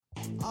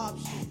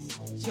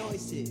options,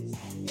 choices,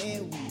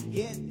 and we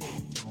get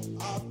them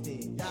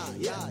often.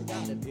 Yeah.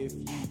 And if you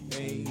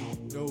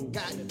ain't no,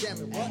 God damn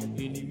it, what?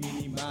 Any,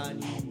 mini,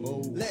 money,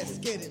 mo. Let's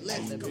get it,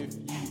 let's go.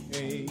 If you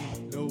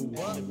ain't no,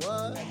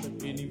 what?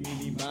 Any,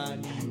 mini,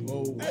 money,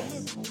 mo.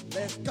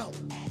 Let's go.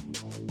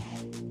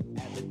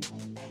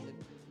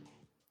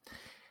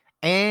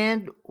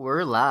 And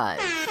we're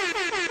live.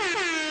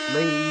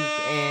 Ladies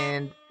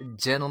and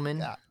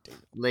gentlemen,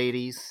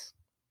 ladies,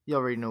 you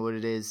already know what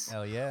it is.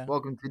 Hell yeah.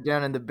 Welcome to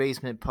Down in the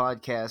Basement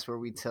podcast, where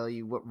we tell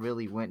you what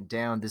really went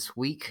down this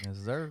week. Yes,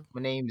 sir.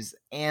 My name is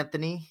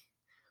Anthony.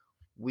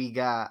 We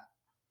got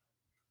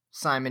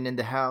Simon in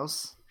the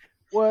house.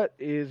 What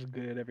is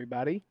good,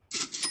 everybody?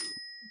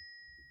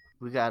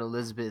 We got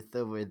Elizabeth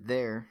over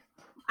there.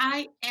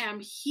 I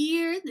am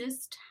here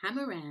this time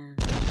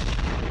around.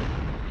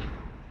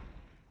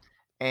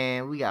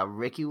 And we got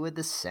Ricky with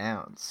the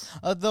sounds.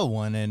 The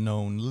one and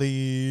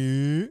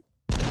only.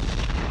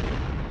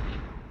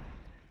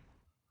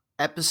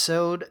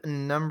 Episode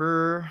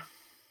number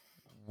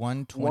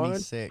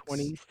 126.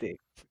 126.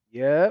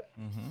 Yep.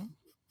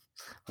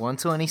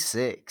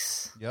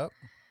 126. Yep.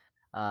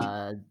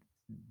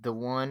 The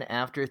one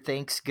after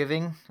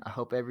Thanksgiving. I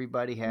hope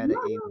everybody had a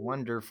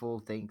wonderful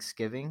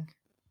Thanksgiving.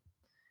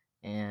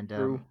 And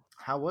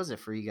how was it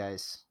for you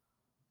guys?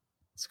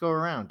 Let's go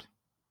around.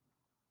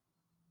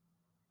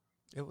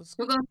 It was.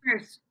 Who goes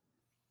first?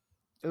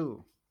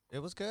 Ooh. It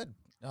was good.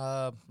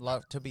 A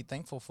lot to be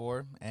thankful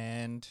for,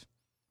 and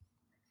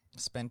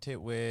spent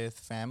it with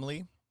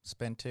family.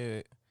 Spent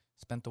the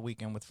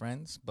weekend with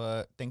friends,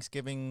 but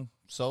Thanksgiving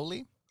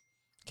solely.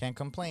 Can't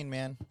complain,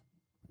 man.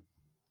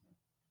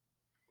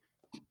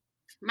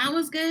 Mine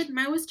was good.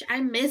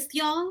 I missed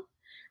y'all.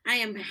 I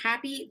am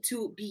happy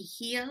to be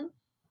here.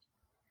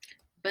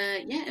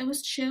 But yeah, it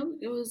was chill.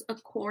 It was a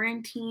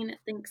quarantine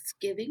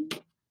Thanksgiving.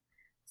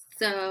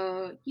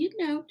 So,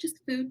 just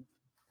food.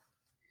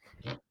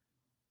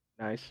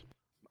 Nice.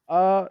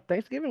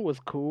 Thanksgiving was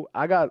cool.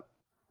 I got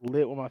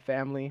lit with my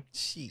family.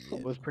 Shit.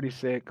 It was pretty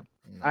sick.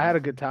 I had a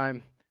good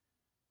time.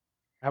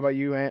 How about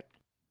you, Ant?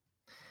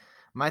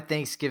 My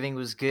Thanksgiving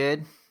was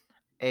good.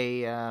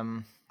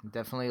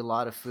 Definitely a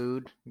lot of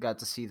food. Got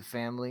to see the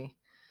family,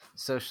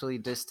 socially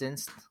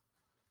distanced.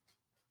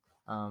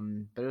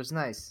 But it was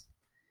nice.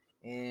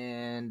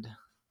 And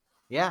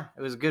yeah,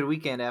 it was a good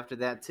weekend after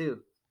that too.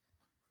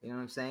 You know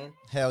what I'm saying?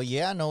 Hell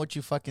yeah, I know what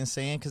you fucking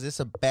saying, because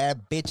it's a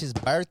bad bitch's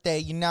birthday.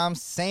 You know what I'm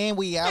saying?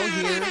 We out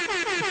here.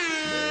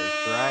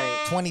 That's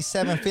right.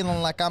 27,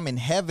 feeling like I'm in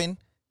heaven.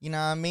 You know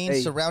what I mean?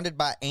 Hey. Surrounded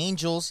by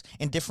angels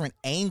in different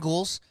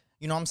angles.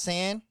 You know what I'm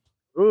saying?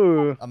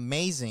 Ooh.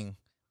 Amazing.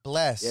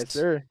 Blessed. Yes,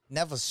 sir.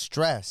 Never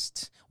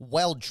stressed.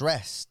 Well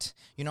dressed.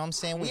 You know what I'm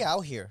saying? We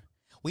out here.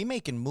 We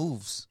making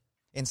moves.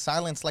 In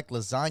silence like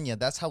lasagna.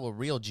 That's how a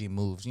real G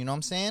moves. You know what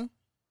I'm saying?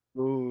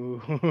 Ooh.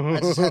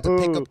 I just had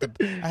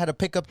to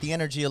pick up the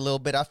energy a little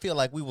bit. I feel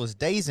like we was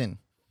dazing.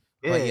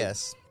 Yeah. But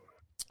yes,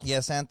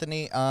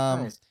 Anthony.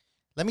 Nice.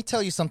 Let me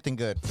tell you something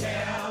good.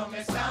 Tell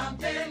me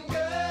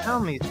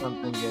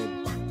something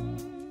good.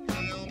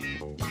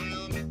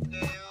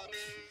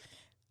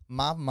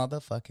 My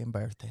motherfucking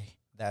birthday.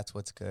 That's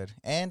what's good.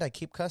 And I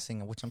keep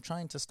cussing, which I'm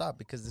trying to stop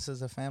because this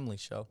is a family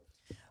show.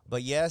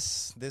 But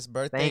yes, this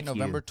birthday, Thank you.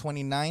 November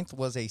 29th,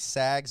 was a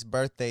SAG's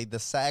birthday. The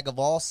SAG of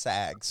all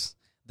SAGs.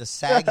 The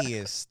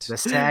saggiest. The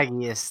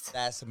saggiest.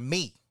 That's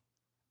me.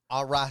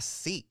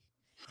 R-I-C.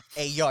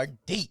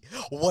 A-R-D.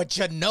 What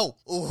you know?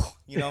 Ooh,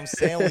 you know what I'm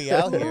saying? We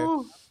out here.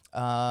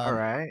 All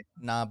right.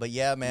 Nah, but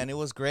yeah, man, it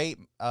was great.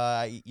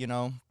 I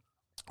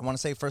want to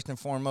say first and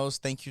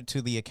foremost, thank you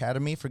to the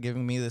Academy for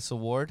giving me this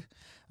award.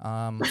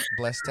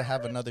 Blessed to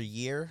have another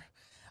year.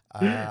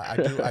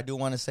 I do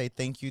want to say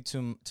thank you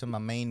to my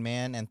main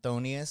man,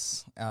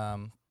 Antonius,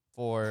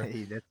 for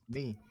Hey, that's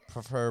me.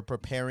 for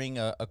preparing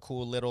a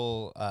cool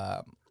little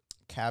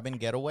cabin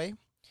getaway.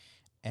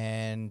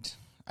 And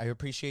I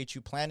appreciate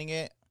you planning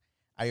it.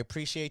 I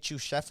appreciate you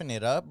chefing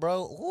it up,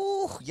 bro.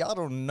 Ooh, y'all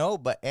don't know,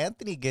 but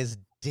Anthony gets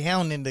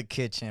down in the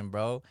kitchen,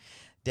 bro.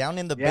 Down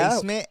in the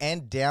basement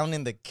and down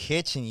in the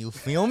kitchen. You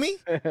feel me?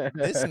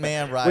 This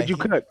man, right? What'd you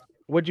cook?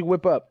 What'd you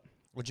whip up?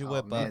 Would you Oh,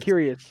 whip man. up?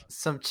 Curious.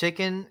 Some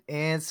chicken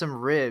and some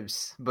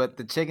ribs, but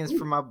the chicken's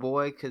for my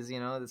boy because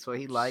that's what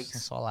he likes,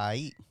 That's all I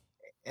eat.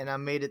 and I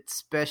made it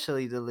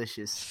specially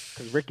delicious.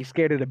 Because Ricky's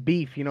scared of the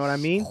beef, you know what I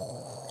mean?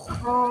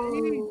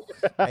 Oh,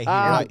 Hey,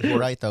 he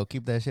right though.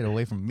 Keep that shit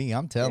away from me.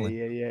 I'm telling.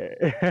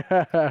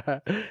 Yeah.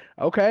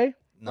 Okay.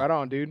 No. Right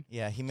on, dude.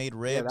 Yeah, he made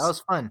ribs. Yeah, that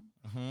was fun.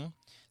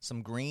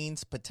 Some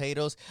greens,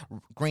 potatoes,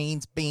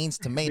 greens, beans,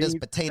 tomatoes, Beans,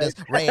 potatoes,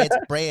 reds,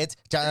 breads.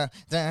 That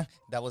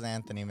was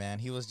Anthony, man.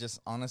 He was just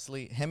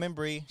honestly him and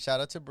Bree.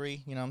 Shout out to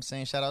Bree. You know what I'm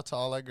saying? Shout out to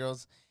all our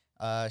girls.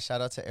 Shout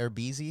out to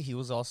Airbeezy. He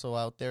was also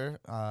out there.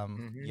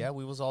 Yeah,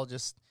 we was all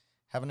just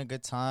having a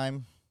good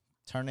time,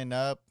 turning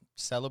up,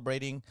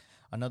 celebrating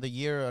another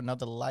year,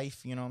 another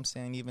life. You know what I'm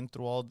saying? Even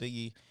through all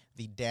the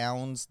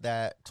downs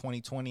that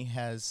 2020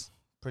 has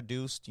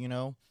produced,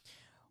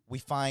 we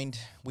find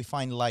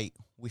light.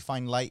 We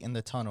find light in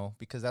the tunnel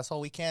because that's all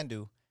we can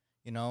do.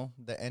 You know,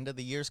 the end of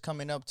the year's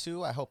coming up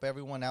too. I hope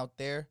everyone out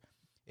there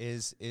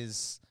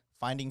is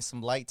finding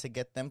some light to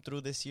get them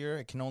through this year.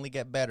 It can only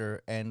get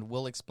better, and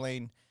we'll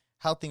explain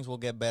how things will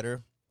get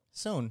better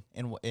soon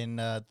in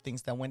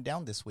things that went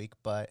down this week.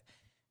 But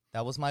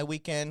that was my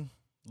weekend.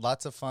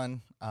 Lots of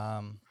fun.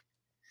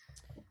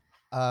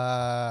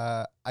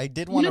 I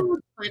did You want know to.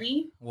 what's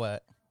funny?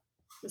 What?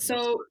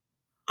 So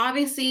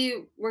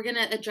obviously we're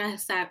gonna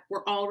address that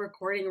we're all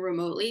recording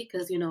remotely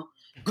because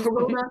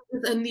Corona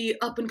is in the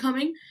up and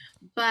coming.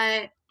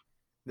 But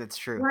That's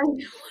true.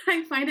 what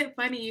I find it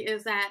funny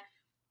is that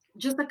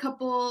just a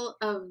couple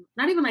of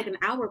not even like an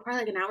hour,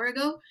 probably like an hour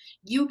ago,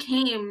 you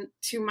came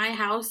to my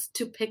house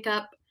to pick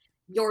up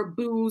your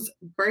boo's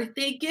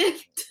birthday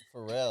gift,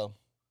 For real.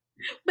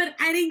 but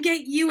I didn't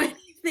get you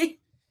anything.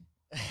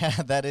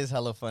 That is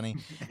hella funny.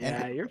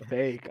 Yeah, you're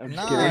fake. I'm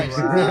just Nah, kidding.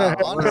 nah,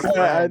 honestly,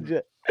 I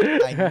ju-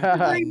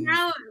 Like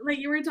now, like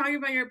you were talking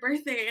about your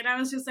birthday, and I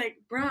was just like,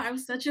 bro, I'm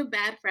such a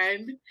bad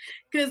friend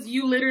because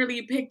you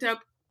literally picked up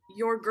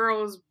your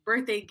girl's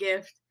birthday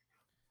gift,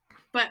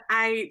 but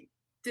I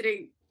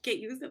didn't get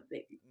you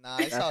something. Nah,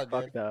 it's all That's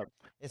good. fucked up.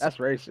 It's That's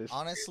racist.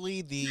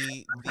 honestly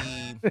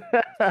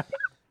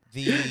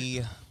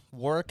the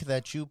work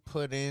that you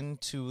put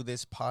into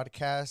this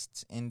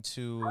podcast,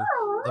 into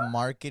the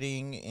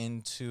marketing,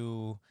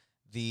 into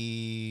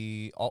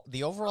the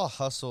overall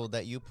hustle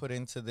that you put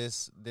into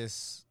this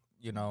this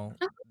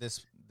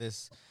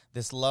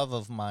love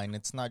of mine.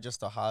 It's not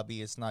just a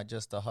hobby. It's not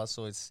just a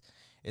hustle.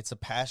 It's a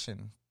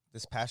passion.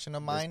 This passion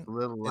of mine This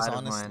little is light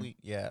of mine. honestly,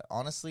 yeah,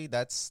 honestly,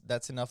 that's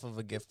enough of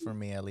a gift for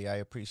me, Ellie. I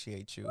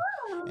appreciate you,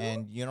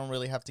 and you don't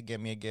really have to get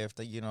me a gift.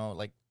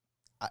 Like,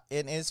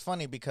 it is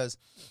funny because,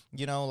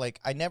 like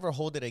I never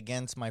hold it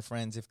against my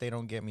friends if they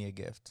don't get me a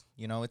gift.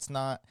 It's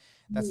not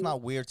that's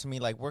not weird to me.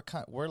 Like we're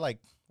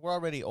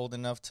already old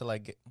enough to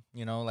like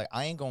like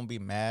I ain't gonna be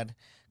mad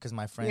because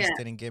my friends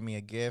didn't give me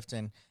a gift,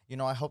 and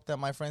I hope that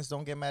my friends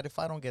don't get mad if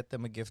I don't get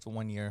them a gift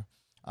one year.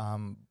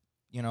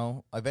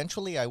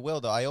 Eventually I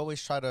will, though. I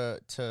always try to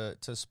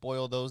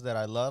spoil those that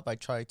I love. I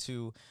try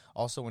to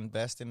also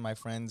invest in my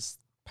friends'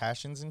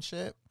 passions and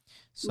shit.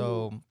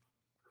 So,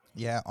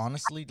 yeah,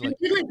 honestly, I like,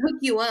 did like hook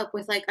you up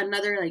with like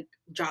another like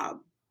job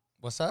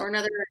what's up? or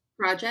another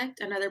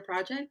project.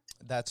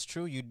 That's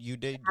true. You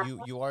did.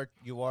 You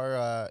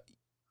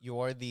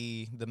are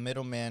the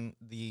middleman,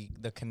 the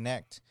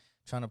connect,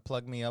 trying to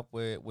plug me up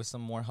with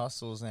some more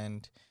hustles,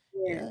 and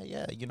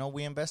yeah.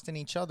 We invest in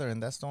each other,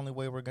 and that's the only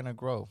way we're gonna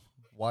grow.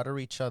 Water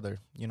each other.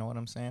 You know what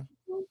I'm saying?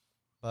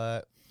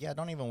 But yeah,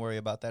 don't even worry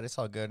about that. It's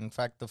all good. In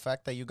fact, the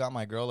fact that you got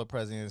my girl a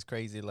present is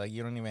crazy. Like,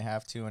 you don't even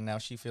have to, and now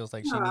she feels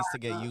like she needs to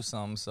get you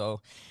some.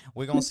 So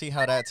we're gonna see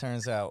how that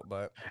turns out.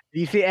 But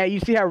You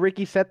see how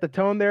Ricky set the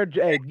tone there.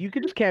 Hey, you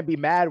just can't be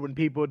mad when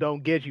people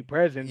don't get you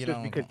presents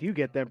just because you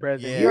get them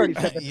presents. yeah, He already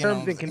set the you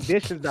terms know. and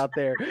conditions out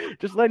there.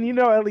 Just letting you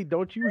know, Ellie,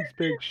 don't you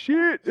expect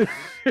shit.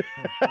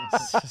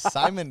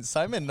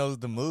 Simon knows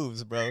the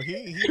moves, bro.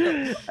 He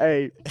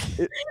Hey,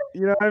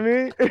 you know what I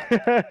mean?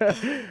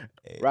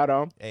 Right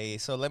on. Hey,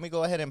 so let me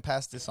go ahead and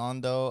pass this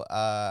on, though.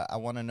 I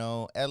want to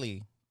know,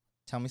 Ellie,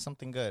 tell me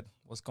something good.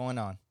 What's going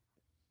on?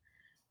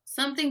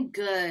 Something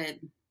good.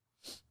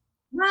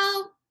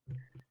 Well,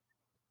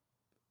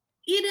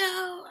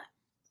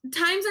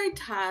 times are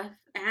tough,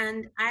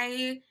 and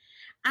I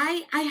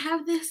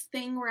have this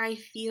thing where I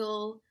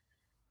feel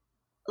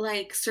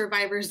like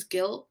survivor's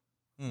guilt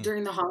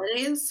during the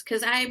holidays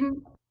because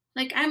I'm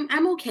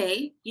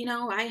okay.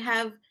 I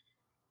have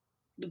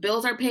the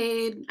bills are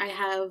paid. I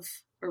have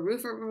a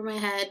roof over my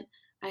head.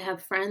 I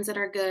have friends that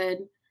are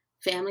good,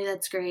 family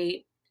that's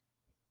great.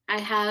 I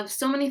have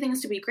so many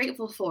things to be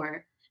grateful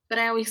for, but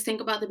I always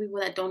think about the people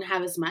that don't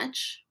have as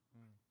much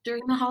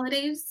during the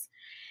holidays.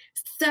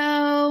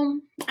 So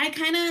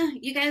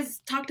you guys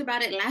talked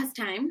about it last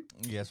time.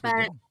 Yes, we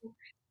but do.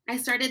 I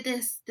started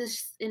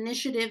this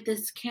initiative,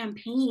 this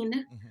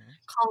campaign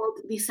called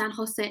the San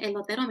Jose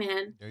Elotero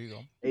Man. There you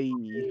go. Hey.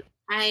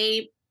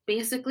 I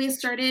basically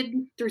started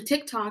through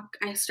TikTok.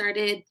 I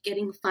started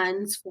getting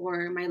funds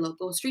for my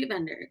local street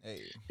vendor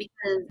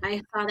because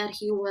I saw that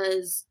he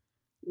was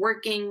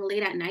working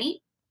late at night,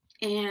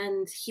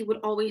 and he would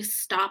always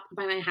stop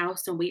by my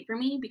house and wait for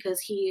me because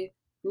he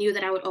knew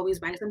that I would always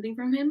buy something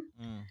from him.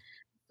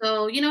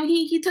 So,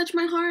 he touched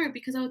my heart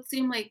because I would see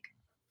him like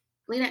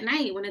late at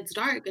night when it's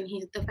dark, and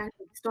the fact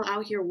that he's still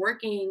out here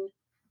working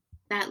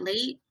that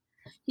late,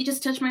 he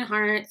just touched my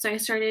heart. So I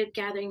started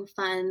gathering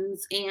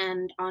funds,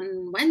 and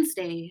on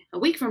Wednesday, a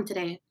week from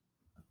today,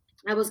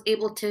 I was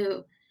able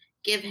to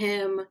give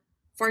him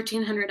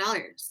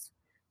 $1,400.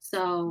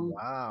 So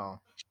wow,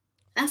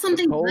 that's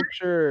something good.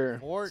 Culture.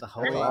 That's a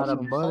whole lot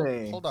of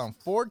money. Hold on,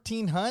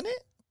 1,400?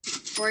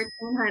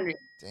 1,400.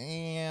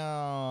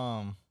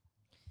 Damn.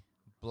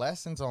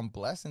 Blessings on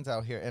blessings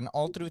out here, and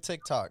all through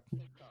TikTok.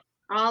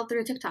 All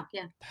through TikTok,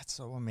 yeah. That's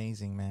so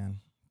amazing, man.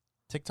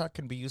 TikTok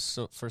can be used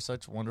for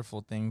such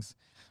wonderful things.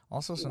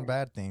 Also some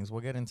bad things.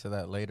 We'll get into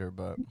that later,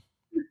 but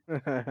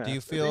do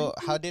you feel,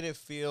 how did it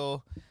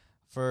feel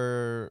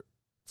for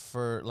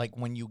like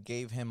when you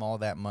gave him all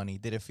that money?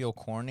 Did it feel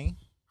corny?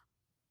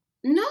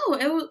 No,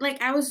 it was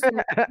like I was.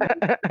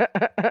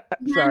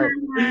 Sorry.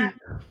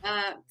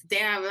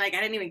 Damn, like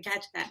I didn't even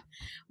catch that.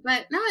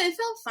 But no, it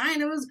felt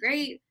fine. It was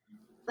great.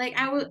 Like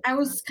I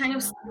was kind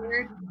of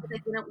scared because I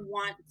didn't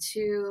want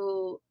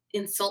to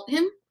insult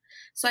him.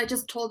 So I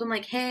just told him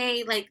like,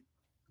 hey, like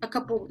a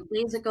couple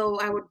days ago,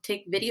 I would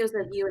take videos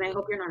of you, and I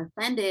hope you're not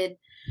offended.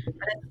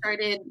 But I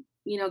started,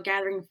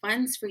 gathering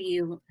funds for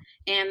you,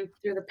 and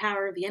through the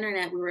power of the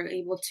internet, we were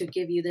able to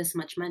give you this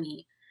much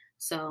money.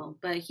 So,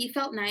 but he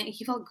felt nice.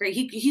 He felt great.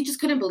 He just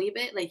couldn't believe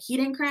it. Like he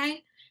didn't cry,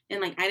 and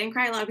like I didn't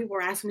cry. A lot of people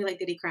were asking me like,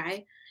 did he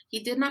cry?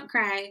 He did not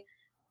cry,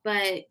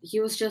 but he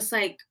was just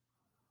like,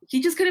 he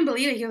just couldn't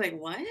believe it. He was like,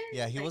 what?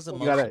 Yeah, he was You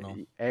emotional.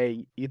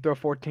 hey, you throw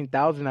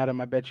 14,000 at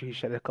him, I bet you he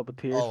shed a couple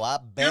tears. Oh, I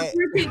bet.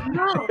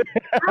 No,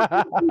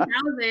 not 14,000.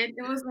 It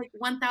was like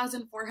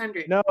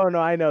 1,400. No,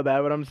 I know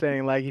that, but I'm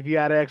saying like if you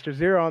add an extra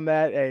zero on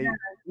that, hey,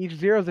 each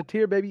zero's a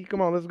tear, baby.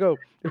 Come on, let's go,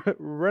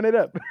 run it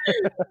up.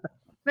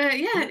 But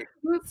yeah, it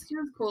was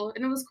cool,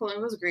 and it was cool.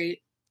 It was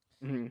great.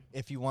 Mm-hmm.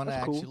 If you want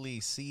to cool. actually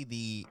see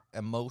the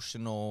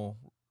emotional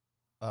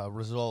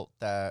result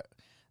that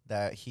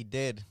he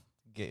did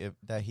give,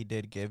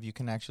 you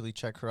can actually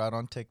check her out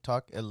on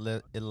TikTok.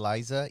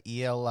 Eliza,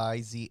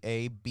 ELIZA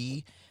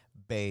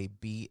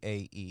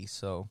BAE.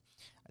 So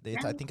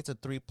I think it's a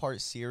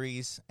 3-part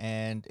series,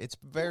 and it's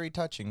very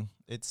touching.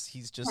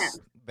 He's just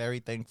very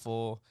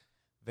thankful,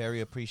 very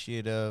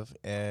appreciative,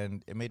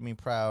 and it made me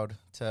proud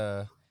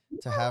to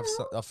have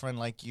a friend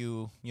like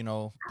you,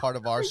 part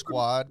of our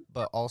squad,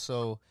 but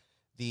also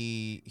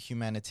the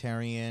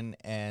humanitarian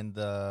and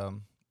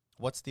the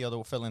what's the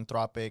other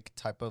philanthropic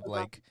type of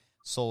like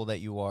soul that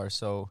you are.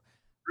 So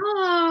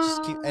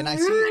just keep, and I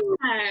see,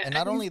 and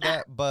not only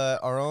that,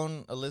 but our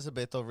own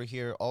Elizabeth over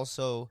here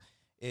also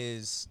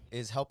is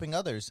helping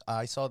others.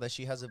 I saw that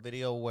she has a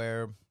video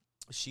where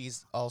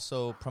she's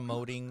also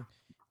promoting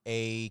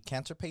a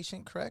cancer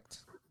patient, correct?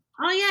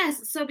 Oh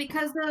yes. So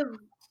because of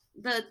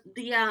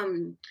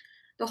the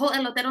whole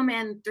Elotero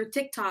man through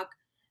TikTok,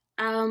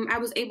 I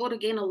was able to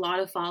gain a lot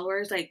of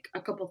followers, like a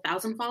couple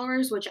thousand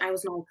followers, which I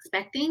was not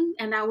expecting,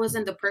 and that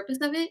wasn't the purpose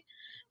of it.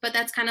 But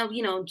that's kind of,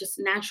 just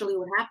naturally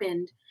what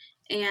happened.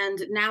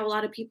 And now a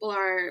lot of people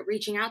are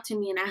reaching out to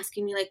me and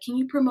asking me, like, can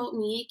you promote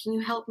me? Can you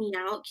help me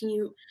out? Can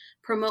you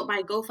promote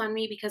my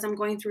GoFundMe because I'm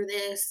going through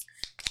this?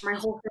 My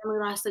whole family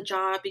lost a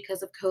job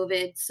because of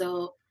COVID.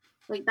 So,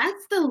 like,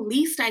 that's the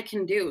least I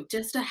can do,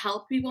 just to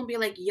help people and be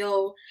like,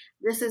 yo,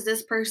 this is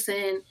this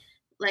person.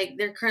 Like,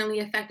 they're currently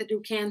affected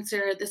through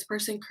cancer. This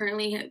person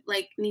currently,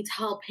 like, needs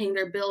help paying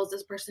their bills.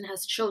 This person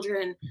has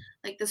children.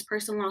 Like, this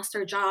person lost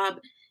their job.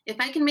 If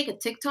I can make a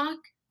TikTok,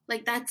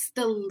 like, that's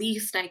the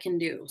least I can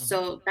do. Mm-hmm.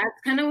 So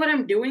that's kind of what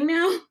I'm doing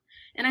now.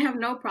 And I have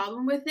no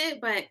problem with it.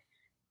 But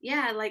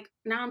yeah, like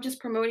now I'm just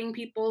promoting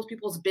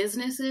people's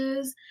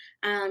businesses,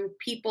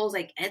 people's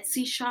like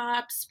Etsy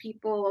shops,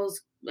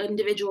 people's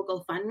individual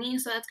GoFundMe.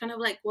 So that's kind of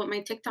like what my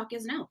TikTok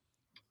is now.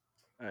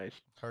 Nice.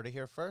 Heard it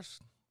here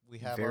first. We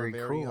have our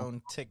very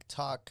own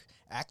TikTok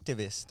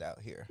activist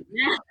out here.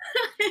 Yeah,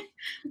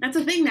 that's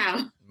a thing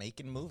now.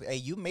 Making movies. Hey,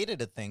 you made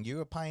it a thing.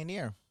 You're a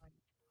pioneer.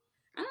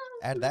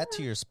 Add that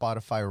to your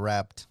Spotify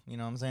Wrapped. You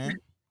know what I'm saying?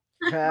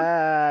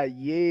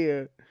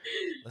 Yeah.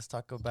 Let's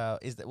talk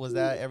about, was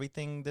that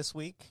everything this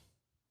week,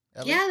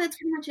 Ellie? Yeah, that's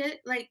pretty much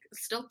it. Like,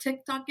 still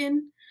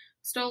TikToking,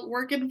 still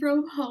working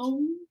from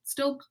home,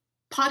 still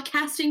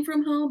podcasting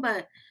from home,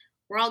 but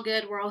we're all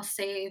good. We're all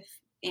safe.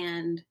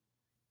 And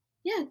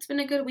yeah, it's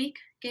been a good week.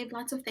 Gave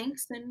lots of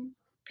thanks and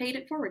paid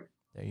it forward.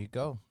 There you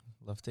go.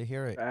 Love to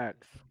hear it.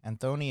 Facts.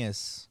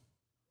 Antonius,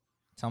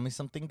 tell me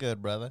something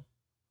good, brother.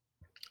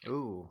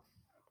 Ooh.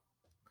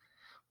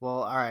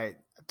 Well, all right.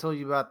 I told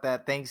you about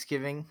that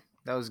Thanksgiving.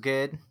 That was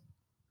good.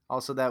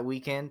 Also, that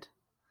weekend.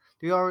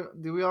 Did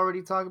we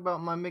already talk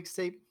about my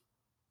mixtape?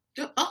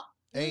 Oh.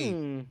 Hey.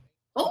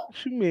 Oh.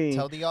 What you mean?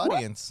 Tell the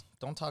audience.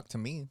 What? Don't talk to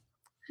me.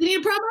 You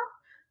need a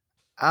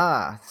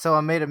promo? So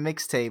I made a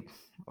mixtape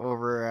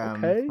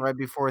over right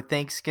before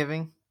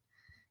Thanksgiving.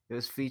 It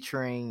was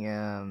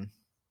featuring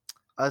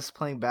us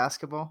playing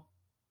basketball.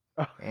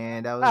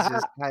 And I was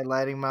just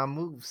highlighting my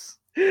moves.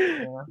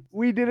 Yeah.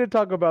 We didn't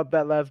talk about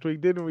that last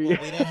week, didn't we? Well,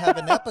 we didn't have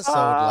an episode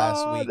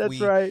last week. That's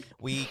right.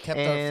 We kept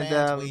our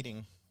fans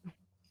waiting.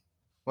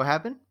 What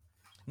happened?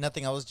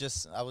 Nothing. I was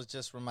just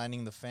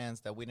reminding the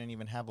fans that we didn't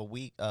even have a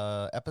week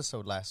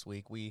episode last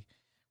week. We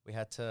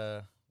had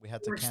to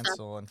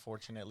cancel,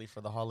 unfortunately,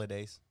 for the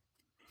holidays.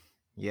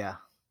 Yeah,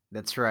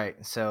 that's right.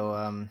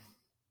 So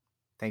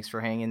thanks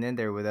for hanging in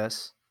there with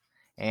us.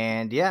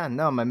 And yeah,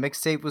 no, my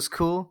mixtape was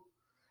cool.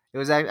 I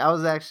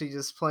was actually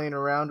just playing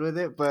around with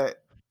it, but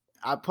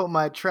I put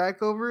my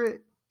track over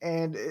it,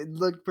 and it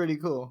looked pretty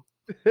cool.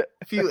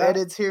 A few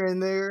edits here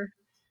and there,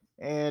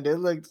 and it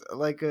looked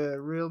like a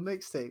real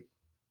mixtape.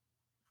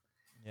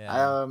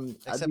 Yeah.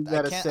 Except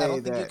I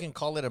don't think you can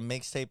call it a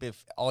mixtape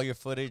if all your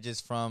footage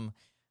is from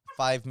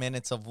 5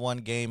 minutes of one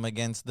game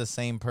against the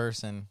same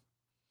person.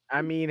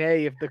 I mean,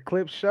 hey, if the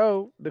clips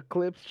show, Hey,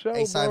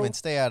 bro. Simon,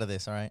 stay out of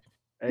this, all right?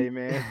 Hey,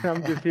 man,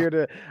 I'm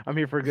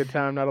here for a good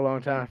time, not a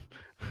long time.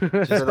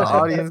 Just for the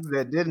audience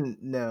that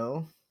didn't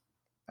know,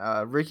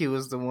 Ricky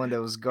was the one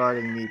that was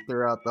guarding me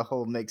throughout the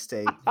whole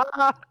mixtape.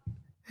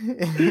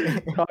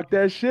 Talk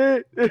that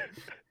shit.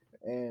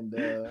 And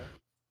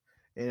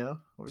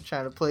we're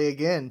trying to play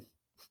again.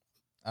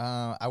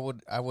 I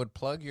would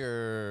plug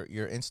your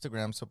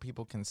Instagram so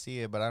people can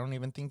see it, but I don't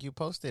even think you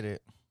posted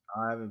it.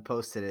 I haven't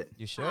posted it.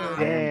 You should.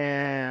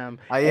 Damn.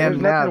 I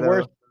am now,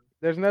 though.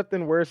 There's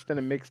nothing worse than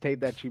a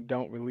mixtape that you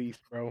don't release,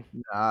 bro.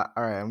 All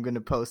right, I'm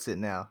gonna post it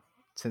now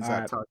since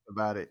I talked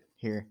about it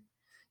here.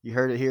 You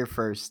heard it here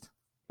first.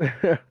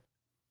 But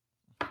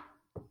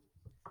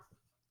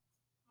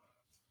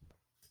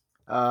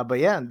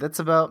yeah, that's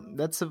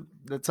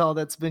all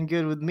that's been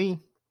good with me.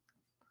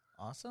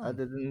 Awesome.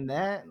 Other than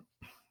that,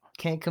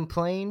 can't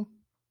complain,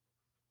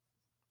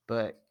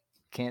 but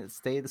can't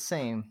stay the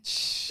same.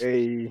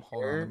 Hey,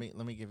 hold on,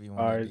 let me give you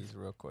one of these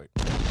real quick.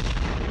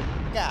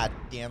 God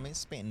damn it,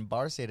 spitting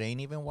bars. It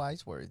ain't even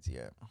wise words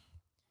yet.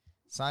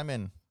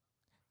 Simon,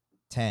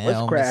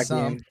 tell me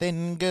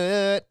something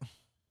good.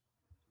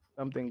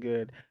 Something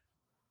good.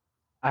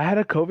 I had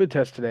a COVID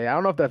test today. I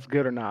don't know if that's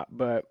good or not,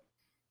 but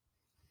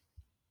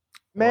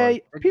man,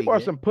 people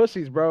are some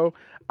pussies, bro.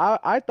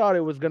 I thought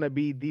it was gonna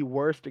be the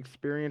worst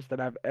experience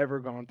that I've ever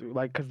gone through.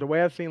 Like, cause the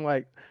way I've seen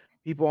like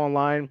people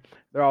online,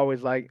 they're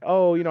always like,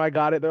 "Oh, I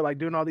got it." They're like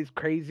doing all these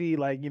crazy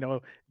like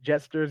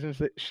gestures and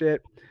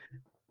shit.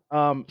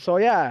 So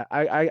yeah,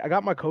 I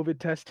got my COVID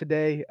test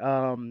today.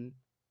 I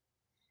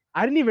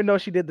didn't even know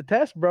she did the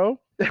test, bro.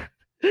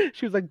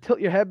 She was like, "Tilt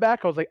your head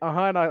back." I was like,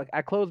 "Uh-huh." And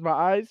I closed my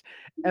eyes,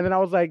 and then I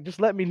was like,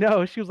 "Just let me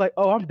know." She was like,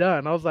 "Oh, I'm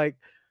done." I was like,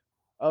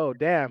 "Oh,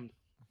 damn,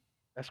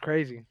 that's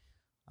crazy."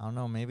 I don't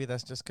know. Maybe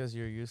that's just because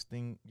you're used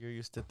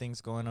to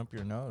things going up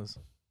your nose,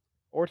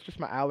 or it's just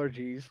my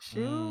allergies.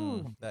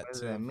 What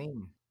does that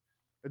mean?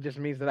 It just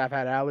means that I've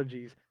had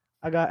allergies.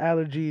 I got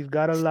allergies.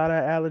 Got a lot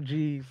of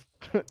allergies.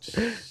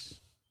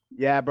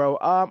 Yeah, bro.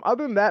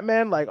 Other than that,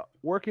 man, like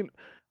working.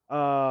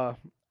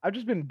 I've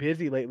just been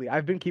busy lately.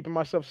 I've been keeping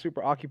myself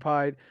super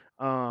occupied.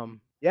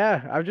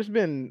 Yeah, I've just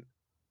been.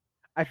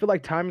 I feel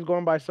like time is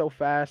going by so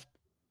fast.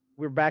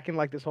 We're back in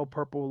like this whole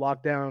purple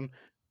lockdown,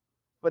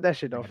 but that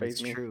shit don't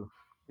faze me. True.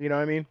 You know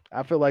what I mean?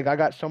 I feel like I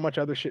got so much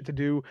other shit to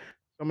do,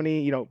 so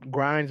many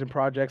grinds and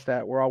projects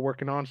that we're all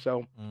working on.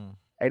 So,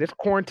 hey, this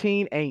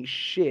quarantine ain't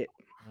shit.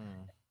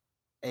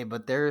 Hey,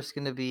 but there's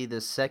gonna be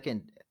the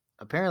second.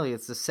 Apparently,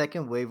 it's the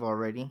second wave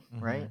already,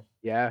 right?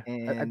 Yeah,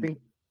 and I think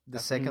the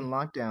second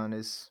lockdown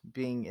is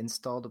being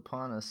installed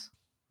upon us.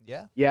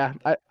 Yeah. Yeah,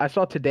 I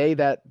saw today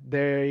that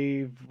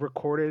the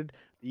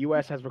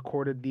U.S. has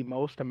recorded the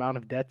most amount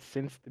of deaths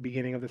since the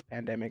beginning of this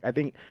pandemic. I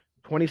think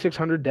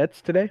 2,600 deaths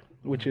today,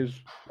 which is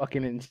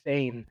fucking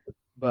insane.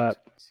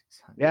 But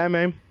yeah,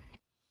 man.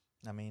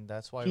 I mean,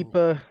 that's why it's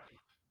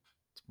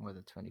more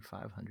than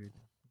 2,500.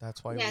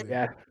 That's why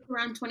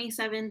around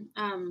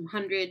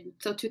 2,700,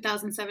 so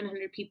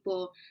 2,700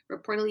 people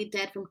reportedly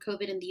dead from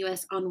COVID in the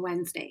U.S. on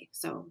Wednesday.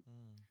 So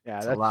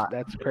yeah,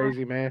 that's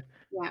crazy, man.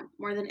 Yeah,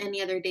 more than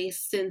any other day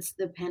since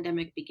the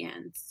pandemic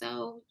began.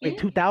 So wait,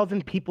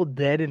 2,000 people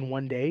dead in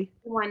one day?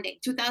 One day,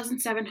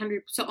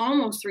 2,700, so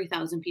almost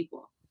 3,000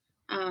 people.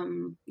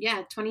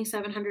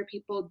 2,700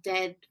 people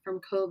dead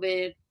from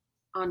COVID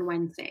on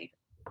Wednesday,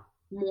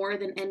 more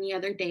than any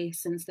other day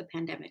since the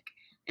pandemic,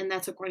 and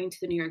that's according to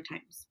the New York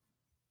Times.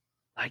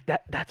 Like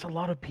that's a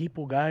lot of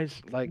people,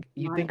 guys. Like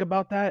you think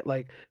about that,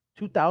 like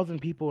 2,000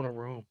 people in a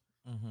room,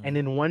 and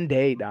in one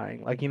day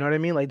dying. Like, you know what I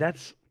mean? Like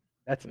that's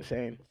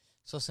insane.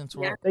 So since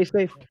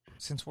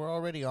we're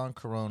already on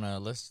Corona,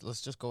 let's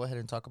just go ahead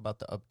and talk about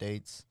the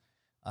updates.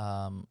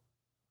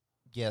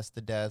 Yes,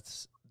 the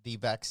deaths. The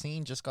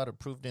vaccine just got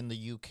approved in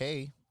the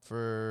UK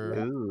for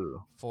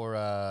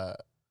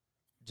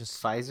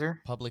just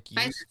Pfizer public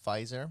use.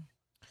 Pfizer.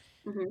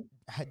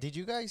 Did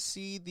you guys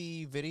see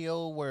the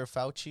video where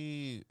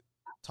Fauci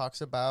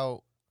talks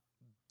about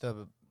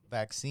the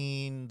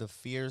vaccine, the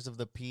fears of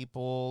the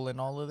people,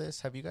 and all of this?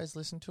 Have you guys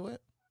listened to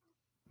it?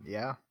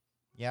 Yeah,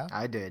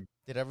 I did.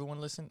 Did everyone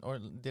listen, or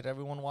did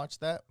everyone watch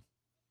that?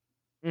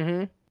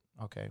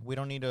 Okay, we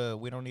don't need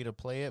to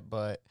play it,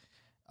 but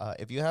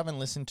if you haven't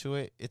listened to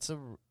it, it's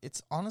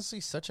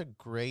honestly such a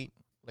great,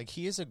 like,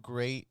 he is a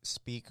great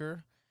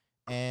speaker,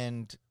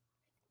 and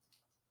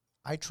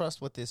I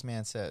trust what this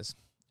man says.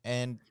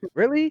 And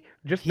really,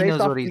 just he knows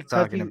what he's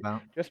talking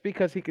about. Just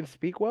because he can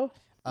speak well?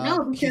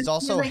 No, he's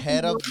also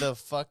head of the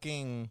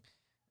fucking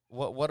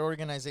what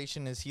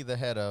organization is he the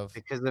head of?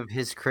 Because of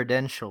his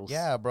credentials.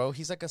 Yeah, bro,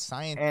 he's like a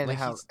scientist, and like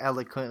how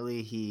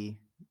eloquently he,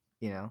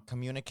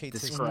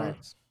 communicates his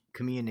words.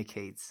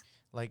 Communicates,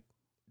 like,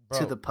 bro,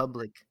 to the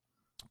public.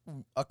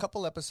 A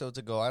couple episodes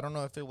ago, I don't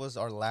know if it was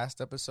our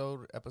last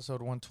episode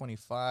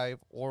 125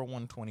 or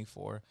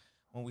 124,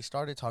 when we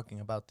started talking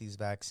about these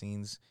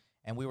vaccines.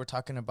 And we were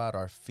talking about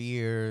our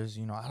fears.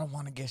 I don't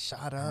want to get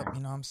shot up.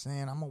 You know what I'm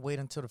saying? I'm going to wait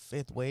until the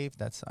fifth wave.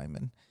 That's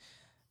Simon.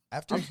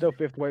 I'm still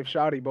fifth wave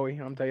shotty, boy. I'm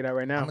going to tell you that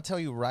right now. I'm going to tell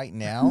you right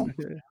now,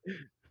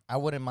 I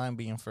wouldn't mind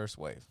being first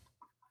wave.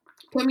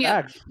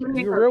 You're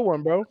a real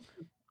one, bro.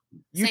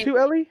 You Same. too,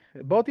 Ellie?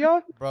 Both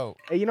y'all? Bro,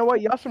 Hey, you know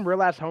what? Y'all some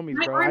real ass homies,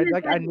 My bro. arm is I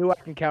ready. knew I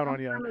can count on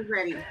My y'all. arm is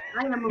ready.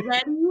 I am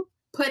ready.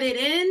 Put it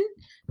in,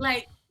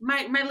 like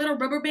my little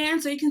rubber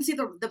band, so you can see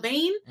the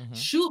vein. Mhm.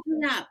 Shoot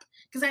me up,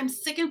 because I'm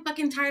sick and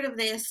fucking tired of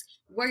this.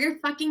 Wear your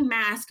fucking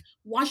mask.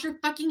 Wash your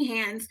fucking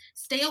hands.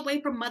 Stay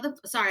away from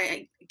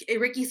Sorry,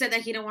 Ricky said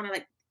that he didn't want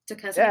to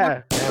cuss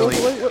Yeah.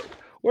 anymore.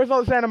 Where's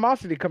all this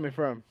animosity coming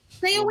from?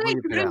 Stay We'll away.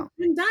 bleep it out.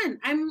 I'm done.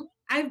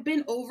 I've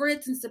been over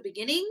it since the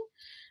beginning.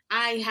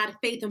 I had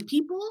faith in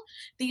people.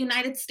 The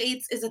United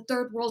States is a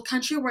third world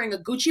country wearing a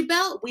Gucci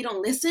belt. We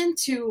don't listen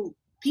to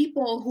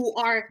people who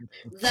are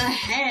the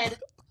head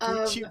of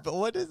Gucci, but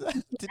what does that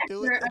to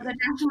do with the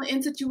National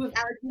Institute of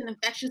Allergy and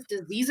Infectious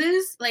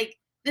Diseases. Like,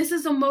 this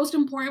is the most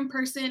important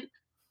person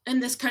in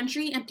this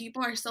country, and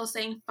people are still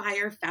saying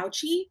fire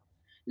Fauci.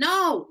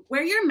 No,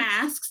 wear your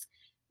masks,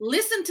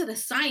 listen to the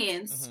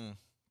science,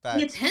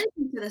 pay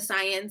attention to the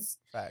science,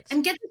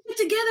 and get this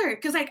shit together.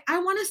 Because, like, I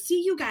want to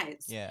see you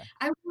guys. Yeah.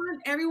 I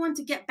want everyone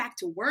to get back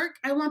to work.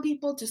 I want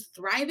people to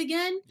thrive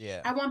again.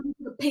 Yeah. I want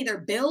people to pay their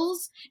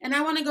bills, and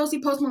I want to go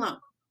see Post Malone.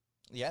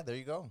 Yeah, there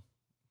you go.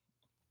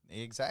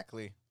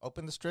 Exactly.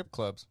 Open the strip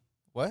clubs.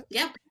 What?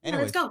 Yep.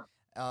 Anyways, Let's go.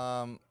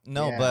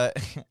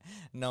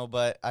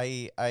 But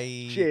I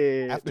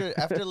Shit.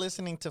 after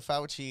listening to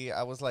Fauci,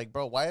 I was like,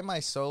 bro, why am I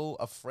so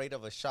afraid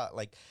of a shot?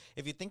 Like,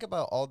 if you think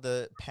about all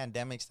the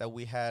pandemics that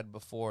we had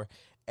before,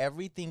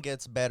 everything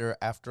gets better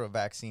after a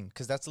vaccine,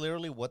 because that's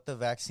literally what the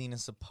vaccine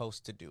is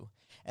supposed to do.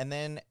 And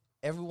then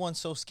everyone's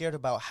so scared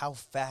about how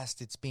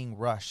fast it's being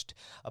rushed,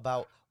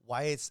 about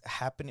why it's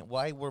happening,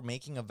 why we're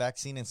making a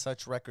vaccine in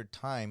such record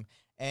time.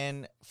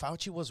 And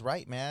Fauci was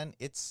right, man.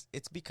 It's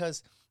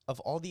because of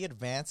all the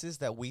advances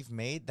that we've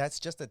made. That's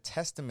just a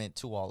testament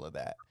to all of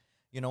that.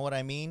 You know what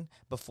I mean?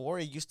 Before,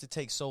 it used to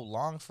take so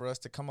long for us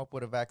to come up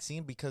with a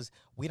vaccine because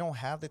we don't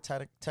have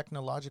the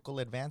technological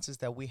advances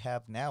that we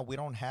have now. We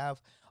don't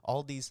have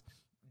all these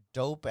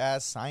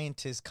dope-ass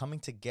scientists coming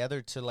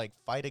together to, like,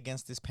 fight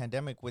against this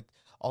pandemic with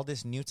all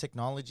this new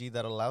technology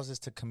that allows us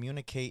to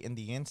communicate in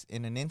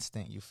an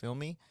instant. You feel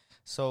me?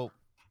 So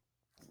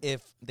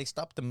if they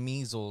stopped the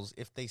measles,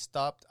 if they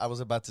stopped, I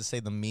was about to say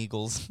the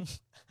meagles.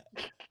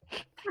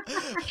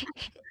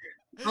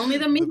 Only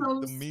the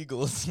measles. The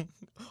meagles.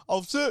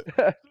 Oh shit.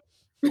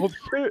 Oh,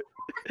 shit.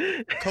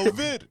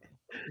 COVID.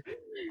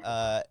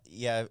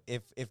 Yeah,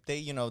 if they,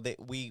 you know,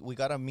 we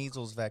got a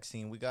measles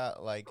vaccine, we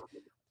got, like,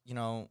 you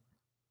know,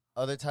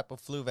 other type of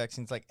flu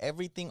vaccines, like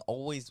everything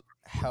always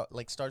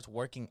starts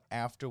working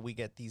after we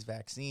get these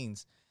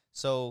vaccines.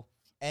 So,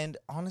 and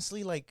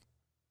honestly, like,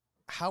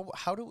 how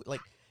do,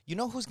 like, you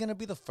know who's gonna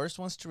be the first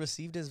ones to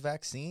receive this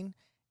vaccine?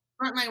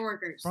 Frontline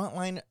workers.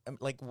 Frontline,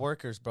 like,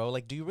 workers, bro.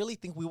 Like, do you really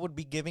think we would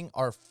be giving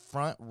our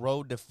front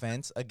row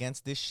defense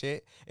against this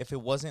shit if it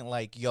wasn't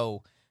like,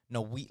 yo,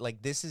 no, we,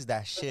 like, this is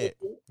that shit.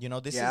 You know,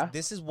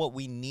 this is what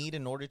we need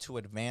in order to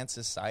advance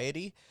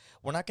society.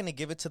 We're not gonna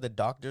give it to the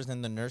doctors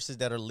and the nurses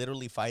that are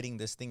literally fighting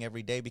this thing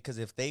every day, because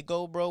if they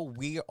go, bro,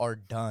 we are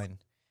done.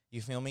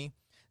 You feel me?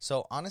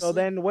 So honestly, So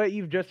then, what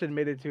you've just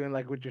admitted to, and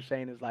like what you're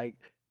saying is like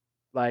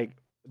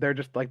they're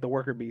just like the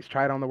worker bees.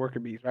 Try it on the worker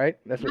bees, right?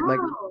 That's what, like,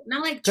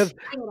 not like try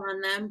it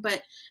on them,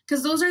 but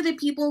because those are the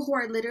people who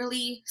are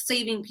literally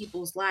saving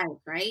people's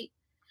lives, right?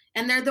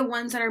 And they're the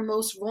ones that are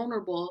most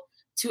vulnerable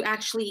to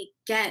actually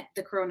get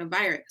the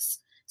coronavirus.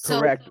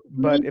 Correct. So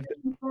but if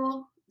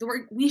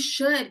we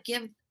should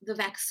give the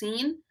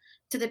vaccine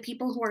to the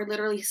people who are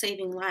literally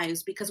saving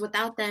lives, because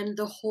without them,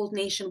 the whole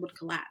nation would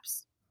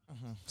collapse.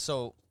 Mm-hmm.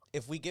 So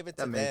if we give it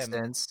to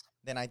them,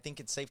 then I think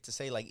it's safe to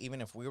say, like,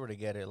 even if we were to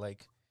get it,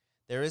 like,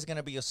 there is going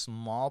to be a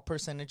small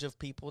percentage of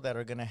people that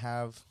are going to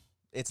have,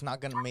 it's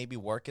not going to maybe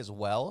work as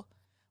well,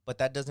 but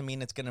that doesn't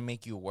mean it's going to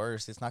make you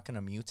worse. It's not going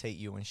to mutate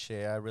you and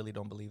shit. I really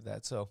don't believe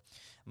that. So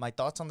my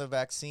thoughts on the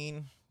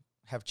vaccine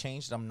have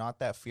changed. I'm not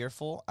that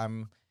fearful.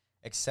 I'm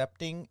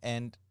accepting,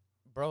 and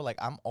bro, like,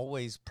 I'm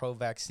always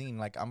pro-vaccine.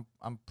 Like, I'm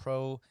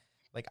pro,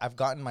 like, I've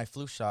gotten my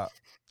flu shot.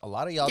 A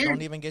lot of y'all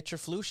don't even get your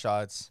flu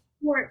shots.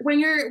 When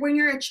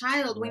you're a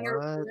child, when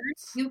you're born,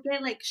 you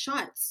get like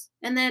shots,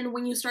 and then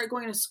when you start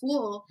going to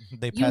school,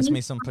 they pass me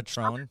some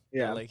Patron.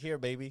 Yeah, they're like, here,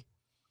 baby.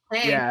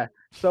 Hey. Yeah.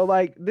 So,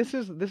 like, this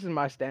is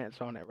my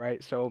stance on it,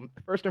 right? So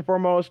first and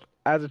foremost,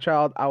 as a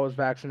child, I was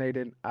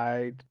vaccinated.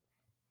 I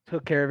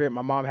took care of it.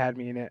 My mom had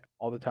me in it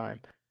all the time.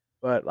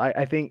 But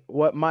I think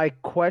what my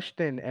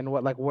question and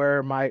what, like,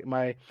 where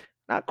my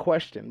not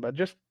question, but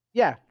just,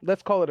 yeah,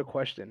 let's call it a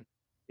question,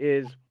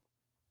 is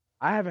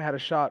I haven't had a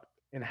shot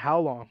in how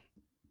long?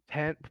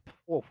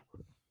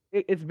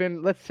 It's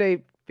been, let's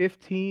say,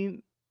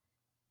 15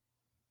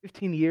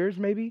 years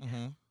maybe.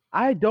 Mm-hmm.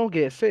 I don't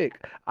get sick.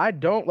 I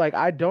don't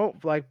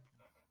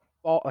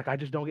fall, like, I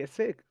just don't get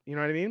sick. You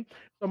know what I mean?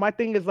 So my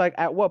thing is, like,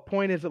 at what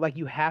point is it like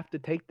you have to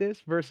take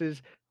this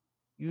versus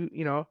you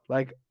know,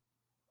 like,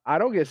 I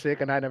don't get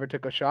sick and I never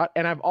took a shot,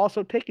 and I've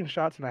also taken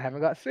shots and I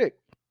haven't got sick.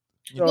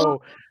 So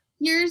well,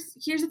 here's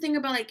the thing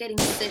about, like, getting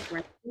sick,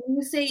 right? When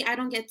you say I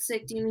don't get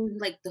sick, do you mean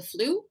like the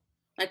flu,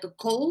 like a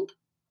cold?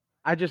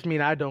 I just mean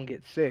I don't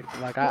get sick.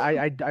 Like,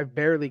 I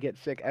barely get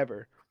sick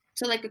ever.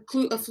 So like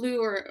a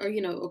flu or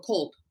you know, a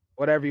cold.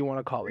 Whatever you want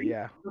to call it,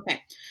 yeah.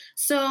 Okay.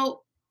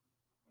 So,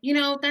 you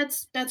know,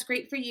 that's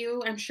great for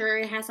you. I'm sure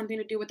it has something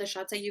to do with the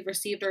shots that you've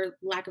received or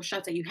lack of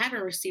shots that you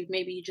haven't received.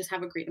 Maybe you just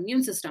have a great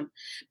immune system.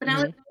 But now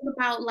let's think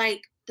about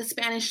like the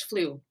Spanish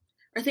flu,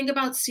 or think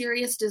about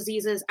serious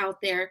diseases out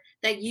there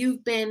that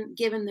you've been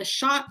given the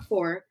shot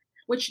for,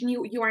 which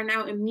you are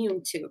now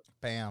immune to.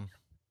 Bam.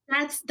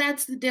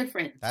 That's the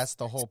difference. That's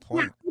the whole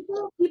point.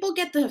 Yeah, people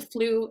get the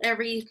flu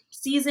every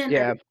season,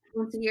 Yeah.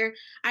 once a year.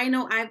 I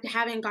know I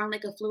haven't gone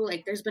like a flu,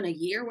 like there's been a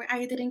year where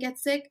I didn't get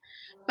sick,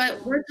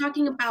 but we're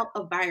talking about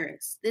a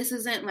virus. This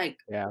isn't like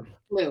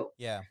flu.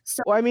 Yeah.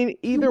 So Well, I mean,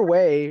 either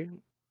way,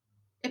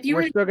 if you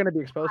we're were, still going to be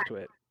exposed to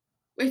it.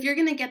 if you're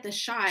gonna get the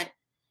shot,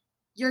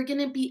 you're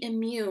gonna be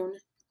immune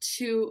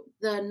to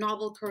the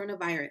novel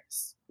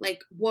coronavirus,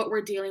 like what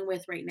we're dealing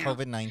with right now.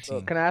 COVID-19.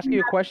 So can I ask you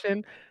a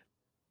question?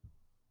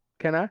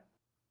 Can I?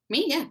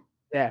 Me, yeah.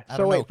 Yeah. I So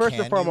don't wait, know, first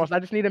can and foremost, I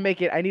just need to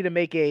make it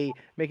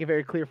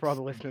very clear for all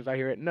the listeners out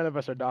here. None of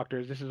us are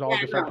doctors. This is all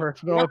just our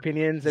personal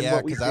opinions and Yeah,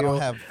 what we because feel. I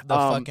don't have the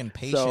fucking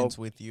patience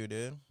with you,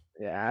 dude.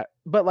 Yeah,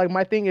 but like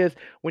my thing is,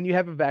 when you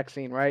have a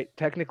vaccine, right?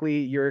 Technically,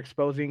 you're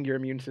exposing your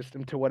immune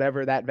system to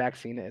whatever that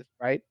vaccine is,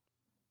 right?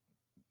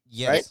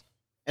 Yes. Right?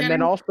 And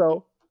then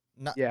also,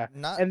 Not, yeah,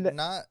 Not and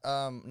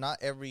not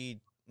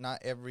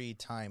every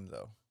time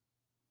though.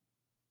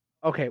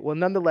 okay, well,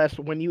 nonetheless,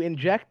 when you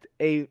inject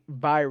a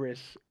virus,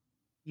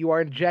 you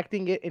are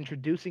injecting it,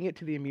 introducing it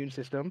to the immune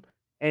system,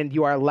 and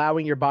you are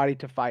allowing your body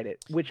to fight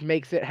it, which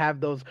makes it have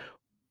those,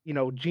 you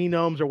know,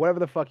 genomes or whatever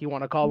the fuck you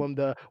want to call them,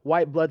 the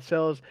white blood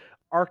cells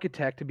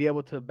architect to be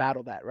able to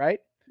battle that, right?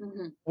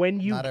 Mm-hmm. When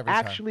you Not every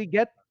time. actually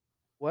get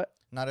what?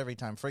 Not every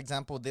time. For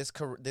example, this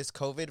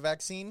COVID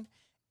vaccine,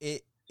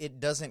 it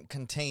doesn't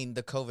contain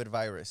the COVID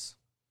virus.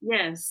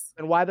 Yes.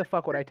 And why the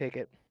fuck would I take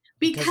it?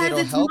 Because Because it'll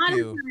it's help modified.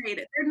 you.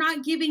 They're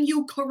not giving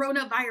you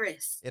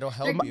coronavirus. It'll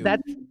help you.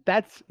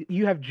 That's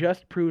you have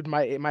just proved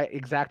my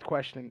exact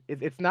question.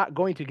 It's not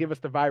going to give us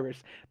the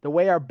virus. The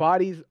way our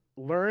bodies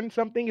learn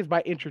something is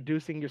by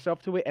introducing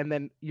yourself to it and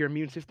then your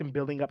immune system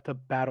building up to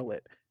battle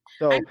it.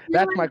 So I feel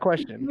that's like my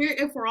question.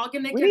 If we're all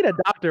gonna We get need a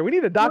doctor. We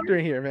need a doctor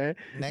in here, man.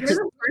 Next, you're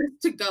the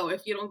first to go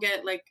if you don't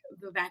get like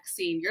the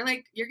vaccine.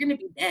 You're gonna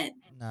be dead.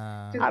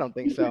 nah. I don't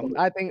think so.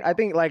 I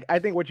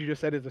think what you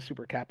just said is a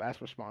super cap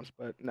ass response,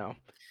 but no,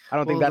 I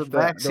don't think Well, that's the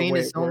vaccine way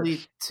is it only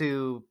works.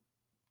 to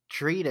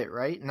treat it,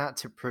 right? Not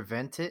to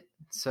prevent it.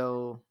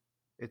 So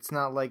it's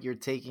not like you're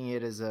taking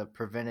it as a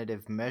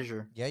preventative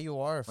measure, Yeah, you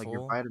are, like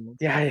your fool. vitamins.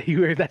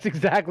 Yeah, that's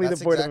exactly the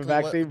point of a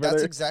vaccine, brother.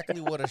 That's exactly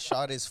what a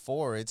shot is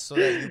for. It's so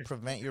that you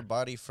prevent your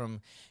body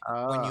from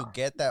when you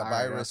get that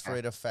alright, virus for okay.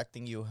 it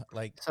affecting you.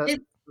 Like So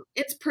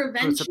It's so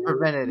prevention. it's a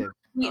preventative,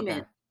 treatment.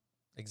 okay.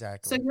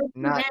 exactly. So you're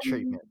Not preventing-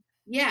 treatment.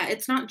 Yeah,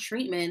 it's not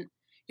treatment.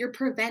 You're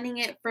preventing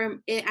it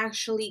from it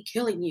actually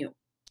killing you.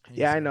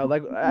 Yeah, I know.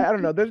 Like I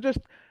don't know. There's just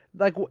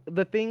like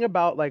the thing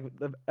about like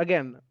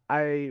again,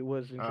 I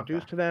was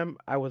introduced to them.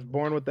 I was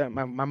born with them.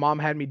 My mom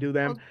had me do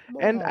them,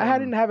 and I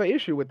didn't have an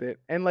issue with it.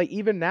 And like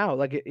even now,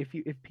 like if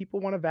people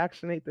want to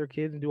vaccinate their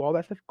kids and do all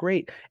that stuff,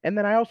 great. And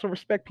then I also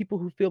respect people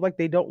who feel like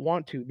they don't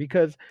want to,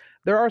 because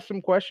there are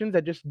some questions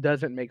that just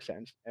doesn't make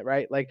sense,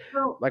 right? Like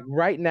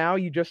right now,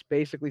 you just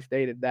basically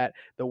stated that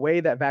the way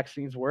that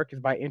vaccines work is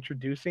by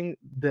introducing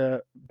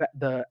the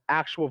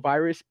actual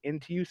virus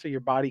into you, so your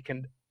body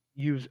can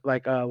use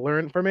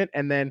learn from it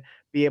and then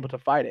be able to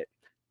fight it.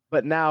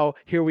 But now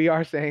here we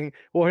are saying,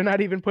 well, we're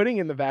not even putting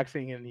in the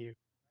vaccine in you,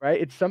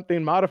 right? It's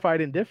something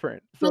modified and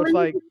different. So it's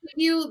like, give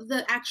you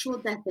the actual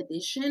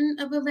definition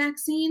of a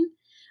vaccine.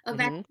 A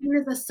vaccine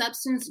is a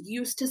substance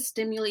used to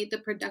stimulate the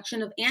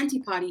production of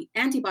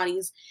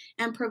antibodies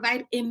and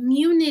provide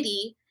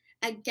immunity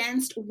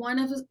against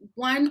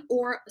one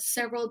or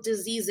several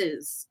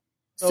diseases.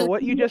 so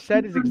what you just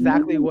said is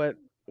exactly what.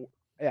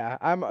 Yeah,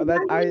 I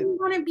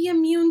want to be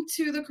immune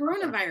to the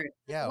coronavirus.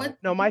 Yeah.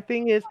 No, my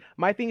thing is,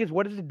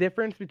 what is the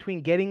difference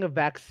between getting a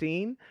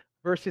vaccine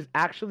versus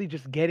actually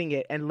just getting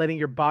it and letting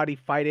your body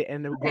fight it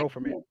and then grow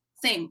from it?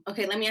 Same.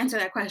 Okay, let me answer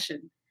that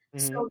question.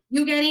 Mm-hmm. So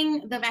you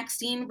getting the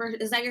vaccine,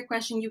 is that your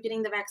question? You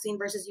getting the vaccine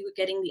versus you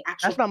getting the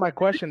actual? That's not my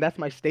question. That's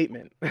my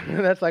statement.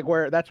 That's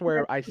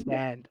where I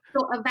stand.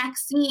 So a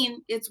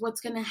vaccine is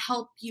what's going to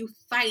help you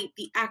fight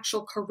the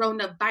actual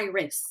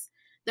coronavirus.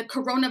 The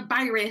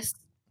coronavirus,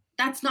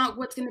 that's not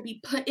what's going to be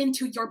put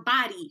into your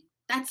body.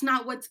 That's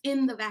not what's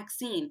in the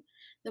vaccine.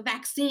 The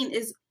vaccine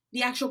is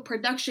the actual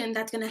production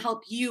that's going to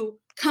help you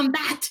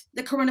combat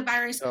the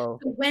coronavirus. So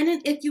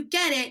if you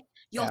get it,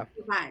 you'll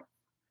survive.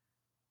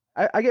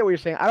 I get what you're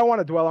saying. I don't want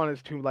to dwell on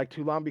this too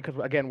long because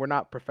again, we're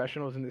not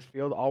professionals in this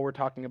field. All we're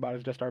talking about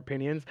is just our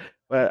opinions.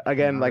 But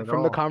again, Not at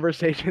from the all.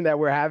 conversation that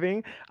we're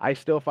having, I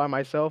still find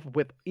myself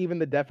with even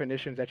the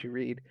definitions that you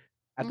read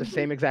at the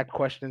same exact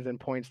questions and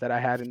points that I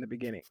had in the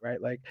beginning,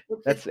 right? Like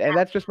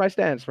that's just my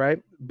stance, right?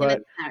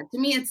 But to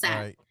me, it's sad.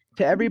 Right.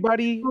 to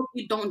everybody. hope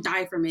you don't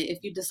die from it if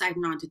you decide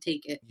not to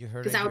take it. You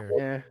heard 'Cause it I would- here.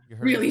 Yeah. You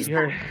heard Really it You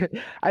here.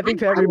 heard- I think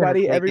to I'm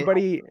gonna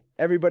everybody, take it.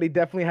 everybody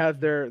definitely has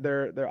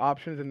their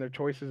options and their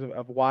choices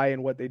of why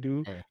and what they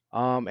do.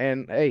 Yeah.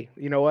 And hey,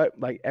 you know what?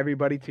 Like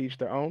everybody to each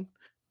their own.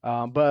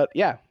 But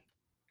yeah,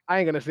 I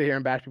ain't gonna sit here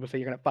and bash people say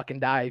you're gonna fucking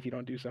die if you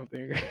don't do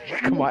something.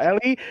 Come on,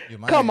 Ellie. You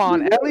might. Come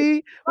on,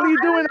 Ellie. What are you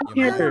doing out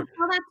You might. here?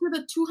 Tell that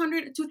to the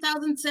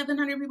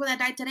 2,700 people that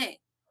died today.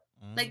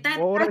 Like that.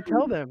 What would I that's-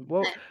 tell them?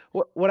 Well,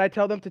 would I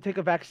tell them to take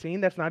a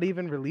vaccine that's not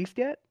even released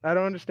yet? I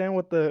don't understand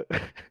what the.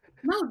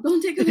 No,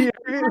 don't take You a know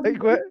what I mean?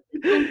 Like what?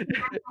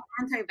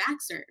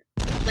 anti-vaxxer.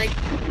 Like,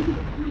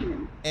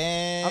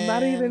 And I'm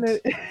not even.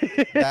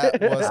 that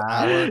was Wow.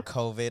 our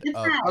COVID it's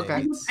that. Okay.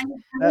 I updates.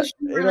 wish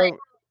you were, like,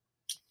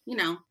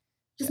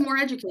 just Yeah. more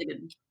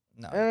educated.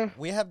 No, Eh.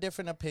 we have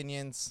different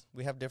opinions.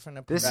 We have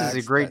different This opinions.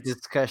 is a great That's-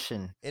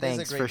 discussion. It is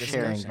Thanks a for great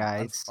sharing, discussion.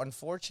 guys.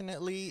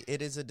 Unfortunately,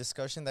 it is a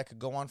discussion that could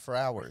go on for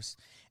hours.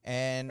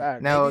 And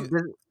Facts. Now,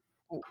 maybe-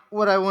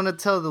 what I want to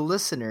tell the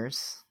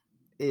listeners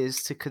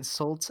is to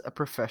consult a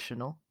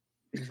professional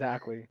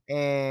Exactly.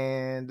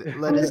 and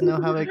let us know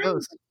how it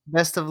goes.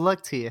 Best of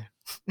luck to you.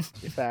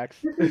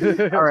 Facts.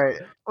 All right,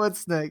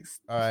 what's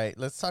next? all right,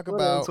 let's talk What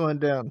else about. went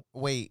down?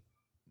 Wait,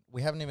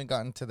 we haven't even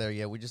gotten to there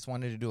yet. We just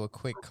wanted to do a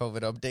quick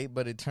COVID update,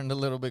 but it turned a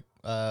little bit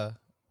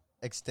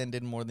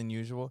extended more than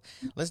usual.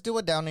 Let's do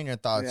it down in your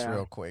thoughts Yeah.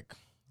 real quick.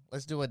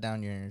 Let's do it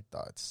down in your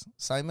thoughts.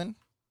 Simon?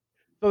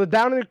 So the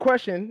down in the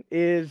question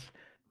is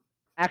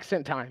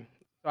accent time.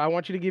 So I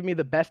want you to give me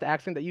the best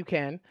accent that you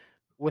can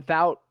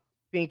without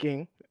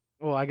thinking.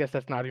 Well, I guess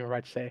that's not even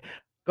right to say.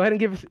 Go ahead and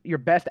give us your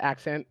best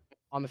accent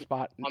on the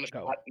spot.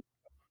 Go.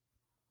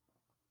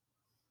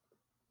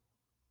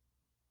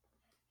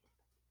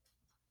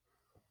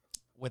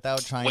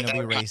 Without trying to be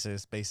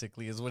racist,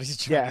 basically, is what he's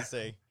trying Yeah. to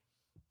say.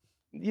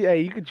 Yeah,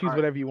 you can choose Alright.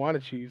 whatever you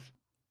want to choose.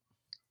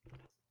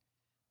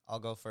 I'll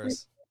go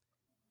first.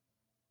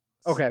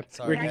 Okay,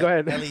 Sorry. Ricky, go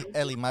ahead.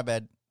 Ellie, my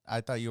bad.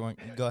 I thought you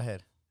weren't. Go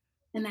ahead.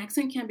 An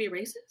accent can't be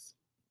racist.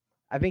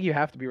 I think you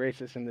have to be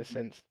racist in this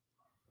sense.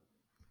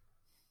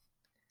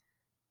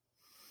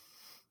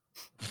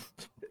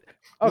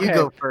 Okay, You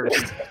go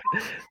first.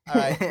 All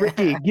right.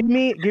 Ricky, give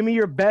me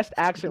your best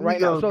accent right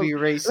you now. go So be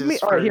racist. let me.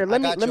 All right, here. first.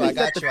 Let me I got let you, me I set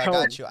got the you, I tone.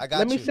 got you, I got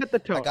Let me you. set the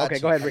tone. got Okay,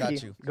 you, go ahead, I got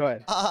Ricky. you. Go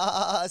ahead.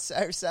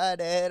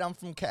 Surfsided. I'm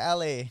from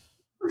Cali.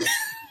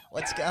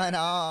 What's going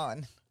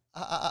on?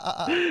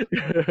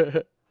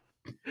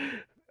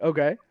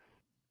 Okay.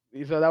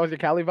 So that was your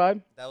Cali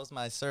vibe? That was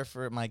my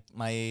surfer. My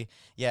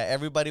yeah.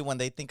 Everybody when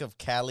they think of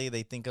Cali,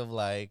 they think of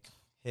like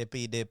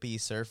hippy dippy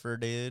surfer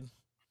dude.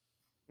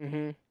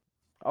 Mm-hmm.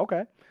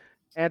 Okay.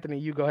 Anthony,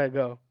 you go ahead,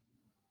 go.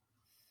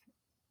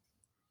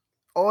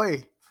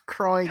 Oi,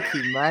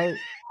 crikey, mate.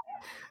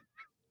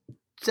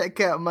 Check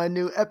out my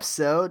new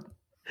episode.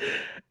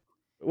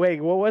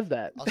 Wait, what was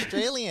that?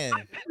 Australian.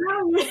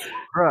 Bruh,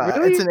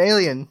 Really? it's an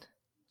alien.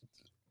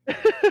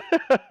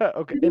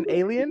 Okay, an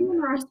alien?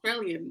 Or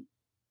Australian.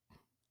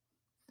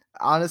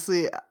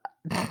 Honestly,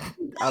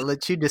 I'll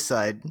let you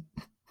decide.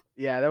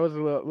 Yeah, that was a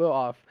little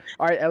off.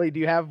 All right, Ellie, do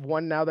you have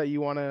one now that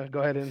you want to go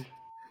ahead and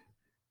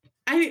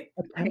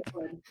attempt?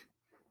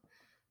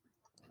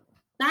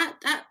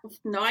 That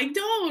no, I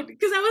don't,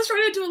 because I was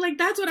trying to do it like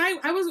that's what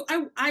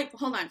I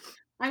hold on.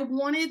 I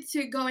wanted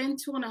to go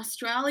into an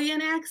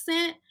Australian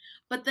accent,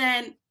 but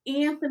then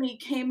Anthony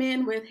came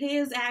in with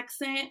his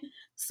accent,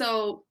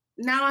 so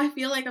now I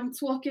feel like I'm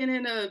talking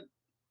in a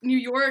New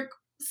York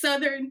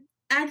Southern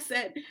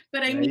accent,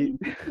 but I Yeah, need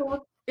to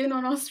talk in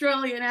an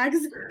Australian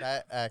accent.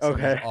 That accent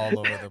is Okay. all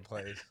over the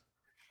place.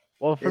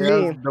 Well, for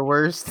Yeah, me, the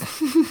worst.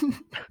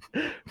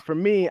 for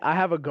me, I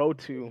have a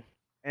go-to,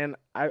 and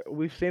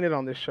we've seen it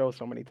on this show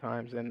so many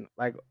times, and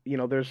like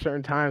there's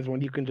certain times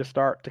when you can just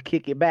start to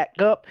kick it back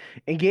up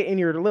and get in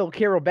your little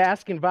Carol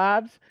Baskin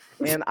vibes,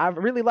 and I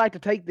really like to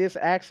take this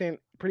accent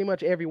pretty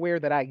much everywhere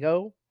that I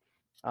go.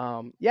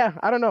 Yeah,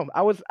 I don't know.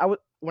 I was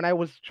when I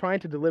was trying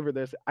to deliver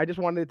this, I just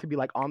wanted it to be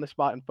like on the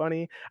spot and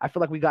funny. I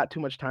feel like we got too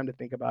much time to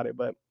think about it,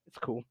 but it's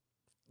cool.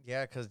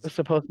 Yeah, because It's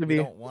supposed to we be.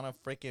 don't want to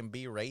freaking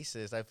be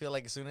racist. I feel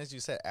like as soon as you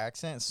said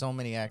accent, so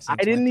many accents. I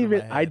went didn't through my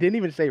even. I head. didn't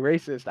even say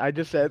racist. I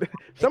just said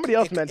somebody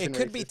else mentioned It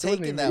could be racist. It wasn't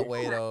taken even that me.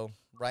 way though.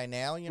 Right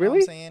now, you know what Really?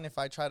 I'm saying? If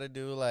I try to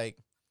do like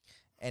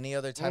any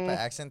other type of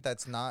accent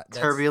that's not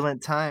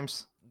Turbulent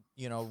times.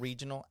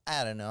 regional,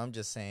 I don't know. I'm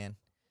just saying.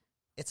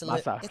 It's a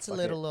Masa, it's a fuck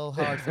little it.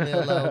 hard for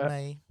little old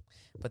me.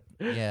 But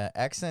yeah,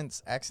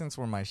 accents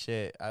were my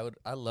shit.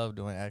 I love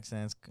doing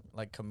accents,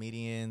 like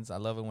comedians. I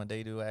love it when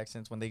they do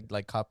accents, when they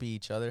like copy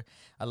each other.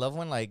 I love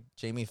when like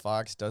Jamie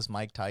Foxx does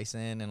Mike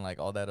Tyson and like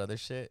all that other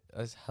shit.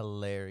 That's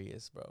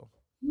hilarious, bro.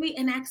 Wait,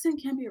 an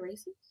accent can be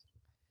racist?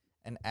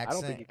 An I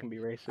accent. don't think it can be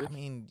racist. I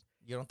mean,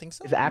 you don't think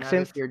so? Is Not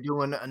accent? if you're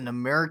doing an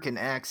American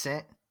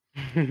accent.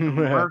 no,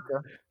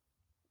 America.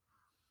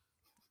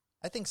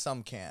 I think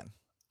some can.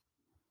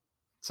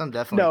 Some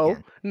definitely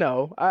can.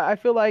 no. I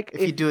feel like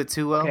If you do it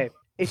too well. okay,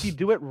 if you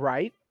do it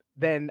right,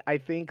 then I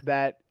think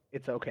that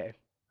it's okay.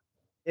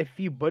 If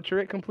you butcher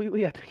it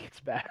completely, I think it's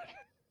bad.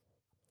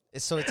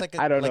 So it's like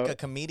I don't like know. a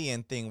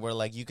comedian thing where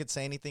like you could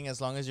say anything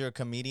as long as you're a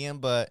comedian,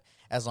 but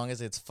as long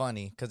as it's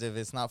funny. Because if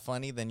it's not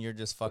funny, then you're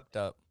just fucked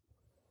up.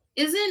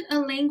 Isn't a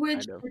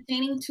language Kind of.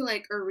 pertaining to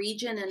like a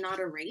region and not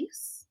a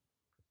race?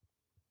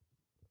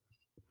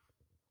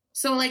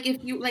 So like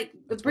if you like the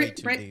That's way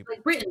too deep.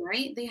 like Britain,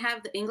 right? They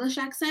have the English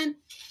accent.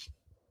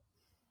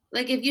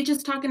 Like if you're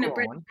just talking a Go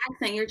British on.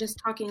 accent, you're just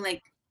talking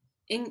like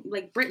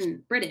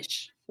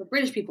British, the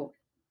British people.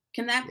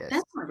 Can that Yes.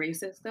 that's not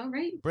racist though,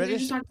 right? 'Cause you're British,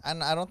 just talking-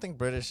 and I don't think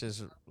British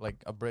is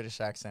like a British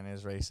accent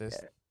is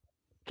racist. Yeah.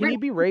 Can you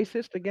be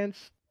racist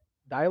against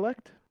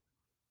dialect?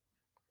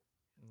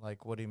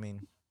 Like, what do you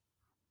mean?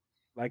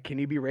 Like, can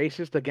you be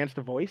racist against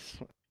a voice?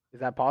 Is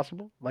that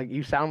possible? Like,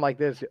 you sound like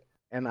this,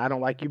 and I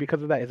don't like you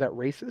because of that. Is that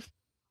racist?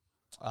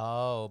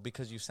 Oh,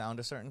 because you sound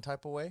a certain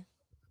type of way?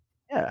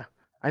 Yeah,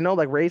 I know.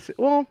 Like racist.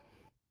 Well,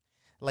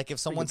 Like if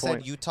someone good said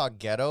point. Utah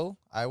ghetto,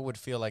 I would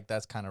feel like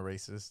that's kind of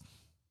racist.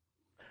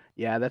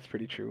 yeah, that's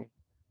pretty true.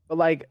 But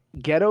like,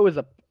 ghetto is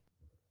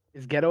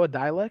ghetto a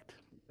dialect?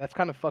 That's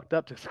kind of fucked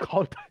up to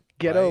call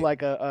ghetto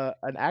Right. like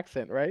an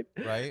accent, right?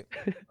 Right?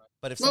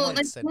 But if well, someone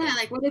like said yeah,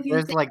 like what if you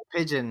There's say like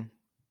pigeon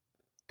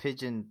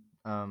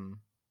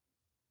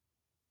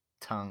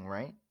tongue,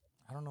 right?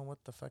 I don't know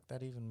what the fuck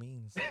that even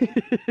means.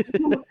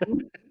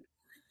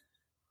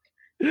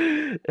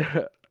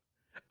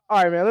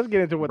 All right, man. Let's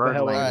get into what the Bird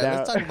hell language. went All right, down.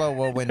 let's talk about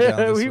what went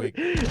down this We- week.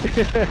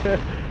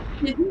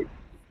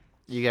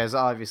 You guys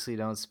obviously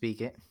don't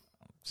speak it.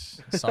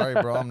 Sorry,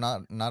 bro. I'm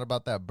not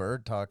about that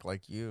bird talk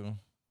like you.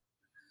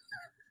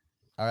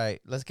 All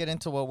right, let's get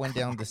into what went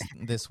down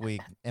this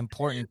week.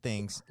 Important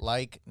things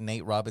like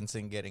Nate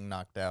Robinson getting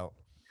knocked out.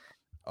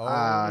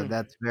 Oh,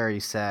 That's very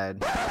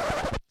sad.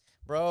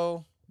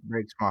 bro,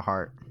 Breaks my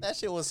heart. that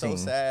shit was so Sing.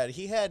 sad.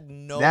 He had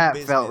no that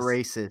business. felt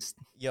racist.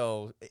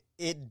 Yo,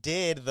 it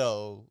did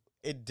though.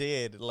 It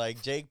did.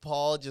 Like Jake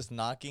Paul just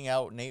knocking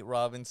out Nate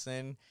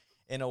Robinson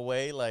in a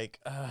way like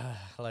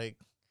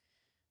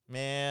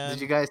man.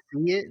 Did you guys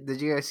see it?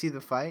 Did you guys see the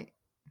fight?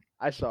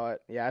 I saw it.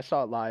 Yeah, I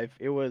saw it live.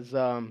 It was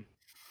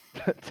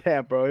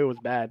damn, bro, it was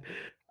bad.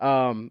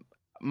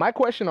 My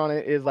question on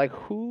it is like,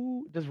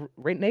 who does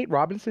Nate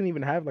Robinson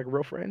even have like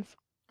real friends?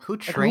 Who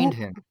trained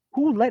who- him?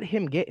 Who let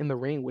him get in the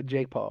ring with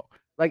Jake Paul?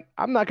 Like,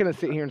 I'm not gonna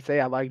sit here and say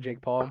I like Jake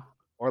Paul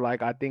or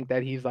like I think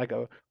that he's like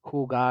a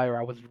cool guy or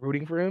I was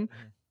rooting for him.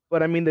 Mhm.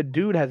 But I mean, the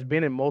dude has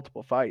been in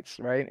multiple fights,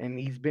 right? And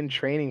he's been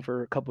training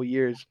for a couple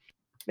years.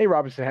 Nate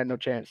Robinson had no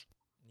chance.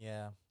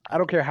 Yeah. I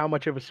don't care how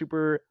much of a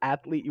super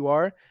athlete you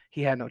are,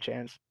 he had no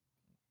chance.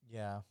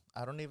 Yeah.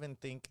 I don't even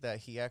think that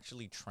he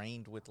actually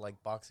trained with like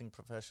boxing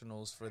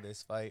professionals for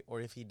this fight,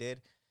 or if he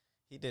did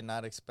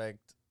not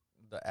expect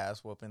the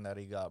ass whooping that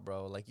he got,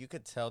 bro. Like you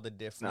could tell the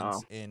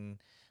difference in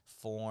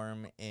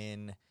form,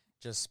 in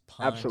just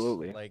punch.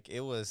 Absolutely. Like it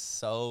was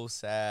so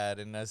sad.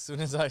 And as soon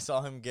as I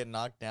saw him get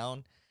knocked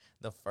down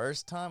the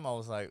first time, I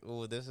was like,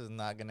 "Oh, this is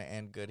not gonna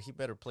end good. He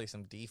better play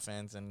some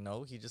defense." And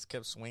no, he just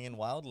kept swinging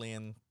wildly,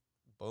 and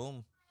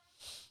boom.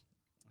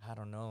 I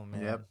don't know,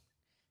 man. Yep.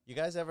 You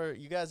guys ever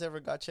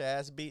got your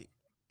ass beat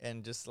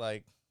and just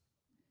like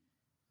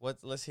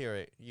let's hear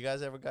it. You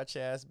guys ever got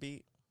your ass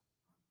beat?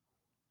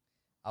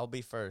 I'll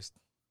be first.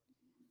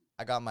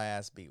 I got my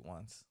ass beat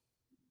once.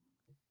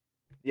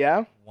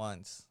 Yeah?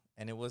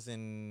 And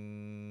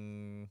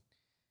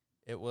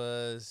it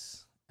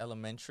was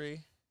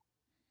elementary,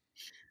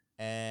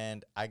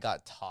 and I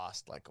got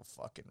tossed like a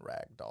fucking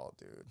rag doll,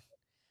 dude.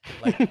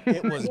 Like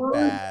it was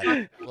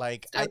bad.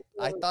 Like I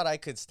thought I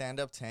could stand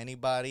up to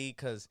anybody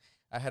because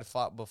I had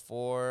fought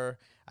before.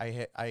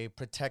 I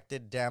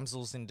protected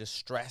damsels in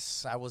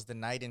distress. I was the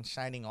knight in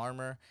shining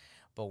armor.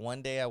 But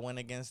one day I went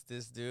against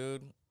this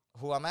dude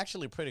who I'm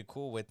actually pretty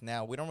cool with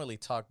now. We don't really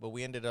talk, but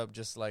we ended up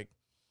just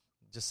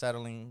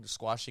settling,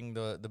 squashing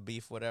the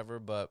beef, whatever.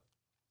 But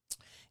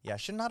yeah, I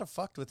should not have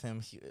fucked with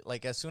him.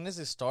 Like as soon as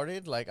it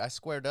started, like I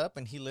squared up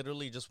and he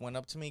literally just went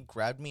up to me,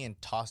 grabbed me,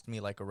 and tossed me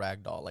like a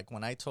rag doll. Like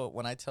when I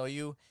tell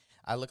you,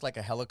 I look like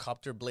a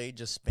helicopter blade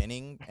just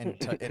spinning and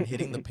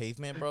hitting the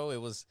pavement, bro. It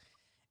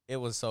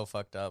was so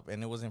fucked up,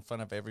 and it was in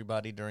front of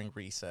everybody during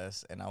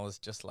recess, and I was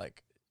just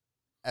like,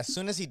 as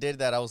soon as he did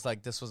that, I was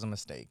like, this was a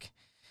mistake.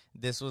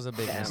 This was a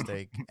big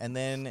mistake. And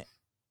then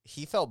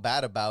he felt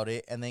bad about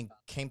it and then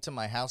came to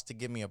my house to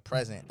give me a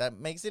present. That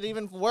makes it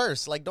even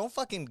worse. Like, don't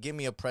fucking give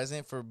me a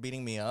present for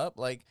beating me up.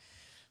 Like,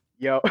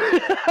 Yo.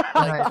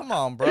 come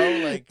on, bro.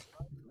 Like,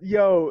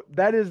 Yo,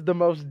 that is the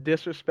most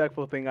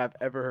disrespectful thing I've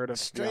ever heard of.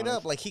 to be straight honest.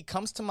 up, like he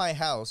comes to my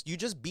house. You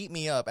just beat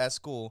me up at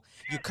school.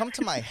 You come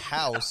to my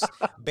house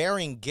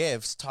bearing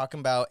gifts, talking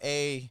about,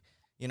 hey,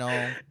 you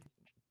know,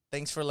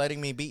 thanks for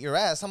letting me beat your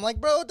ass. I'm like,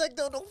 bro, like,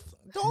 don't.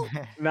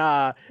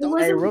 Nah. It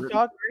wasn't Hey, real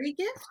talk. very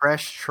gift.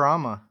 Fresh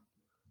trauma.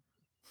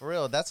 For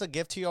real, that's a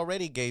gift he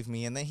already gave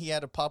me, and then he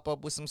had to pop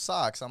up with some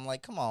socks. I'm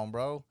like, come on,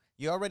 bro.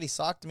 You already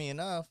socked me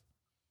enough.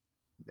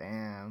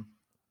 Damn.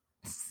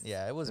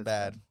 Yeah, it was That's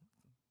bad.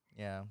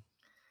 Yeah.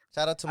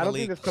 Shout out to I don't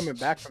think Malik. there's coming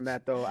back from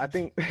that though. I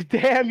think,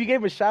 damn, you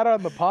gave a shout out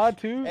on the pod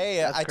too. Hey,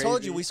 That's I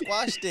told you crazy. we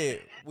squashed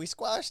it. We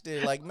squashed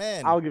it. Like,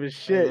 man. I don't give a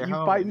shit. they're You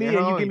homies. fight me They're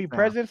and you give me homies now.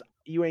 presents.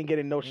 you ain't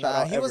getting no shout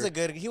Nah, out. he was ever. a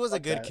good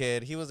Fuck that.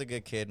 kid. He was a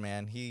good kid,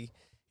 man. He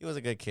was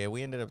a good kid.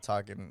 We ended up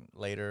talking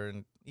later,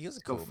 and he was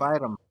Go cool.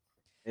 fight him.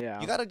 Yeah.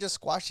 You gotta just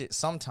squash it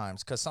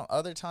sometimes, cause some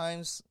other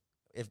times,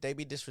 if they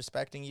be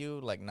disrespecting you,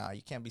 like, nah,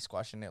 you can't be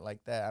squashing it like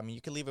that. I mean,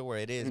 you can leave it where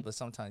it is, but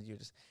sometimes you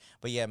just.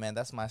 But yeah, man,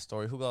 that's my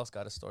story. Who else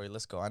got a story?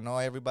 Let's go. I know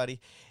everybody,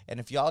 and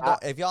if y'all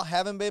don't, if y'all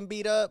haven't been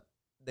beat up,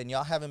 then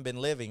y'all haven't been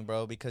living,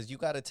 bro. Because you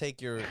gotta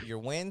take your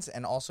wins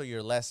and also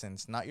your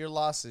lessons, not your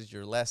losses,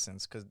 your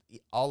lessons, cause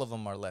all of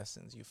them are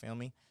lessons. You feel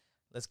me?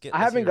 I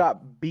haven't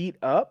got beat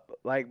up,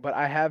 like, but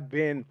I have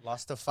been.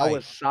 lost a I fight.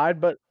 was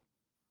side, but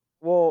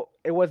well,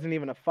 it wasn't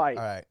even a fight.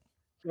 All right.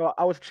 So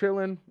I was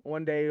chilling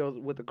one day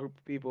with a group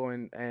of people,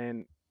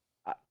 and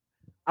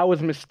I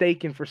was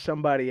mistaken for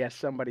somebody as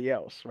somebody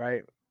else,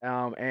 right?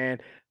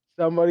 And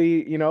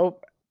somebody,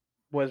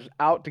 was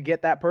out to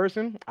get that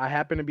person. I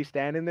happened to be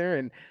standing there,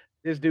 and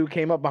this dude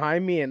came up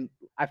behind me, and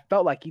I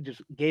felt like he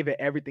just gave it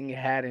everything he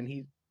had, and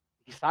he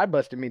side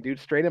busted me, dude,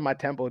 straight in my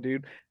temple,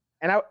 dude.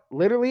 And I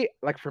literally,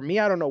 like, for me,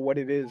 I don't know what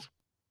it is,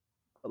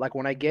 but like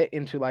when I get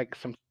into like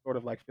some sort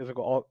of like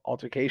physical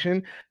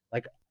altercation,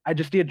 like I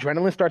just the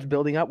adrenaline starts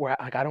building up where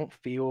I don't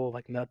feel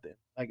like nothing.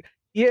 Like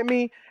he hit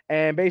me,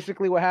 and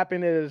basically what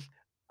happened is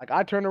like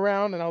I turned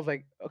around and I was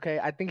like, okay,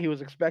 I think he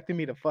was expecting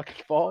me to fucking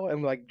fall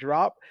and like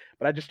drop,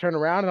 but I just turned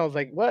around and I was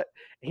like, what?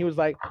 And he was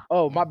like,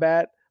 oh, my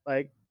bad.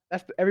 Like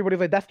everybody's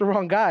like, that's the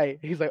wrong guy.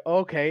 He's like,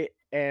 okay,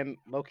 and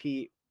low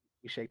key,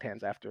 we shake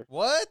hands after.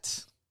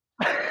 What?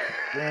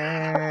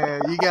 Yeah,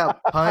 you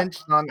got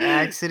punched on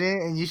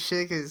accident and you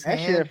shook his That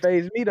hand. shit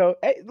phased me though.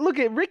 Hey, look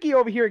at Ricky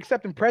over here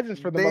accepting presents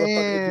for the motherfucker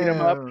that beat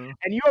him up, Damn.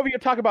 and you over here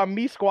talking about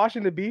me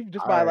squashing the beef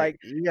just by Alright, like,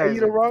 you hey, guys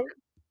you the are- wrong.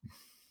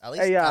 At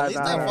least, Hey, yeah, at least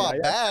I nah, fought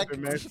yeah, back.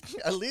 tripping, man.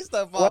 At least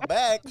I fought What?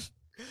 back.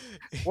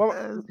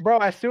 Well, bro,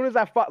 as soon as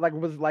I fought, like,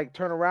 was like,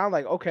 turn around,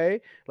 like, okay,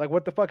 like,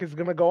 what the fuck is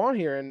gonna go on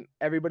here? And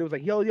everybody was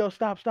like, yo,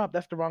 stop,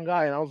 that's the wrong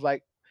guy. And I was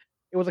like,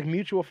 it was like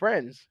mutual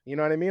friends, you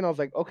know what I mean? I was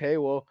like, okay,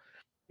 well,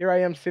 here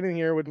I am sitting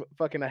here with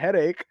fucking a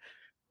headache,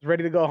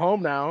 ready to go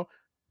home now,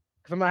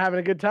 because I'm not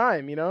having a good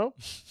time,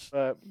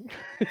 But,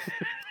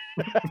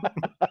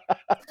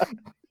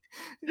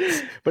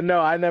 but no,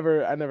 I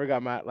never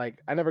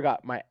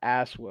got my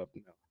ass whooped.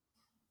 No,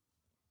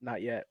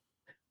 not yet.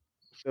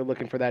 Still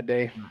looking for that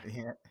day.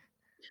 Yeah.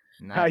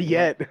 Not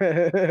yet.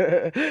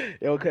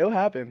 It'll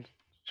happen.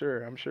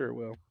 Sure, I'm sure it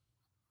will.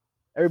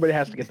 Everybody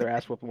has to get their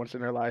ass whooped once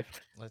in their life.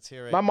 Let's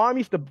hear it. My mom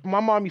used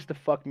to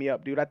fuck me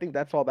up, dude. I think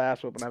that's all the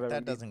ass whooping I've ever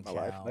That been in doesn't my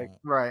count. life. Like,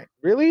 Right.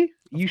 really?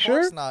 You Of sure?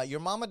 course not. Your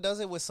mama does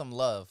it with some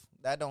love.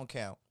 That don't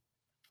count.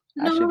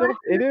 That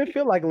shit it didn't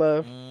feel like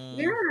love.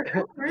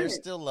 There's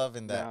still love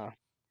in that. Nah.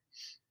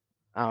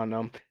 I don't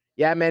know.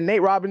 Yeah, man,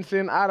 Nate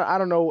Robinson, I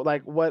don't know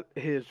like what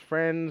his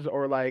friends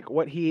or like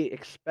what he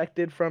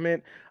expected from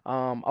it.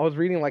 I was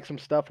reading like some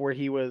stuff where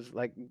he was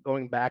like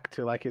going back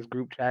to like his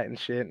group chat and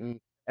shit, and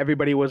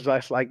everybody was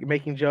just like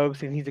making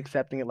jokes and he's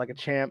accepting it like a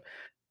champ.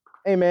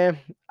 Hey man,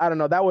 I don't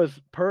know. That was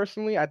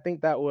personally, I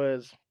think that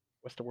was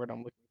what's the word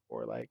I'm looking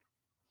for? Like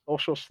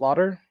social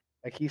slaughter.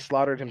 Like he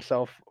slaughtered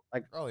himself,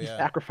 like Oh, he yeah.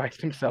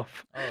 sacrificed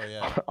himself Oh,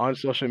 yeah. on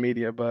social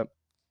media, but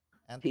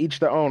Anth- to each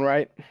their own,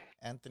 right?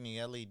 Anthony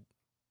Ellie,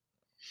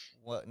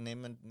 what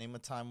name a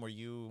time where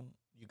you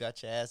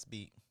got your ass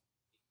beat?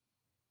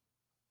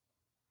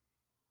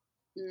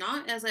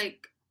 Not as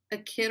like a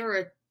kid or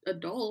an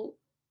adult,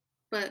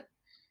 but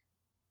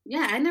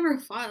yeah, I never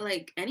fought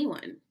like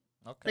anyone.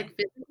 Okay. Like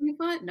physically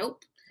fought?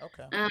 Nope.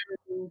 Okay.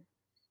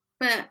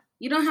 But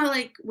you know how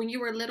like when you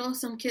were little,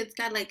 some kids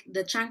got like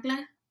the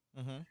chancla?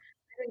 Mm-hmm.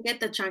 I didn't get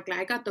the chancla.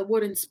 I got the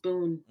wooden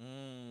spoon.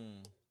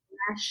 Mm.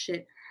 That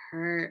shit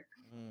hurt.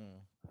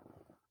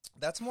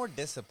 That's more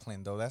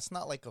discipline, though. That's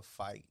not like a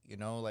fight,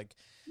 Like,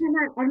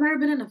 I've never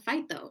been in a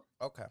fight though.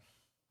 okay,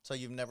 so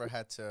you've never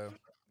had to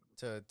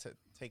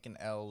take an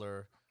L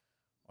or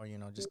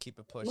just keep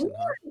it pushing,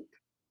 huh?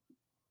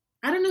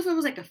 I don't know if it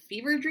was like a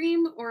fever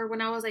dream or when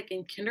I was like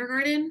in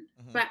kindergarten,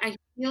 Mhm. but I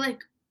feel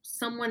like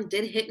someone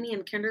did hit me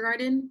in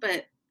kindergarten,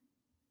 but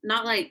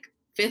not like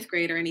 5th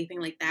grade or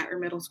anything like that, or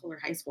middle school or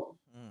high school.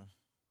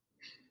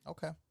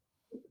 Okay.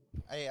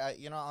 I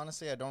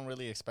honestly, I don't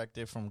really expect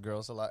it from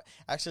girls a lot.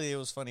 Actually, it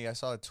was funny. I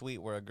saw a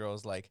tweet where a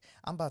girl's like,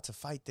 I'm about to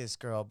fight this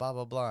girl, blah,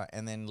 blah, blah.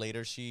 And then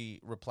later she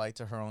replied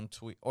to her own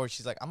tweet, or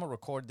she's like, I'm going to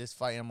record this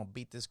fight and I'm going to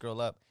beat this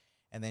girl up.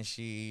 And then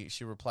she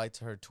replied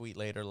to her tweet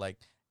later, like,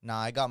 nah,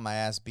 I got my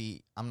ass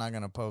beat. I'm not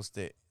going to post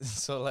it.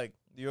 So, like,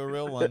 you're a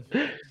real one.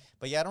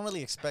 But yeah, I don't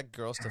really expect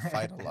girls to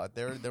fight a lot.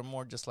 They're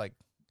more just like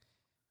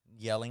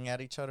yelling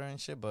at each other and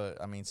shit.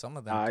 But I mean, some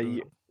of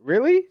them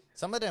really?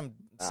 some of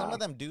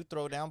them do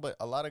throw down, but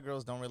a lot of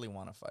girls don't really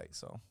want to fight.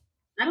 So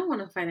I don't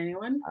want to fight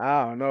anyone.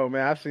 I don't know,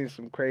 man. I've seen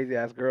some crazy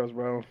ass girls,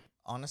 bro.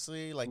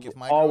 honestly, like if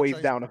my Always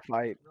girl tries, down to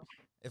fight.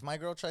 if my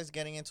girl tries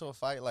getting into a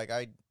fight, like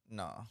I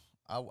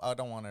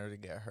don't want her to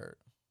get hurt.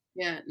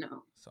 Yeah,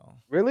 no. So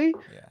Really?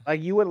 yeah.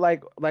 Like you would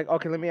like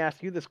okay, let me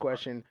ask you this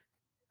question.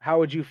 How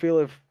would you feel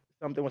if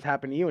something was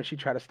happening to you and she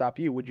tried to stop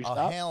you? Would you Oh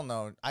stop? hell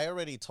no! I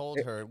already told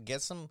her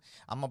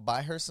I'm gonna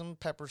buy her some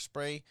pepper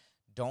spray.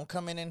 Don't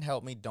come in and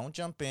help me. Don't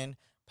jump in.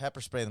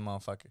 Pepper spray the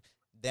motherfucker.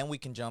 Then we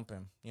can jump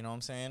him. You know what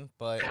I'm saying?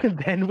 But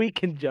Then we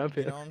can jump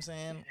you in. know what I'm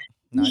saying?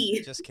 Not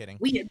We, just kidding.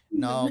 we,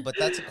 No, but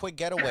that's a quick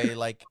getaway.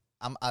 Like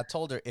I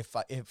told her if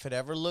it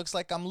ever looks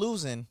like I'm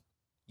losing,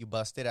 you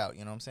bust it out.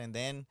 You know what I'm saying?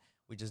 Then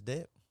we just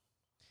dip.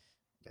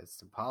 That's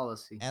the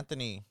policy.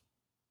 Anthony,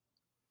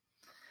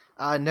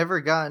 I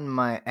never gotten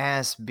my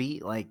ass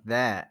beat like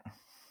that.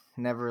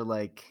 Never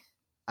like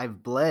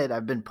I've bled.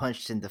 I've been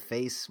punched in the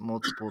face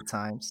multiple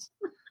times.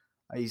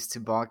 I used to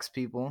box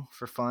people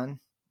for fun,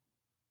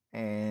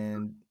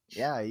 and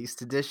yeah, I used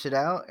to dish it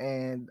out,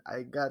 and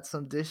I got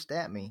some dished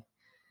at me,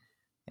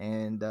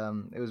 and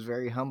it was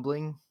very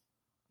humbling,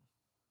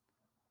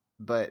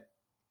 but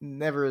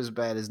never as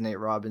bad as Nate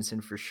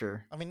Robinson for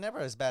sure. I mean, never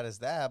as bad as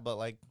that, but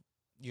like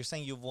you're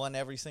saying, you've won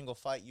every single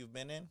fight you've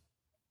been in.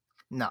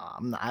 No,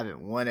 I haven't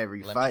won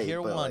every Let fight. me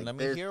hear but, one. like, Let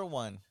me hear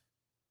one.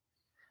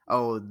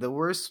 Oh, the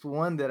worst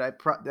one that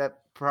that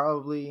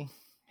probably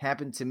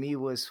happened to me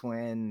was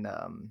when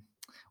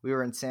we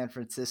were in San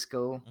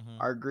Francisco. Mhm.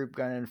 Our group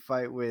got in a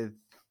fight with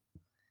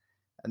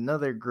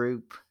another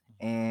group,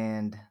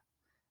 and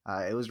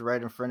it was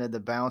right in front of the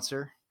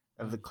bouncer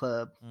of the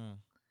club, Mm.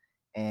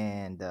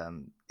 and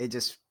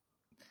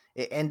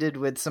it ended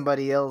with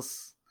somebody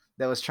else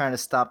that was trying to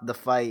stop the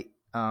fight.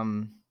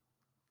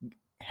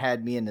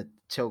 Had me in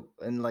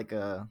like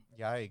a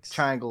Yikes.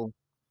 triangle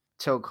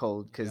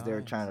chokehold because they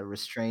were Yikes. trying to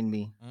restrain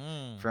me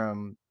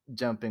from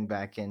jumping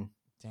back in.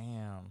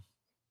 Damn.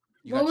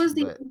 what was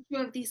the but-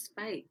 issue of these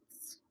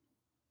fights?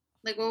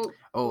 Like, well,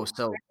 Oh,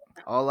 so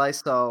all I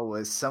saw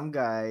was some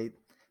guy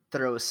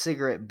throw a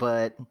cigarette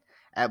butt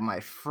at my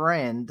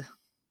friend,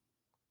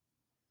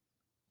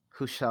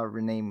 who shall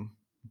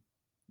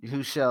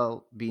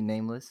be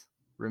nameless,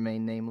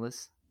 remain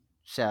nameless.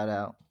 Shout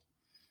out,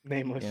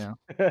 Nameless. you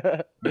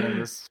know,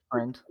 nameless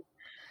friend.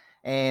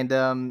 And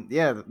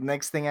yeah, the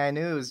next thing I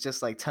knew, it was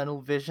just like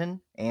tunnel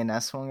vision, and I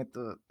swung at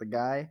the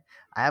guy.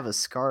 I have a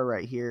scar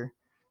right here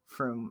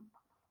from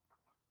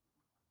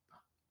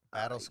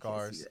Battle you can't see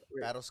Scars. that.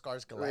 Right- Battle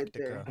Scars right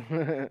Galactica.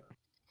 there.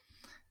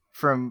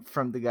 from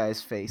the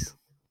guy's face.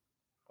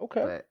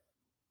 Okay. But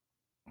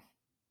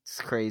it's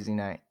a crazy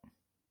night.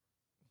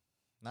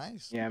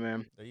 Nice. Yeah,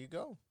 man. There you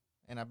go.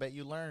 And I bet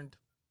you learned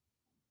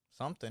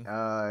something.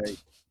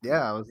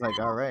 Yeah, I was like,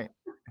 all right,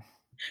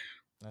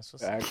 That's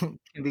what's up. Facts.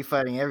 can be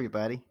fighting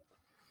everybody.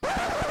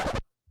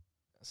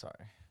 Sorry.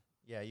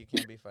 Yeah, you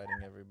can't be fighting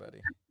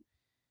everybody.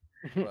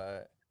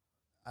 But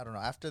I don't know.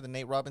 After the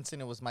Nate Robinson,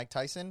 it was Mike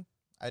Tyson.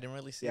 I didn't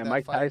really see Yeah, that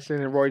Mike fight.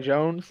 Tyson and Roy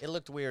Jones. It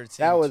looked weird That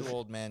seeing was- two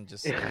old men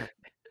just.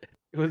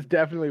 It was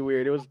definitely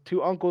weird. It was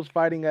two uncles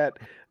fighting at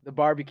the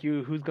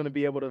barbecue. Who's gonna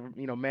be able to,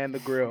 man the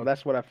grill?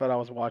 That's what I felt I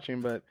was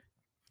watching. But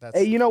That's,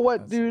 hey, you know what,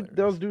 that's dude? hilarious.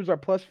 Those dudes are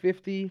plus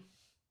 50.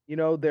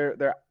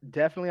 They're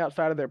definitely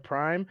outside of their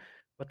prime,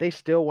 but they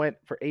still went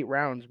for 8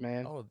 rounds,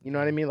 man. Oh, You know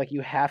what I mean? Like,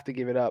 you have to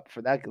give it up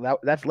for that.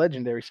 That's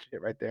legendary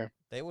shit right there.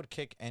 They would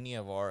kick any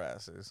of our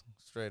asses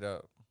straight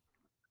up,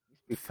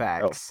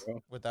 Facts. bro.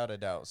 without a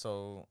doubt.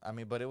 So I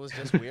mean, but it was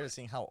just weird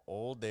seeing how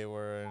old they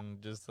were and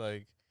just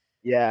like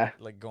Yeah.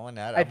 going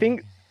at it. I I'm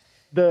think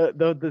like,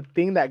 the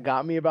thing that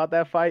got me about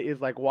that fight is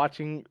like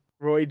watching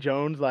Roy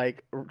Jones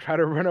like try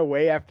to run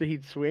away after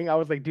he'd swing. I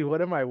was like, dude,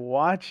 what am I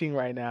watching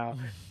right now?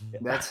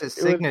 That's his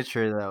It was-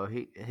 signature, though.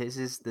 His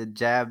is the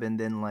jab and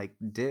then like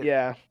dip.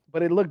 Yeah,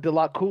 but it looked a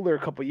lot cooler a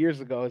couple years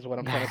ago, is what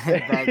I'm trying to say.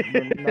 Back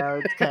then, now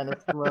it's kind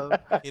of slow.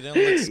 he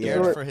didn't look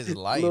scared Yeah. for his A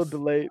little life.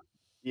 delayed.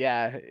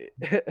 Yeah,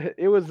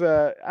 it was.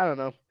 I don't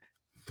know.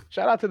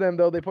 Shout out to them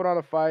though. They put on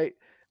a fight.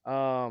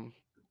 I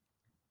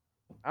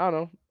don't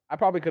know. I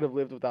probably could have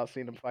lived without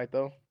seeing them fight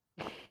though.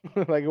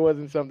 Like, it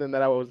wasn't something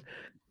that I was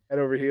head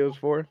over heels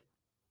for.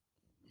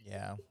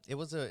 Yeah, it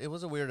was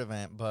a weird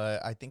event,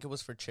 but I think it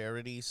was for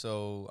charity,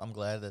 so I'm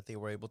glad that they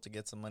were able to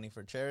get some money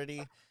for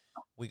charity.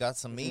 We got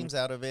some Mhm. memes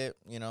out of it,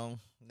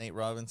 Nate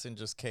Robinson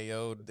just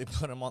KO'd. They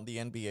put him on the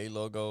NBA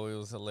logo. It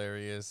was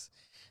hilarious.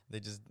 They're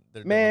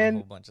doing Man, a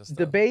whole bunch of stuff.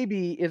 The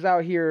baby is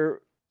out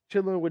here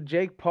chilling with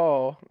Jake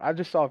Paul. I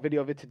just saw a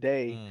video of it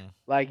today.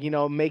 Like,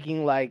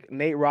 making like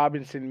Nate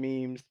Robinson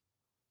memes.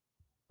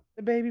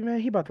 The baby, man,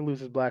 he about to lose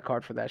his black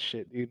card for that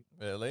shit, dude.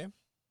 Really?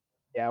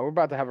 Yeah, we're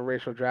about to have a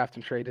racial draft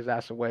and trade his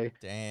ass away.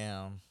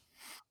 Damn.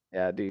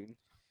 Yeah, dude.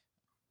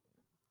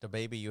 The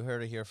baby, you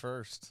heard it here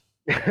first.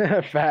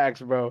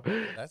 Facts, bro.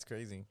 That's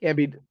crazy. Can't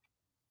be.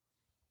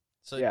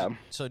 So Yeah.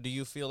 so do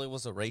you feel it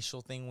was a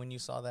racial thing when you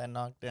saw that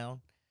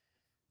knockdown?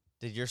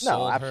 Did your No,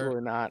 soul hurt?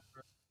 absolutely not.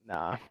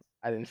 Nah,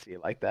 I didn't see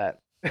it like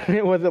that.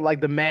 It wasn't like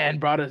the man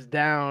brought us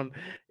down.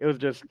 It was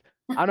just,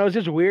 I don't know, it's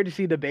just weird to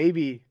see the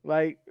baby,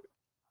 like,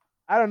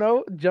 I don't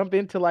know, jump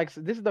into like,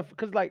 this is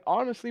because like,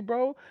 honestly,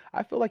 bro,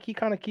 I feel like he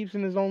kind of keeps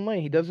in his own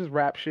lane. He does his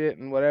rap shit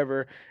and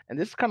whatever. And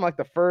this is kind of like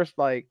the first,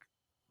 like,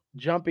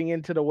 jumping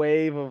into the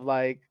wave of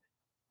like,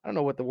 I don't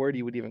know what the word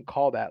you would even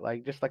call that.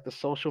 Like, just like the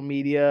social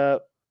media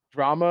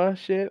drama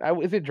shit.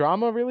 Is it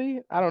drama really?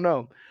 I don't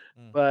know.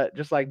 Mm. But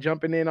just like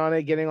jumping in on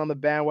it, getting on the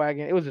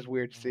bandwagon, it was just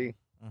weird to see.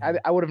 Mhm.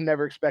 I would have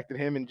never expected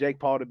him and Jake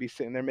Paul to be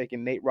sitting there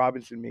making Nate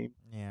Robinson meme.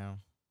 Yeah.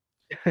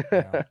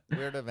 Yeah.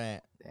 Weird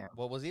event. Damn.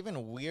 What was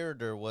even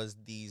weirder was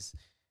these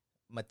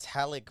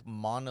metallic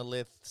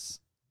monoliths.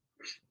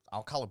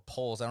 I'll call it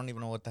poles. I don't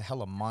even know what the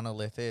hell a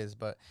monolith is,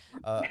 but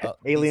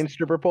Alien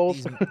stripper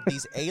poles.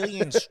 these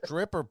alien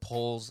stripper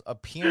poles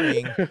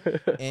appearing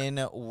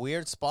in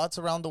weird spots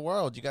around the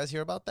world. You guys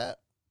hear about that?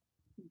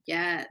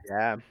 Yeah.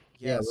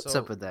 Yeah, what's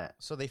up with that?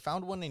 So they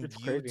found one in It's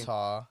crazy.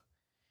 Utah,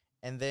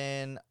 and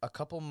then a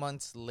couple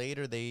months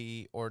later,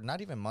 or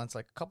not even months,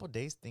 like a couple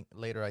days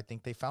later, I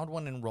think they found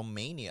one in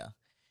Romania.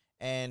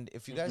 And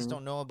if you guys Mhm.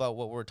 don't know about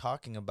what we're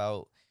talking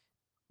about,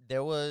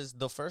 there was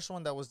the first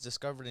one that was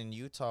discovered in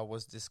Utah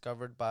was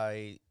discovered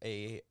by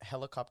a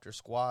helicopter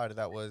squad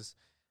that was,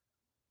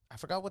 I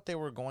forgot what they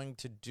were going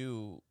to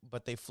do,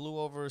 but they flew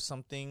over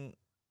something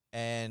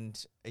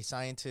and a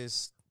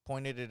scientist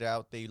pointed it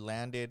out. They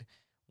landed,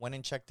 went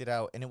and checked it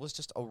out, and it was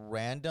just a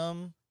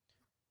random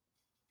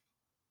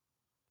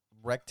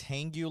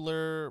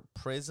rectangular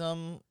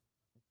prism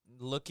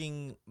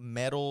looking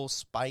metal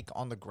spike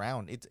on the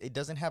ground. It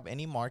doesn't have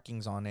any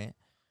markings on it.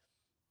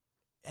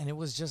 And it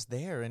was just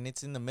there, and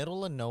it's in the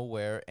middle of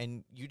nowhere,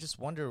 and you just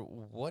wonder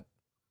what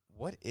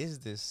is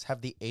this?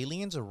 Have the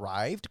aliens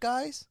arrived,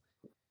 guys?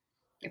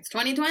 It's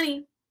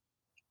 2020.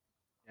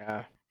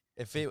 Yeah.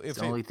 If It's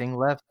the only thing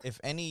left. if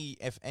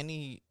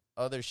any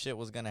other shit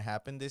was gonna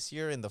happen this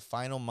year in the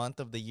final month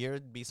of the year,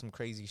 it'd be some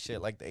crazy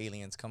shit like the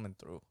aliens coming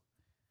through.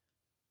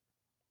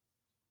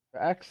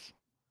 Facts.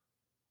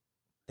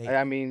 They,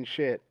 I mean,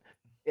 shit.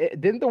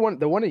 Didn't the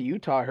one in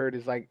Utah I heard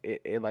is like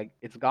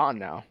it's gone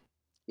now.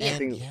 Yeah. and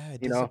think, yeah,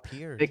 it you know,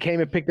 disappeared. They came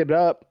and picked it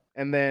up,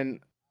 and then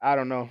I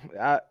don't know.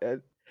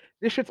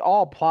 This shit's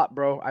all plot,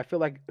 bro. I feel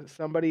like there's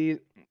gonna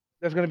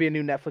be a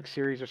new Netflix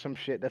series or some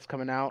shit that's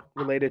coming out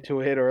related to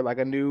it, or like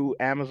a new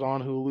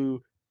Amazon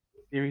Hulu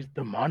series,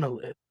 The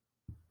Monolith,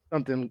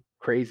 something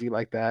crazy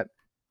like that.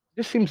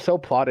 It just seems so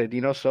plotted,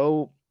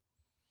 so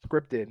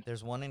scripted.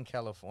 There's one in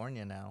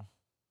California now.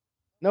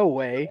 No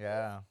way.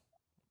 Yeah,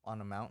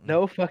 on a mountain.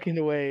 No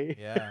fucking way.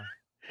 Yeah.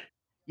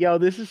 Yo,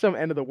 this is some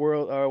end of the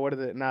world, or what is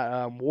it?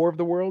 Not War of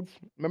the Worlds.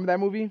 Remember that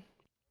movie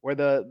where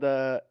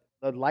the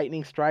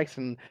lightning strikes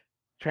and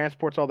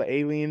transports all the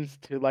aliens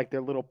to like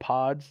their little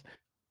pods,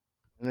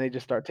 and they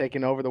just start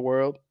taking over the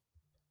world.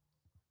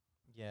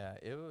 Yeah,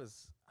 it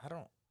was. I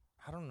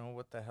don't know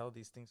what the hell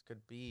these things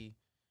could be,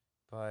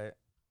 but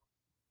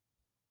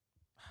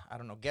I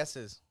don't know.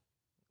 Guesses.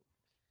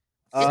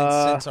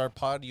 Since our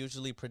pod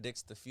usually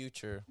predicts the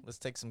future, let's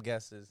take some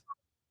guesses.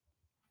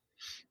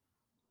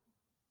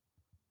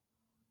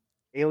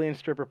 Alien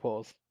stripper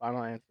poles.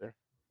 Final answer.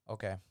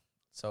 Okay,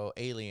 so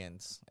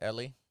aliens.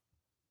 Ellie.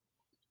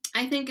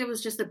 I think it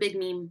was just a big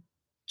meme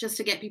just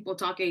to get people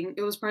talking.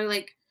 It was probably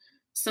like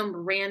some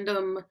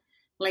random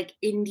like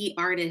indie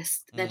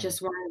artist that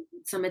just wanted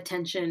some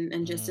attention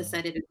and just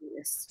decided to do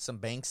this. Some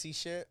Banksy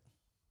shit.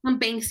 Some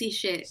Banksy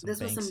shit. Some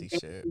Banksy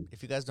shit.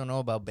 If you guys don't know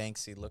about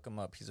Banksy, look him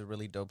up. He's a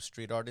really dope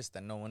street artist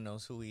that no one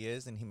knows who he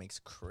is, and he makes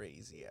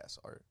crazy ass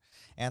art.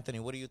 Anthony,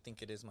 what do you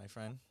think it is, my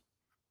friend?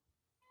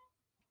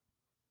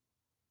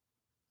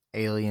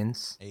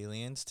 Aliens.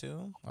 Aliens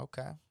too?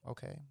 Okay.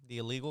 The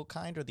illegal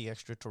kind or the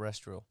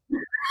extraterrestrial?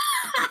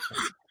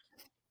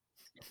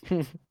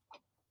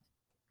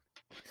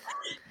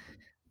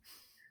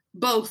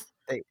 Both.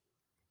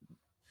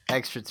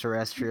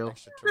 Extraterrestrial.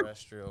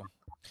 Extraterrestrial.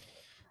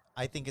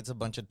 I think it's a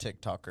bunch of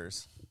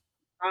TikTokers.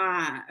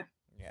 Ah.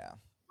 Yeah.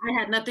 I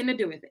had nothing to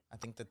do with it. I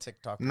think the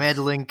TikTokers.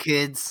 Meddling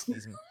kids.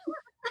 These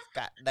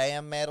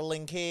goddamn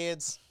meddling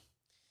kids.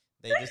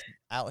 They just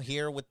out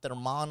here with their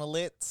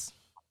monoliths.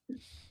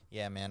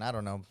 Yeah, man, I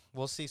don't know.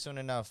 We'll see soon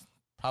enough.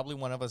 Probably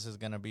one of us is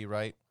going to be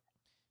right.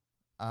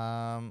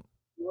 We'll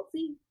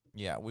see.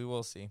 Yeah, we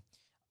will see.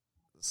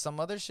 Some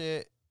other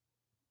shit.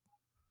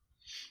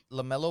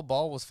 LaMelo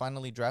Ball was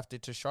finally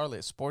drafted to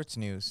Charlotte. Sports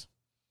news.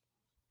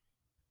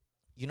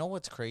 You know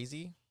what's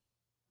crazy?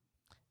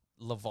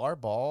 LeVar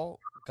Ball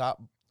got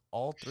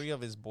all three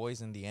of his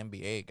boys in the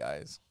NBA,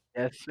 guys.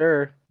 Yes,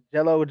 sir.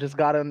 Jello just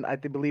got him, I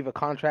believe, a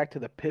contract to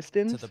the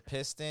Pistons.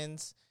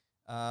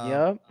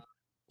 Yep.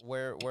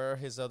 Where are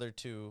his other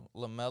two?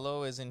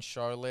 LaMelo is in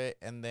Charlotte,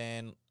 and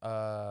then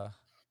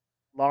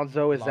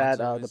Lonzo is at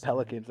the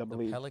Pelicans, I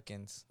believe. The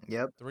Pelicans.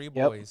 Yep. Three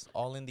boys,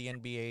 all in the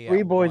NBA.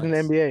 Three boys in the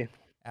NBA.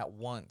 At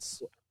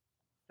once.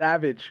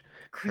 Savage.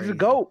 Crazy. He's a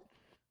GOAT.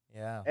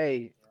 Yeah.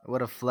 Hey.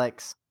 What a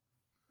flex.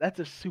 That's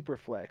a super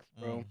flex,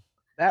 bro.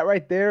 That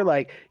right there,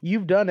 like,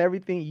 you've done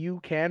everything you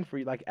can for,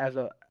 like, as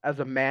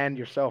a man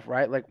yourself,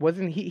 right? Like,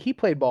 wasn't he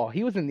played ball.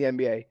 He was in the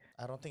NBA.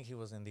 I don't think he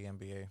was in the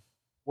NBA.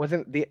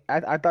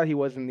 I thought he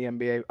was in the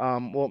NBA.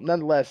 Well,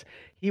 nonetheless,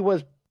 he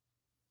was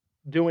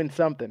doing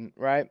something,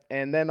 right?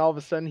 And then all of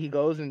a sudden he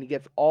goes and he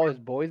gets all his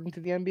boys into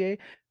the NBA.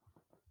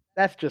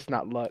 That's just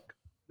not luck.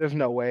 There's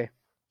no way.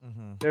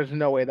 Mm-hmm. There's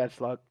no way that's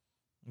luck.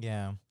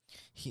 Yeah.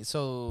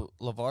 So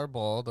LeVar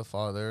Ball, the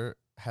father,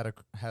 had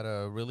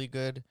a really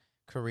good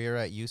career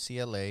at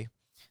UCLA.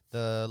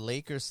 The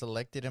Lakers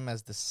selected him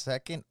as the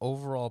second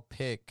overall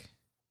pick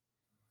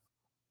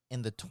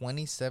in the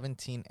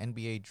 2017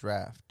 NBA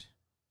draft.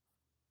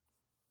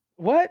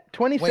 What? Wait,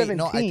 2017?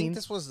 no, I think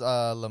this was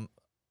I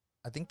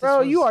think this Bro,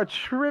 was. you are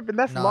tripping.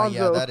 That's Nah,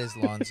 Lonzo. yeah, that is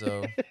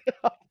Lonzo.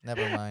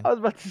 Never mind. I was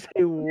about to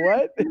say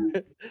what?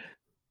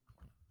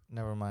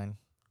 Never mind.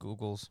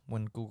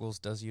 When Google's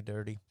does you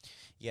dirty.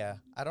 Yeah,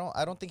 I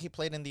don't think he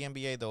played in the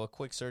NBA though. A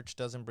quick search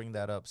doesn't bring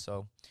that up.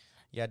 So,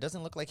 yeah, it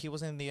doesn't look like he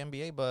was in the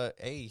NBA, but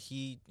hey,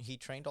 he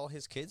trained all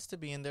his kids to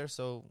be in there,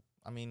 so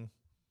I mean,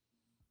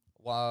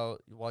 while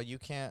you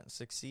can't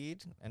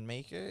succeed and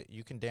make it,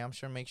 you can damn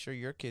sure make sure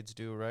your kids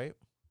do, right?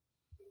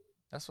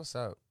 That's what's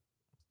up.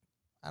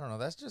 I don't know.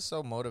 That's just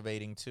so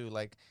motivating too.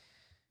 Like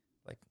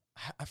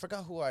I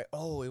forgot who it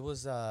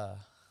was it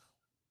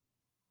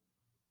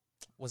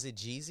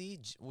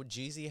Jeezy?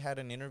 Jeezy had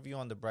an interview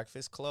on the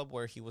Breakfast Club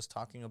where he was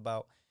talking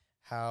about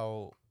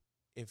how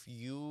if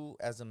you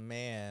as a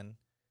man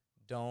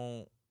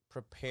don't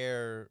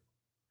prepare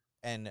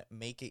and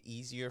make it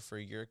easier for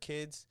your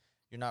kids,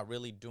 you're not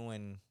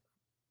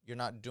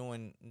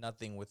doing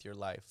nothing with your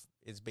life.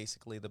 Is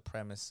basically the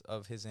premise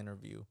of his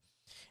interview.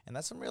 And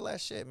that's some real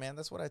ass shit, man.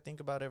 That's what I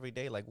think about every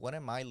day. Like, what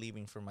am I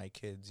leaving for my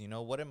kids? You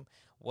know, what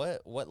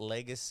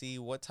legacy,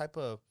 what type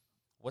of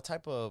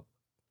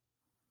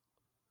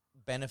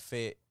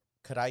benefit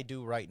could I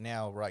do right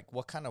now? Like,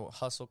 what kind of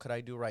hustle could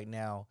I do right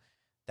now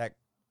that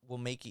will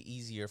make it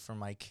easier for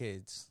my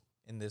kids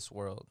in this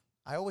world?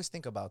 I always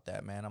think about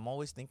that, man. I'm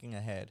always thinking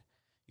ahead.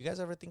 You guys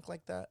ever think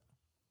like that?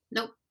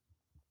 Nope.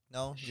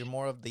 No, you're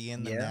more of the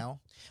in the Yeah.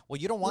 now.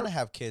 Well, you don't want to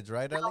have kids,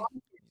 right, Ellie?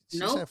 She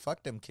Nope. said,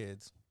 "Fuck them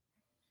kids."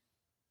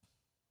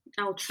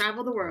 I'll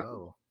travel the world.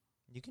 Whoa.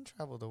 You can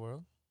travel the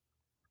world.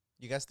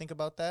 You guys think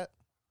about that?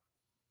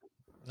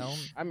 No,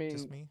 I mean,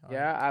 just me. All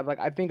yeah, right.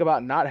 I think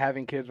about not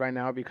having kids right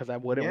now because I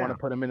wouldn't want Yeah. to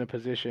put them in a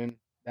position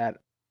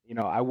that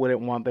I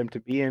wouldn't want them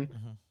to be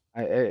in.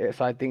 Mhm.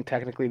 So I think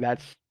technically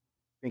that's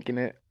thinking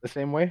it the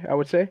same way, I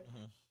would say.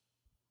 Mhm.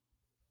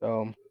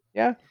 So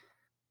yeah,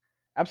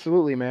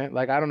 absolutely, man.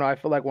 Like I don't know, I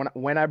feel like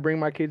when I bring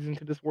my kids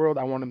into this world,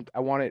 I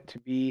want it to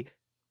be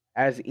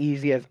as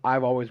easy as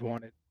I've always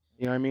wanted.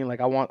 You know what I mean? Like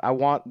I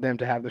want them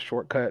to have the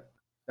shortcut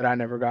that I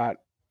never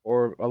got,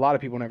 or a lot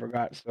of people never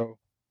got. So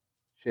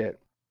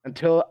shit.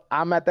 Until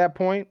I'm at that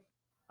point,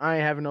 I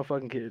ain't having no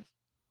fucking kids.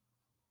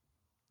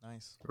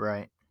 Nice.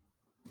 Right.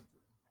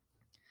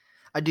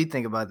 I do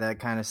think about that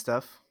kind of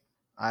stuff.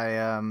 I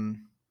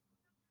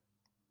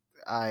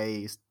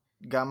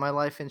got my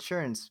life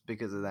insurance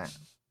because of that.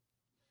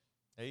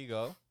 There you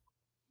go.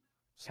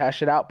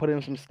 Cash it out, put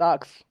in some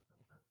stocks.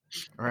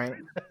 Right?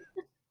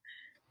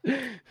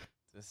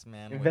 This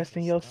man. Invest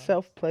in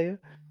yourself, player.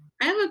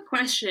 I have a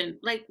question.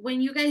 Like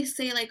when you guys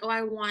say like, "Oh,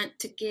 I want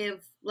to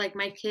give like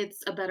my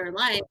kids a better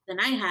life than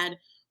I had,"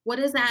 what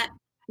does that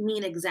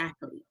mean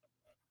exactly?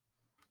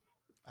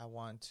 I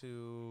want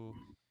to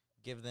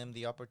give them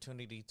the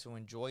opportunity to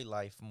enjoy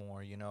life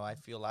more. You know, I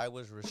feel I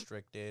was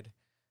restricted,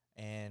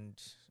 and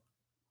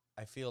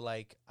I feel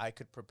like I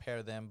could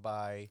prepare them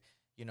by,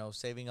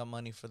 saving up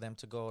money for them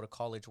to go to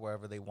college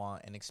wherever they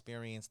want and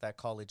experience that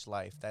college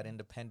life, that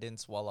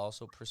independence, while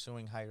also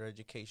pursuing higher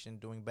education,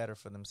 doing better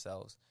for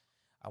themselves.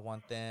 I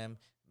want them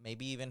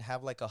maybe even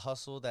have like a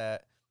hustle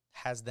that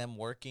has them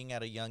working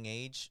at a young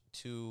age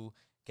to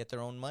get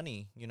their own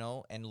money,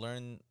 and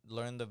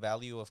learn the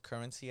value of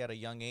currency at a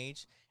young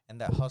age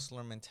and that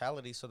hustler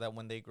mentality, so that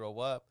when they grow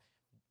up,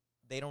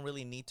 they don't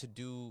really need to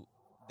do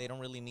they don't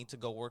really need to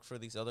go work for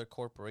these other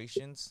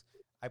corporations.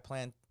 I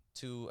plan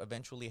to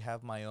eventually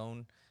have my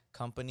own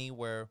company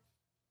where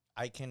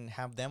I can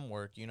have them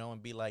work,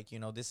 and be like,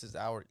 this is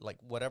our, like,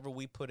 whatever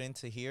we put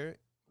into here,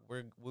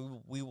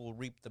 we will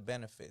reap the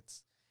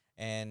benefits.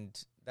 And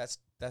that's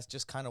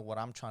just kind of what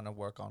I'm trying to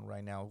work on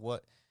right now.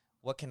 What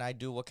can I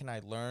do? What can I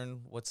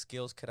learn? What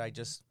skills could I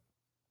just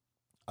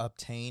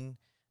obtain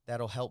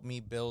that'll help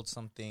me build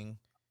something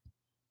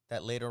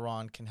that later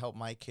on can help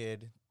my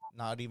kid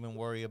not even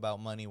worry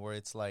about money, where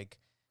it's like,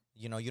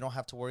 you don't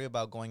have to worry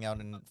about going out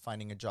and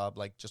finding a job.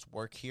 Like, just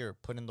work here,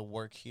 put in the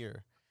work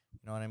here. You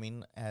know what I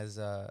mean? As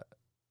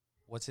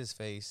what's his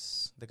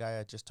face? The guy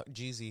I just talked,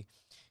 Jeezy,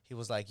 he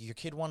was like, your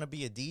kid want to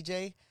be a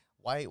DJ?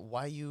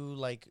 Why you,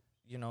 like,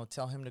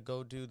 tell him to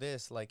go do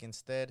this? Like,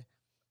 instead,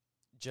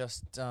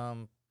 just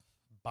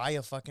buy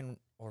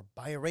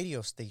a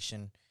radio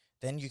station.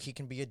 Then he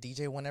can be a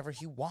DJ whenever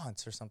he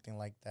wants, or something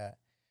like that.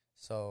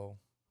 So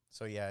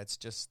yeah, it's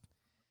just,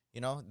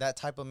 that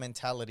type of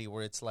mentality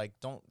where it's like,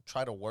 don't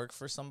try to work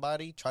for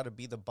somebody, try to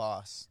be the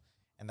boss.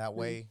 And that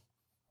way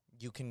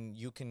you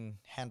can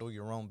handle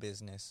your own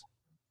business.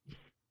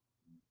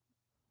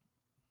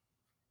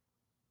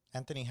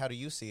 Anthony, how do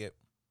you see it?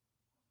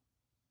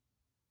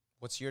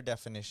 What's your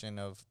definition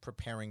of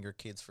preparing your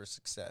kids for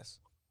success?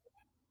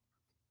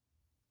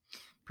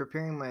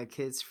 Preparing my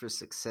kids for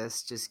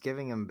success, just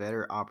giving them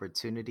better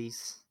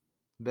opportunities,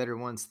 better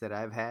ones that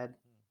I've had.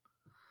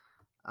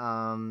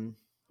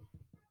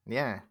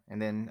 Yeah,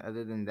 and then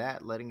other than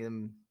that, letting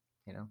them,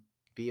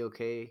 be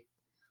okay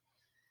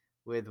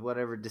with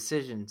whatever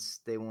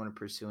decisions they want to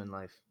pursue in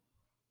life.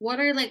 What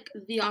are like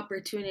the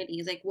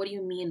opportunities? Like, what do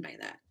you mean by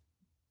that?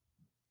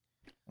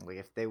 Like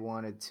if they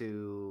wanted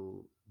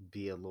to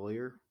be a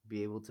lawyer,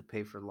 be able to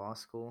pay for law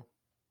school.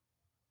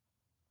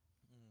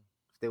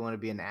 If they want to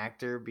be an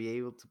actor, be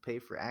able to pay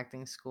for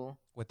acting school.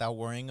 Without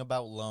worrying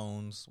about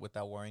loans,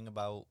 without worrying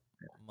about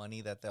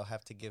money that they'll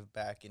have to give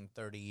back in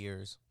 30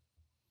 years.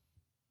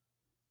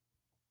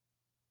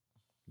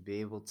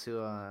 Be able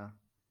to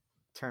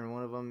turn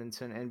one of them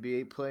into an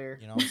NBA player.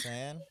 You know what I'm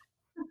saying?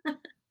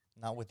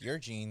 Not with your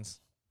genes.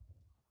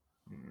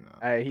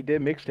 No. He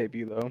did mixtape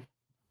you though.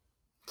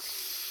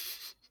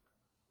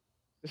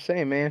 Just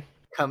saying, man.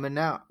 Coming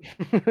out.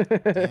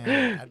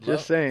 Damn,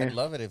 Just saying. I'd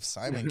love it if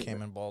Simon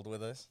came and balled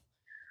with us.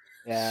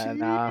 Yeah,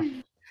 nah.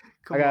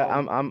 Come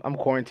on. I'm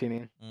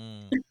quarantining.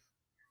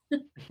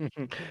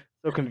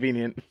 So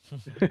convenient.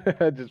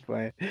 Just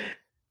playing.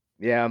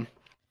 Yeah.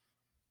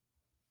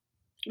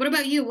 What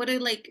about you? What do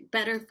like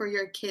better for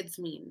your kids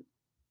mean?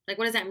 Like,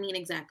 what does that mean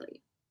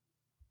exactly?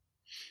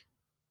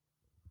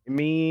 It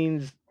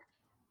means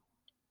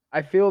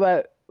I feel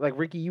that like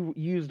Ricky, you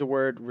used the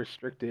word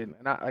restricted,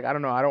 and I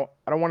don't know. I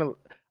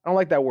don't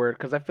like that word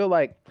because I feel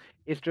like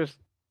it's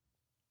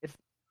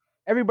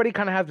everybody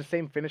kind of has the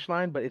same finish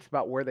line, but it's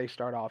about where they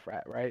start off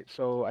at, right?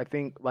 So I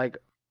think like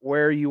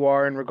where you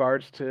are in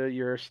regards to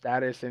your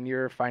status and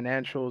your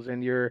financials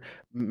and your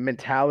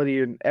mentality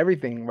and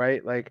everything,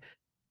 right? Like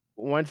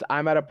once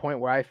I'm at a point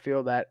where I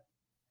feel that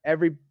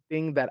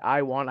everything that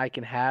I want I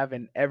can have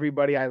and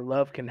everybody I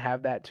love can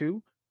have that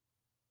too,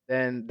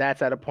 then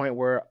that's at a point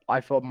where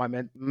I feel my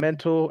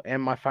mental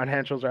and my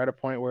financials are at a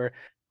point where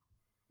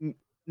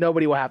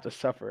nobody will have to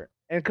suffer.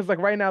 And because like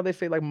right now they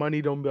say like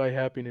money don't buy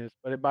happiness,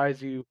 but it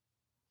buys you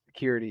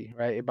security,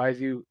 right? It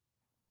buys you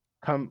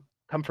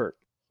comfort.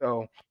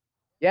 So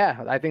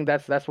yeah, I think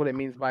that's what it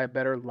means by a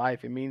better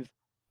life. It means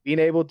being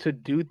able to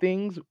do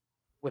things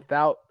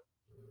without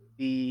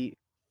the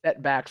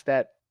setbacks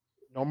that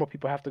normal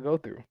people have to go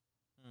through.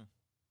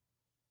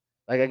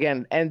 Like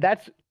again, and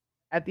that's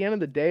at the end of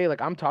the day, like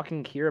I'm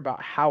talking here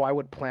about how I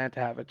would plan to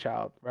have a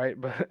child, right?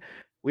 But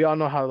we all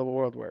know how the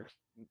world works.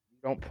 You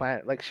don't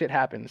plan, like shit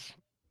happens.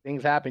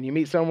 Things happen. You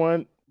meet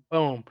someone,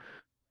 boom,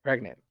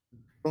 pregnant.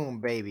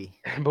 Boom, baby.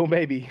 Boom,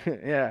 baby.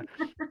 Yeah.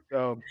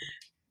 So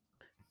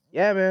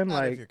yeah, man, Not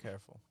like if you're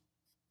careful.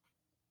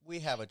 We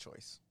have a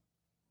choice.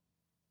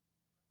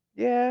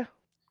 yeah.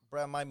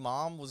 Bruh, my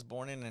mom was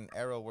born in an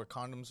era where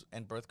condoms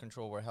and birth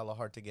control were hella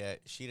hard to get.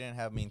 She didn't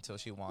have me until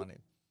she wanted.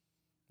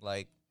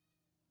 Like,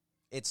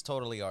 it's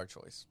totally our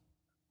choice.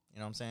 You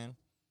know what I'm saying?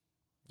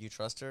 You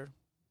trust her.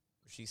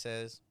 She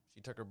says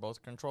she took her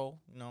birth control.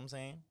 You know what I'm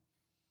saying?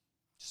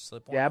 Just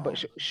slip one Yeah, on.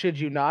 but should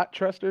you not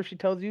trust her if she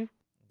tells you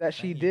that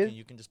she You did?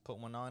 you can just put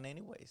one on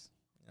anyways.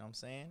 You know what I'm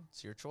saying?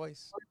 It's your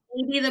choice.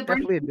 Maybe the birth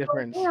Definitely a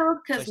control difference.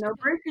 because no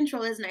birth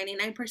control is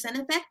 99%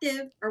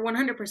 effective or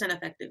 100%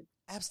 effective.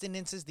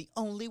 Abstinence is the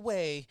only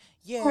way.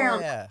 Hell.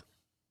 Yeah.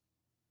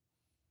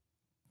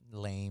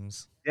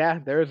 Lames. Yeah,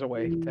 there is a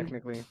way,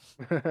 technically.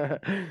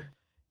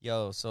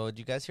 Yo, so did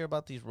you guys hear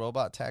about these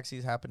robot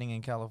taxis happening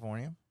in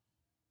California?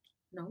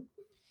 No.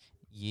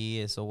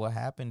 Yeah, so what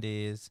happened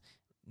is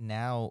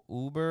now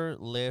Uber,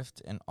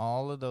 Lyft, and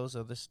all of those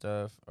other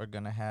stuff are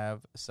going to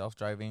have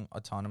self-driving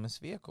autonomous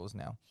vehicles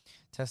now.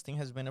 Testing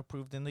has been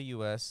approved in the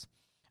U.S.,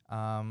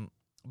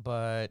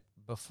 but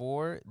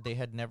before they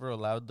had never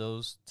allowed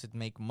those to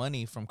make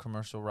money from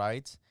commercial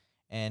rides,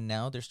 and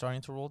now they're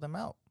starting to roll them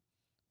out.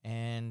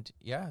 And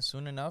yeah,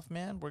 soon enough,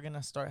 man, we're going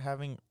to start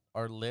having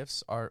our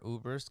Lyfts, our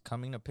Ubers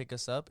coming to pick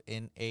us up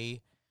in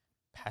a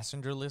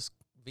passengerless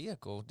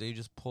vehicle. They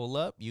just pull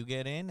up, you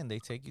get in, and they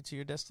take you to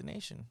your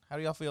destination. How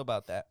do y'all feel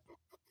about that?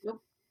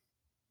 Nope.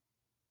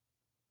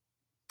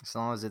 As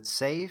long as it's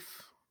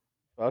safe.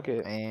 Fuck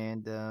it.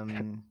 And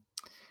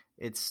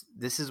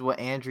this is what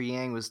Andrew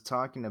Yang was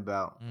talking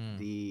about,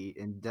 the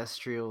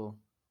industrial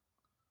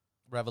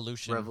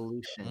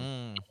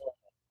revolution.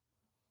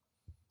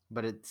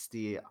 But it's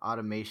the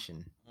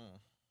automation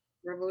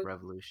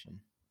revolution.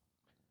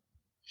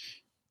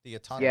 The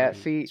autonomy. Yeah,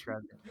 see,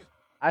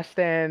 I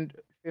stand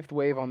fifth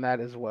wave on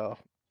that as well.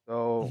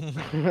 So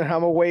I'm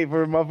gonna wait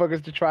for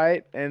motherfuckers to try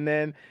it, and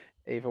then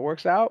if it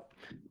works out,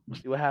 we'll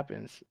see what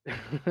happens.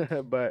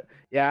 But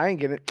yeah, I ain't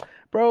getting it,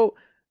 bro.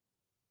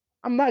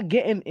 I'm not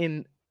getting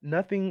in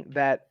nothing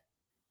that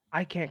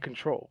I can't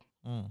control.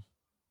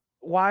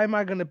 Why am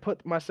I gonna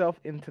put myself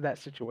into that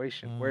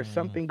situation where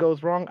something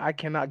goes wrong, I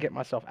cannot get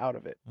myself out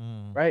of it,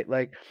 right?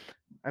 Like,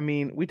 I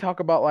mean, we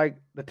talk about like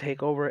the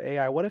takeover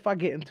AI. What if I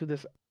get into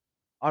this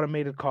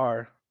automated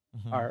car?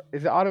 Or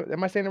is it auto?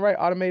 Am I saying it right?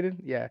 Automated?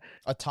 Yeah.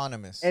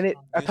 Autonomous. And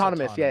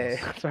autonomous.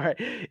 Yeah.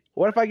 Sorry.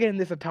 What if I get in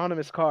this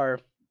autonomous car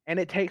and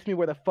it takes me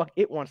where the fuck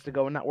it wants to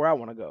go and not where I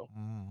want to go?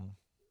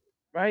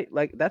 Right?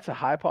 Like that's a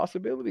high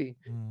possibility.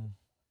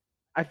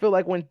 I feel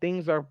like when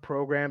things are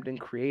programmed and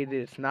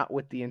created, it's not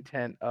with the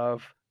intent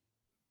of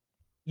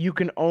you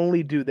can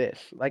only do this.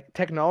 Like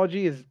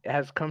technology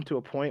has come to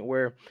a point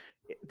where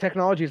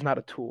technology is not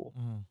a tool,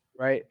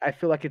 right? I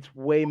feel like it's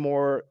way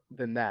more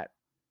than that.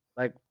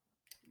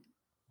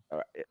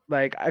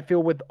 Like I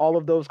feel with all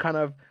of those kind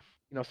of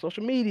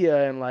social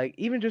media and like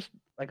even just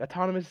like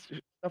autonomous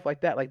stuff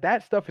like that. Like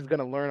that stuff is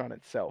gonna learn on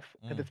itself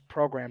because Mm. it's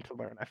programmed to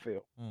learn. I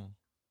feel Mm.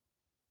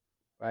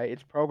 right.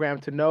 It's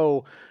programmed to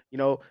know,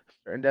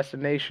 certain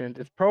destinations.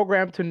 It's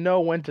programmed to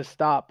know when to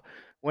stop,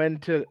 when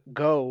to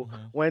go,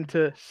 Mm-hmm. when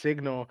to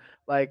signal.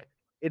 Like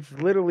it's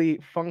literally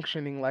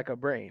functioning like a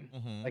brain.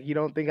 Mm-hmm. Like you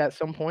don't think at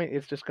some point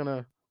it's just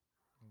gonna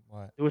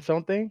What? do its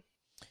own thing?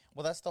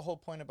 Well, that's the whole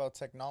point about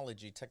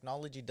technology.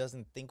 Technology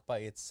doesn't think by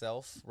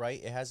itself,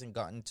 right? It hasn't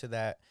gotten to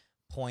that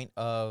point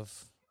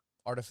of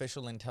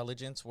artificial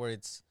intelligence where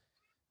it's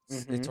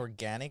Mm-hmm.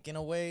 organic in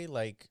a way.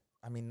 Like,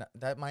 I mean,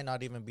 that might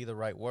not even be the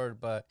right word,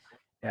 but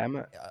Yeah, I'm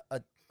not.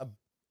 a a,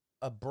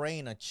 a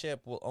brain, a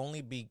chip will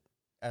only be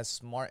as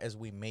smart as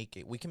we make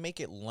it. We can make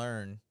it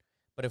learn,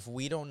 but if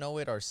we don't know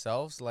it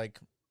ourselves, like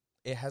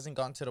it hasn't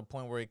gotten to the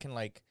point where it can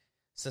like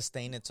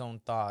sustain its own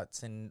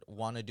thoughts and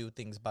want to do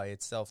things by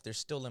itself. There's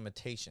still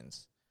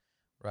limitations,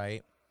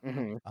 right?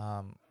 Mm-hmm.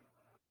 Um,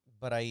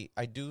 but I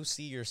do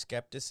see your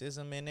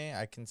skepticism in it.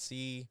 I can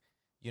see,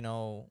 you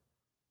know,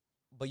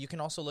 but you can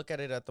also look at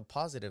it at the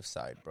positive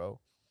side, bro.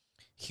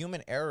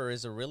 Human error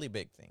is a really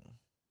big thing.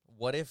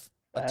 What if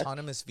That's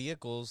autonomous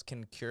vehicles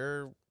can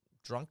cure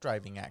drunk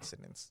driving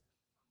accidents?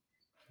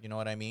 You know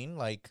what I mean?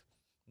 Like,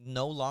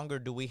 no longer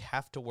do we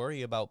have to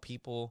worry about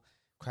people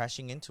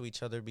crashing into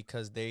each other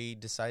because they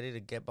decided to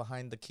get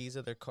behind the keys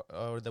of their car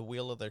or the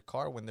wheel of their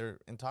car when they're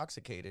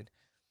intoxicated.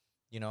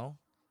 You know,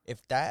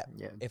 if that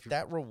Yeah. if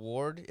that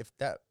reward, if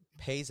that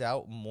pays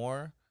out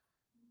more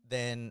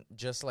than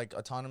just like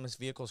autonomous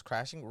vehicles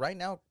crashing, right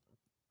now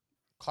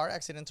car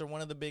accidents are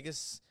one of the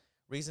biggest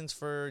reasons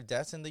for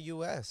deaths in the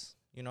US.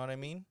 You know what I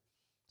mean?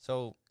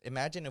 So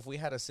imagine if we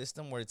had a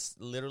system where it's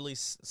literally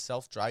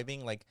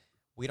self-driving, like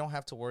we don't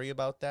have to worry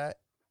about that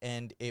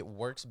and it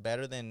works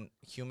better than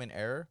human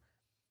error.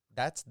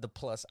 That's the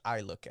plus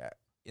I look at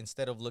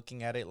instead of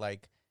looking at it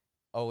like,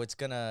 oh, it's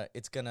gonna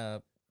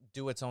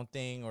do its own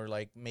thing or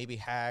like maybe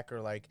hack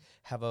or like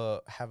have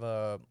a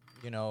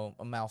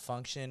a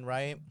malfunction,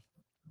 right?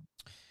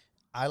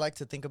 I like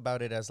to think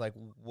about it as like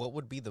what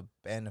would be the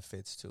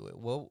benefits to it.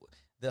 Well,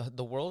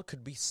 the world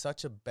could be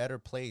such a better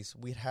place.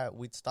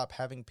 We'd stop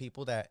having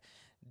people that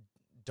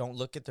don't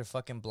look at their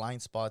fucking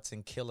blind spots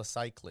and kill a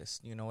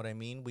cyclist. You know what I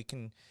mean? We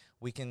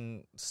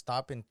can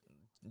stop in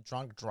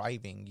drunk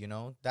driving, you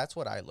know? That's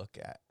what I look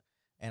at.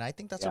 And I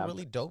think that's a yeah.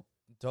 really dope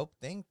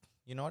thing,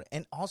 you know?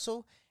 And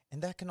also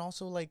and that can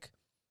also like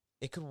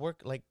it could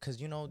work like cuz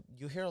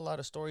you hear a lot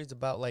of stories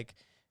about like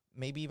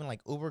maybe even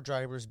like Uber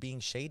drivers being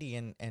shady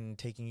and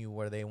taking you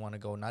where they want to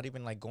go, not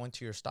even like going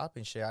to your stop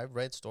and shit. I've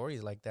read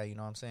stories like that, you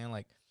know what I'm saying?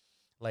 Like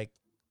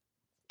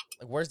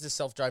where's this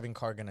self-driving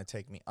car going to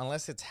take me?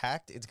 Unless it's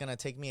hacked, it's going to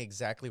take me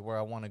exactly where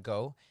I want to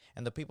go.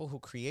 And the people who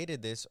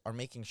created this are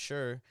making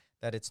sure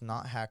that it's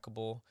not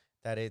hackable,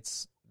 that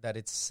it's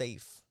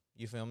safe.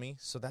 You feel me?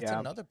 So that's Yeah.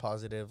 another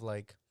positive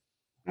like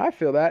I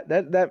feel that.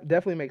 That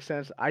definitely makes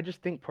sense. I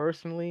just think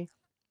personally,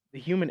 the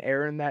human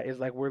error in that is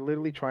like we're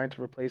literally trying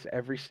to replace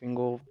every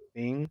single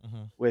thing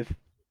mhm. with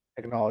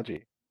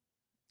technology,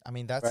 I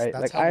mean that's right?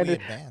 that's Like how we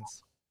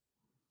advance.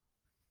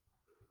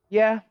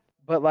 yeah,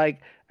 but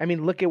like I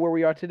mean, look at where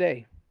we are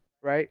today,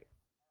 right?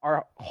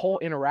 Our whole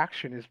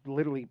interaction is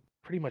literally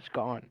pretty much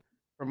gone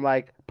from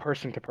like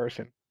person to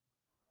person,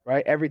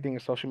 right? Everything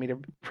is social media.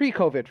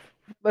 Pre-COVID,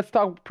 let's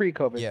talk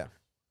pre-COVID. Yeah.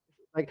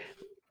 Like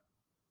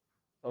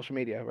social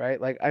media, right?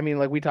 Like I mean,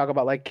 like we talk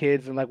about like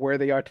kids and like where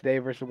they are today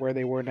versus where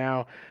they were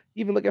now.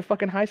 Even look at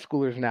fucking high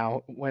schoolers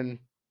now when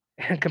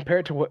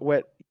compared to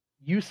what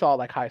you saw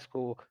like high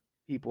school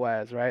people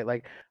as, right?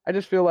 Like I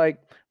just feel like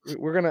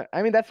we're gonna.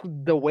 I mean, that's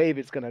the wave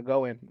it's gonna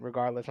go in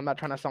regardless. I'm not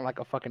trying to sound like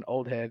a fucking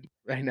old head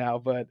right now,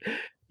 but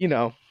you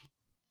know,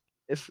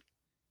 it's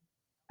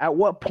at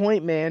what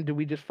point, man, do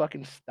we just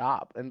fucking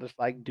stop and just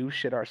like do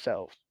shit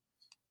ourselves?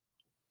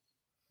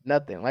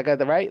 Nothing like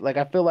right, like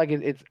I feel like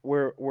it's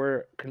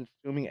we're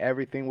consuming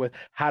everything with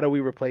how do we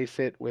replace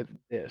it with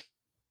this,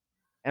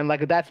 and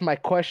like that's my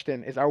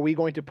question is, are we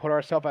going to put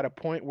ourselves at a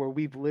point where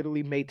we've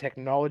literally made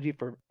technology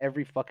for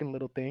every fucking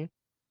little thing?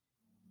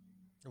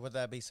 Would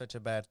that be such a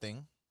bad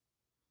thing?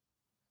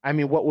 I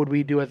mean, what would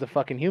we do as a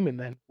fucking human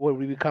then? Would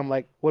we become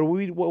like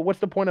what's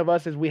the point of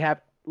us is we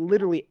have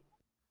literally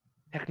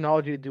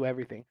technology to do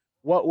everything?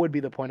 What would be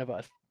the point of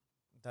us?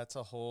 That's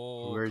a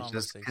whole We're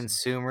just conversation.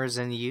 consumers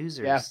and Yeah,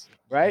 users.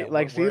 Yeah, right, we're,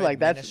 like see, we're like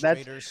that's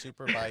administrators,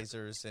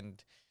 supervisors,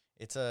 and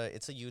it's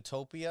a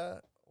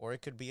utopia or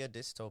it could be a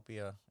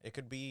dystopia. It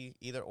could be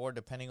either or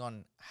depending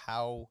on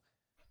how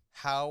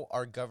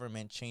our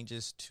government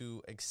changes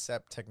to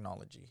accept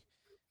technology.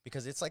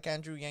 Because it's like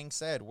Andrew Yang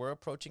said, we're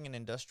approaching an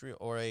industrial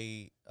or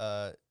a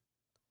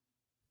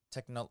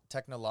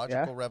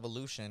yeah, technological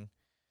revolution,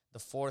 the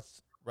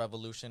fourth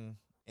revolution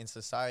in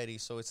society.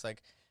 So it's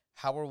like,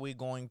 how are we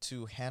going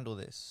to handle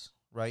this?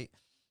 Right?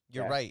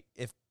 You're yeah, right.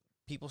 If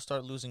people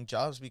start losing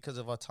jobs because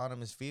of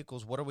autonomous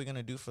vehicles, what are we going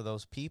to do for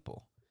those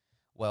people?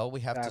 Well,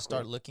 we have to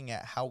start exactly, looking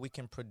at how we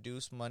can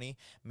produce money,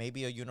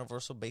 maybe a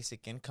universal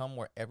basic income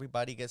where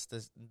everybody gets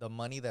the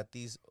money that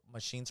these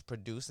machines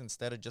produce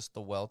instead of just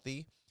the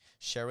wealthy.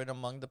 share it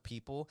among the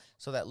people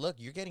so that, look,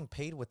 you're getting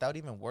paid without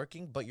even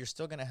working, but you're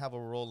still going to have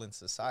a role in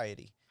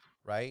society,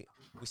 right?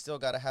 We still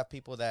got to have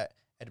people that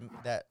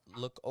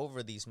look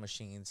over these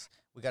machines.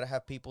 We got to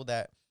have people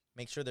that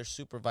make sure they're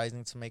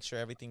supervising to make sure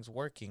everything's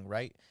working,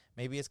 right?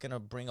 Maybe it's going to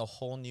bring a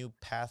whole new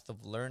path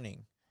of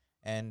learning.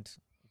 And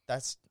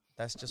that's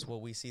just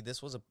what we see.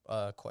 This was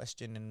a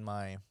question in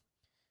my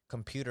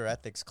computer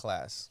ethics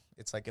class.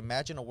 It's like,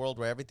 imagine a world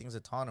where everything's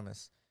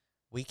autonomous.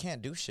 We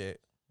can't do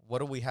shit. What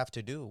do we have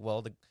to do?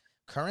 Well, the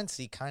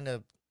currency kind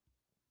of,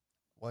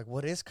 like,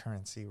 what is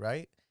currency,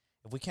 right?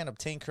 If we can't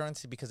obtain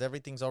currency because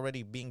everything's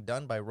already being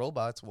done by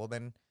robots, well,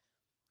 then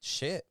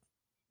shit.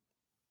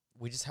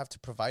 We just have to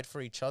provide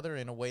for each other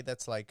in a way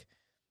that's, like,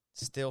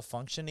 still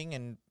functioning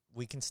and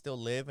we can still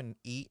live and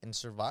eat and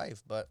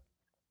survive. But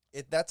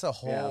that's a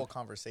whole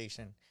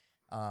conversation.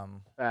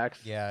 Facts.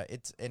 Yeah,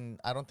 and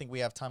I don't think we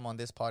have time on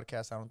this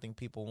podcast. I don't think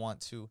people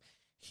want to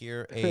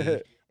hear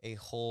a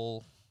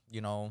whole,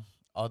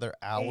 other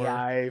hour.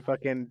 AI,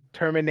 fucking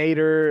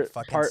Terminator,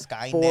 fucking part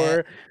Skynet.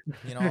 4.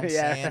 You know what I'm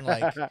saying?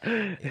 Like,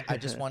 I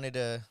just wanted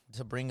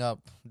to bring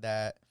up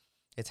that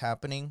it's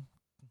happening.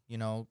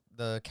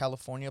 The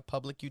California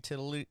Public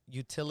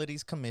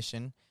Utilities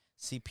Commission,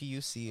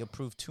 CPUC,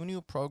 approved 2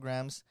 new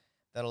programs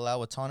that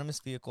allow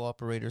autonomous vehicle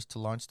operators to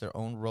launch their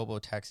own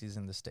robo-taxis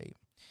in the state.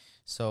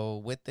 So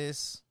with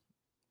this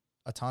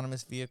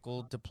autonomous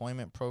vehicle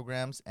deployment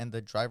programs and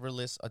the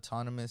driverless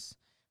autonomous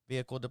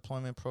vehicle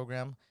deployment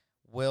program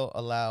will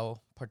allow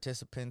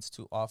participants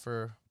to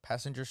offer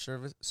passenger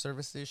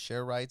services,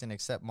 share rides, and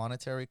accept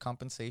monetary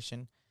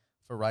compensation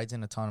for rides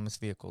in autonomous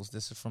vehicles.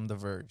 This is from The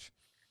Verge.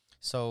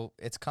 So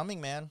it's coming,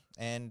 man,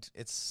 and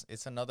it's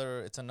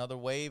another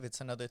wave.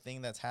 It's another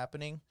thing that's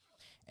happening,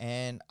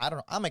 and I don't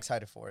know. I'm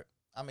excited for it.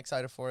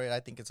 I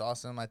think it's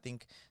awesome. I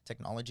think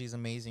technology is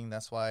amazing.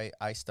 That's why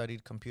I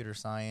studied computer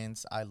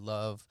science. I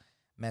love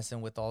messing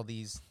with all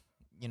these,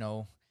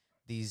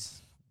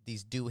 these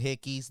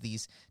doohickeys,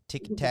 these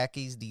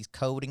ticky-tackies, these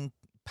coding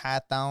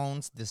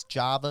Pythons, this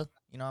Java.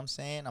 You know what I'm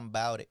saying? I'm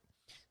about it.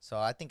 So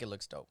I think it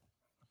looks dope.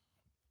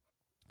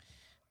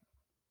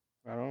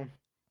 I don't know.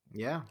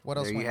 Yeah. What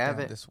else there went you have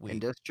down it. this week?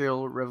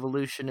 Industrial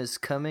revolution is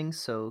coming,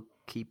 so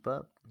keep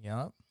up.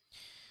 Yep.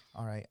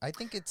 All right. I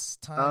think it's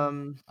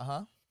time.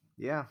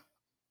 Yeah.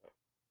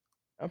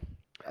 Yep.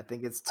 I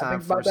think it's I time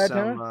think for about that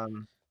some.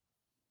 time.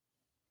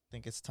 I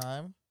think it's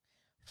time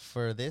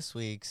for this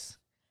week's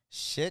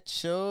shit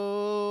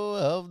show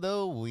of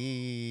the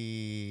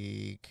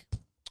week.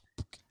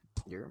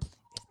 You're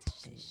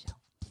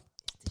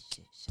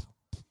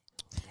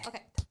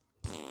Okay.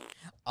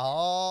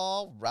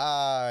 All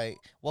right.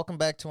 Welcome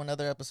back to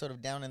another episode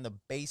of Down in the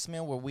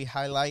Basement, where we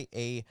highlight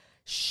a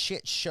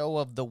shit show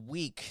of the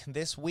week.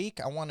 This week,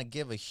 I want to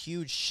give a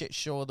huge shit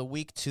show of the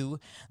week to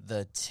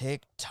the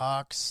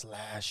TikTok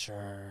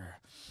slasher.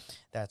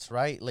 That's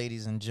right,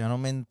 ladies and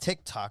gentlemen.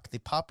 TikTok, the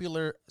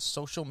popular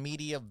social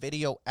media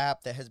video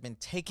app that has been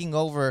taking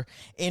over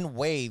in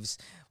waves.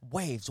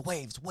 Waves,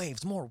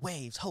 more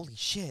waves. Holy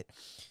shit.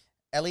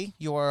 Ellie,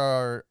 you are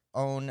our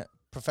own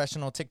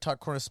professional TikTok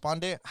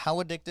correspondent.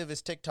 How addictive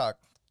is TikTok?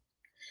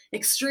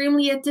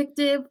 Extremely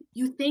addictive.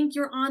 You think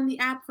you're on the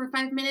app for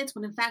 5 minutes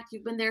when in fact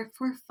you've been there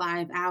for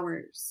 5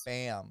 hours.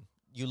 Bam.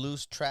 You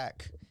lose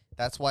track.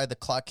 That's why the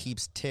clock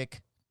keeps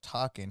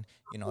tick-tocking.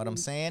 You know what I'm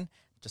saying?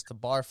 Just a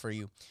bar for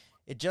you.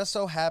 It just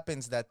so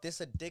happens that this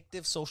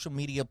addictive social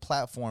media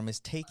platform is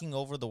taking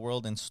over the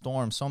world in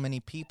storm. So many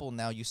people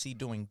now you see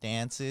doing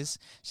dances.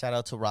 Shout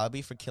out to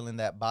Robbie for killing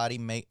that body,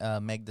 Meg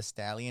Thee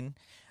Stallion.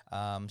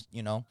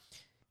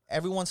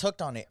 Everyone's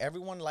hooked on it.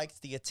 Everyone likes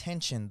the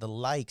attention, the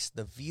likes,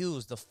 the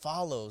views, the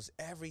follows,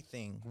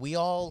 everything. We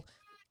all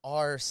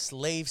are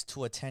slaves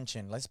to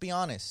attention. Let's be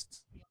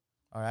honest.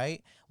 All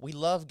right? We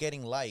love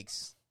getting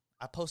likes.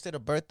 I posted a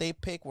birthday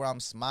pic where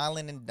I'm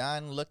smiling and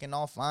dying, looking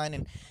all fine,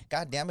 and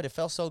God damn it, it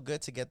felt so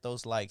good to get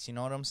those likes. You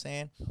know what I'm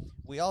saying?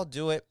 We all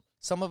do it.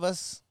 Some of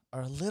us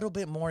are a little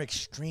bit more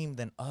extreme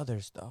than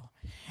others, though.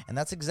 And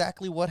that's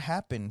exactly what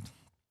happened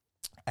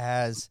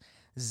as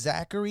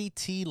Zachary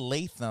T.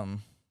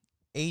 Latham,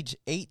 age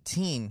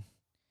 18,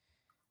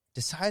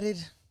 decided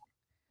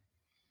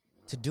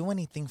to do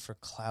anything for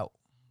clout.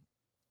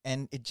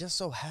 And it just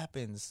so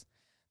happens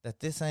that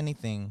this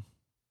anything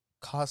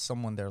cost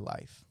someone their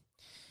life.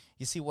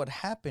 You see, what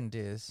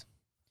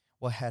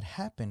had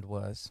happened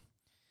was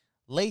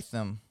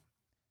Latham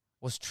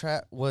was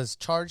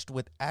charged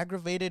with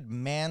aggravated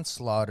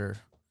manslaughter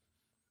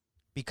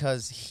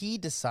because he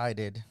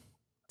decided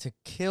to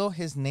kill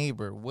his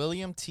neighbor,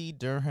 William T.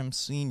 Durham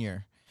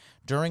Sr.,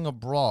 during a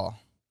brawl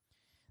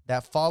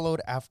that followed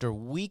after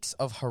weeks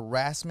of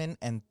harassment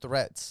and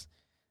threats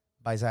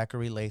by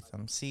Zachary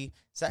Latham. See,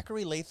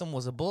 Zachary Latham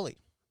was a bully,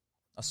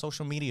 a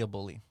social media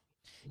bully.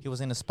 He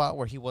was in a spot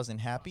where he wasn't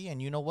happy, and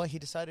you know what? He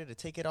decided to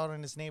take it out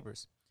on his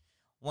neighbors.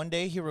 One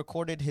day, he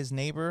recorded his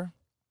neighbor,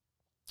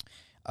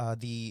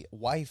 the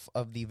wife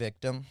of the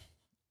victim,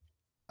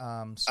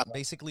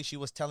 Basically, she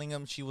was telling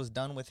him she was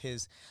done with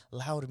his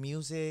loud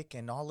music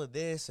and all of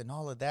this and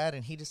all of that,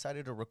 and he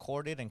decided to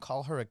record it and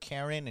call her a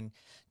Karen and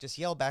just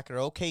yell back at her,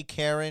 "Okay,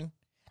 Karen,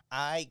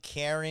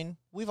 Karen."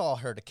 We've all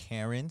heard of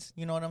Karens,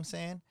 you know what I'm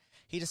saying?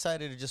 He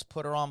decided to just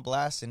put her on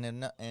blast,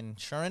 and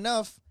sure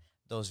enough,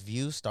 those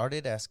views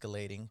started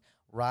escalating,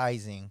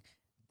 rising.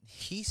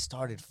 He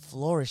started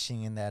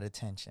flourishing in that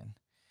attention.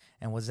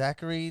 And what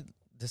Zachary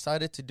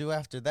decided to do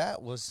after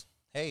that was,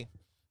 hey,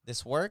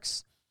 this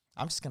works.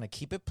 I'm just going to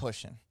keep it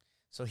pushing.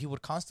 So he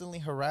would constantly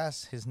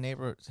harass his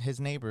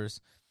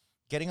neighbors,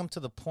 getting them to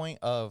the point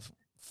of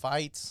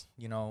fights,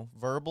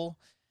 verbal.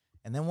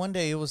 And then one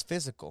day it was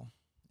physical.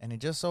 And it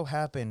just so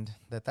happened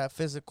that that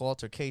physical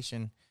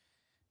altercation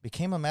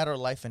became a matter of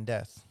life and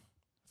death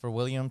for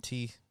William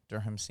T.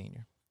 Durham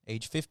Sr.,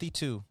 age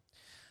 52,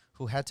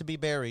 who had to be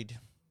buried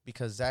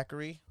because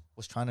Zachary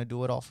was trying to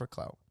do it all for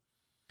clout.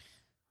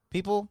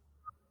 People,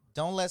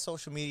 don't let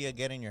social media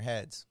get in your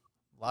heads.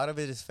 A lot of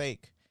it is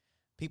fake.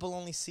 People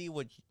only see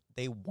what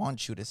they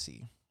want you to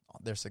see.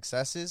 Their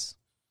successes.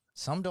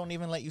 Some don't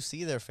even let you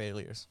see their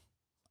failures.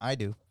 I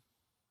do.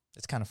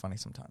 It's kind of funny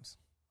sometimes.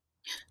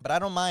 But I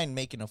don't mind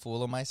making a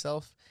fool of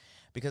myself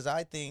because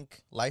I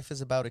think life is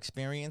about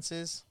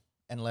experiences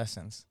and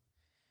lessons.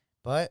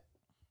 But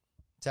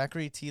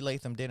Zachary T.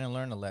 Latham didn't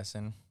learn a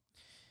lesson.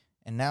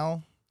 And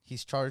now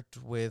he's charged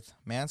with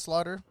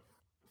manslaughter,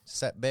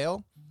 set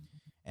bail,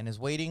 and is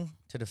waiting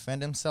to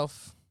defend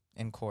himself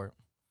in court.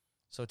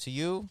 So to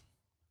you,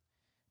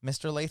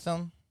 Mr.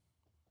 Latham,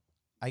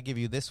 I give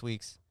you this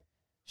week's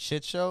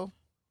shit show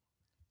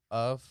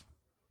of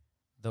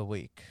the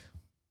week.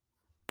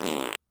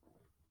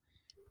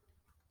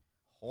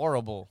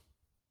 Horrible.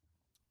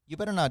 You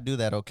better not do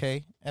that,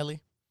 okay, Ellie?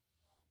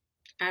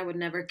 I would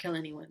never kill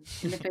anyone.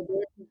 And if I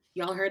did,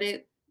 y'all heard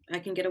it, I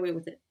can get away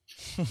with it.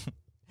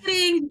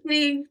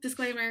 Ding,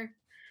 disclaimer.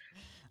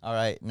 All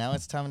right, now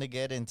it's time to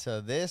get into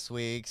this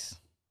week's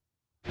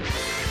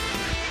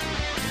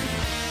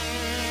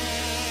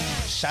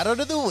shout out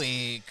of the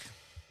week.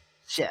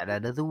 Shout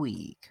out of the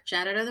week.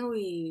 Shout out of the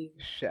week.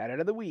 Shout out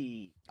of the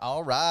week.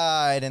 All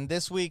right, and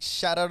this week's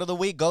shout out of the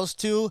week goes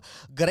to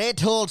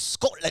Great Old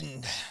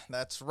Scotland.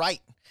 That's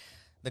right.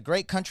 The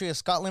great country of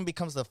Scotland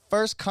becomes the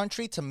first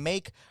country to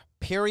make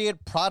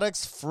period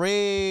products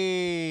free.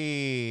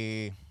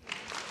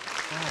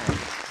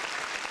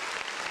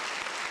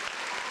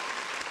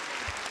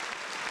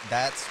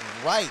 That's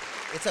right.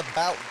 It's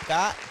about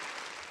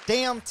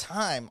goddamn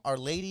time our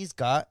ladies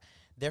got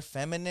their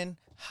feminine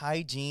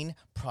hygiene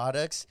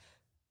products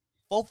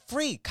for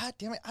free. God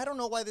damn it. I don't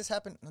know why this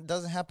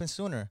doesn't happen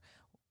sooner.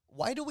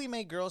 Why do we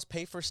make girls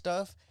pay for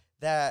stuff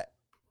that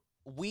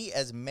we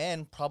as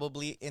men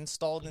probably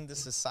installed into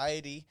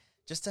society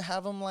just to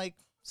have them like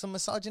some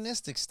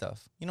misogynistic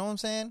stuff? You know what I'm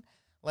saying?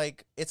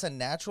 Like, it's a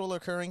natural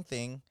occurring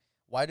thing.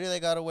 Why do they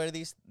got to wear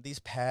these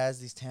pads,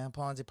 these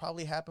tampons? It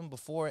probably happened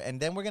before, and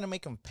then we're going to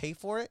make them pay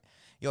for it?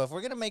 Yo, if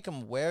we're going to make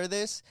them wear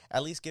this,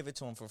 at least give it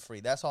to them for free.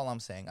 That's all I'm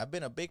saying. I've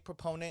been a big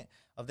proponent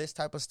of this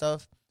type of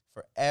stuff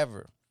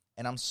forever,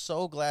 and I'm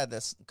so glad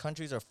that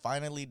countries are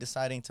finally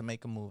deciding to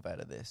make a move out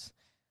of this.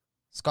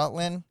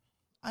 Scotland,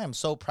 I am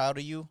so proud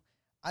of you.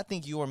 I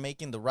think you are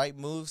making the right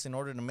moves in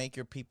order to make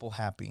your people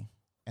happy,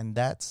 and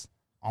that's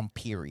on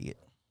period.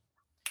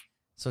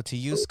 So to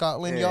you,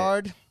 Scotland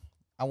Yard,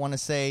 I want to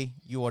say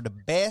you are the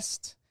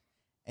best,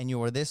 and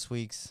you are this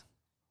week's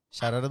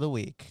shout out of the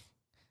week.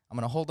 I'm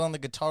going to hold on the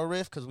guitar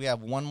riff because we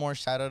have one more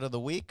shout out of the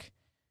week.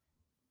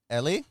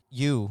 Ellie,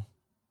 you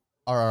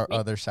are our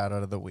other shout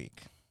out of the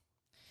week.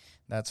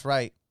 That's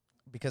right,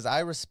 because I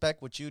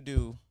respect what you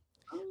do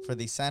for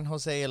the San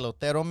Jose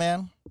Elotero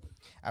man.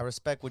 I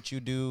respect what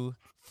you do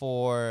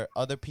for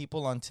other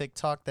people on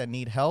TikTok that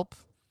need help,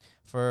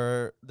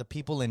 for the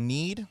people in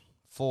need,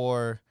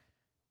 for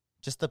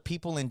just the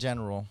people in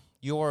general.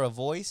 You are a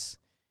voice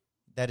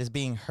that is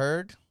being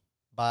heard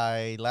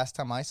by, last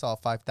time I saw,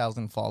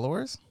 5,000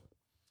 followers.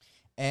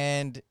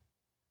 And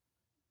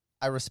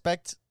I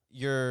respect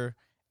your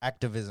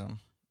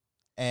activism.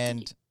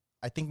 And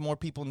I think more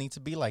people need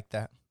to be like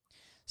that.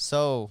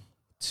 So,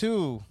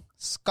 to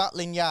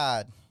Scotland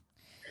Yard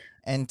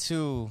and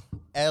to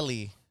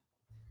Ellie,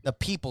 the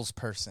people's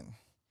person,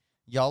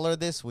 y'all are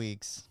this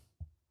week's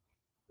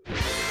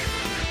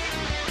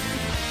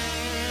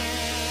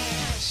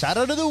shout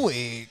out of the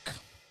week.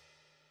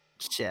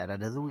 Shout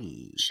out of the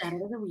week. Shout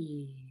out of the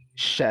week.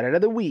 Shout out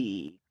of the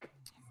week.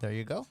 There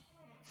you go.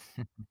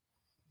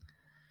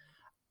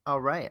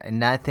 All right.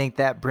 And I think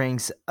that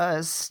brings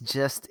us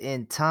just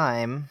in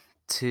time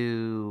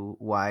to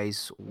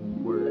wise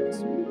words.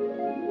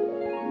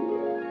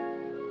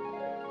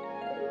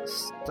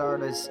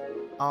 Start us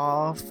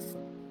off.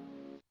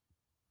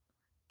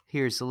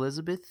 Here's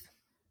Elizabeth.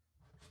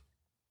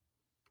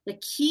 The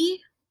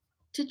key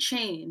to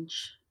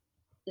change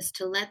is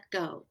to let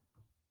go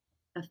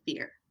of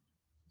fear.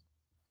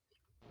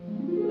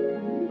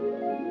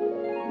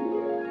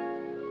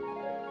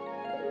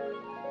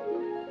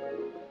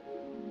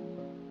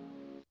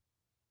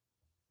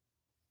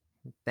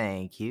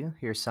 Thank you.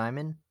 Here's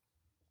Simon.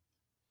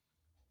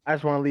 I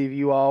just want to leave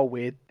you all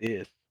with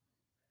this.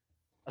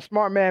 A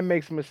smart man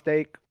makes a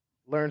mistake,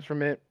 learns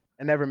from it,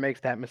 and never makes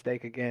that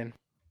mistake again.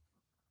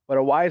 But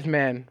a wise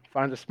man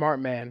finds a smart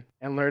man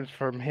and learns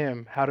from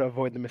him how to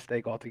avoid the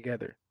mistake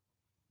altogether.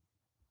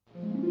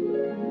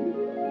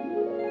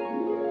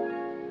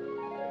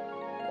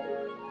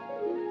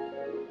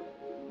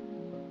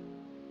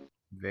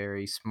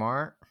 Very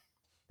smart.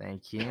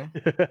 Thank you.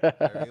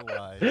 Very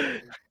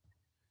wise.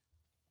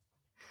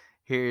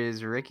 Here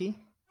is Ricky.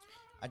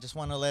 I just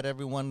want to let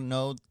everyone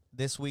know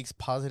this week's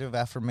positive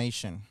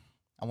affirmation.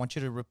 I want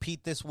you to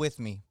repeat this with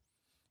me.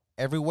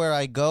 Everywhere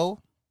I go,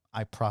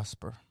 I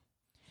prosper.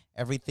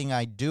 Everything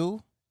I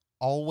do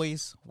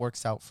always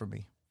works out for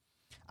me.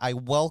 I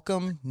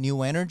welcome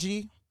new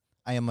energy.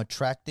 I am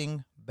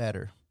attracting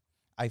better.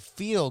 I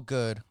feel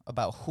good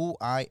about who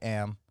I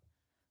am.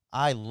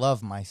 I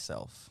love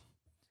myself.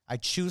 I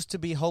choose to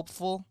be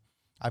hopeful.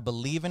 I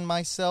believe in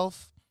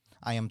myself.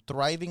 I am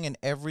thriving in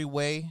every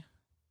way.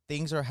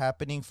 Things are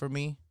happening for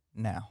me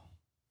now.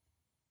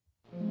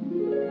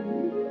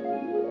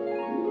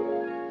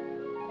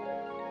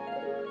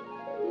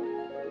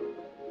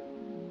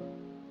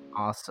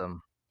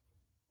 Awesome.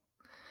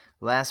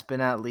 Last but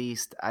not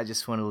least, I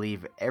just want to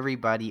leave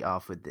everybody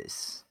off with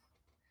this.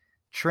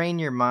 Train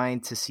your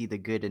mind to see the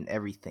good in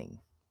everything.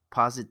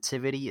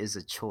 Positivity is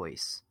a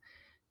choice.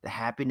 The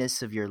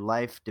happiness of your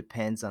life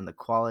depends on the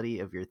quality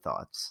of your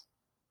thoughts.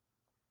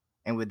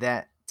 And with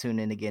that, tune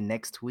in again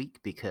next week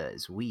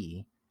because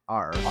we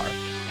are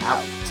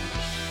out.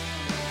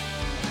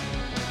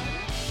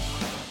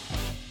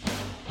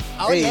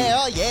 Oh, Hey. yeah,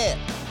 oh,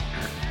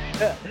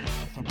 yeah.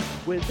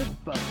 With a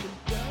bunch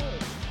of dough.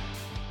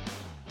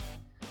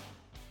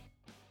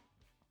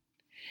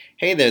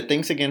 Hey there,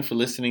 thanks again for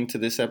listening to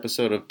this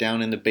episode of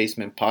Down in the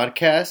Basement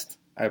podcast.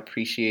 I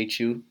appreciate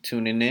you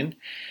tuning in.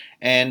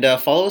 And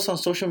follow us on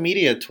social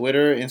media,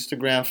 Twitter,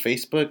 Instagram,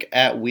 Facebook,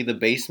 at We The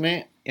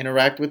Basement.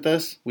 Interact with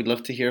us. We'd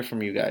love to hear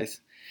from you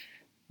guys.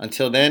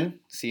 Until then,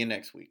 see you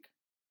next week.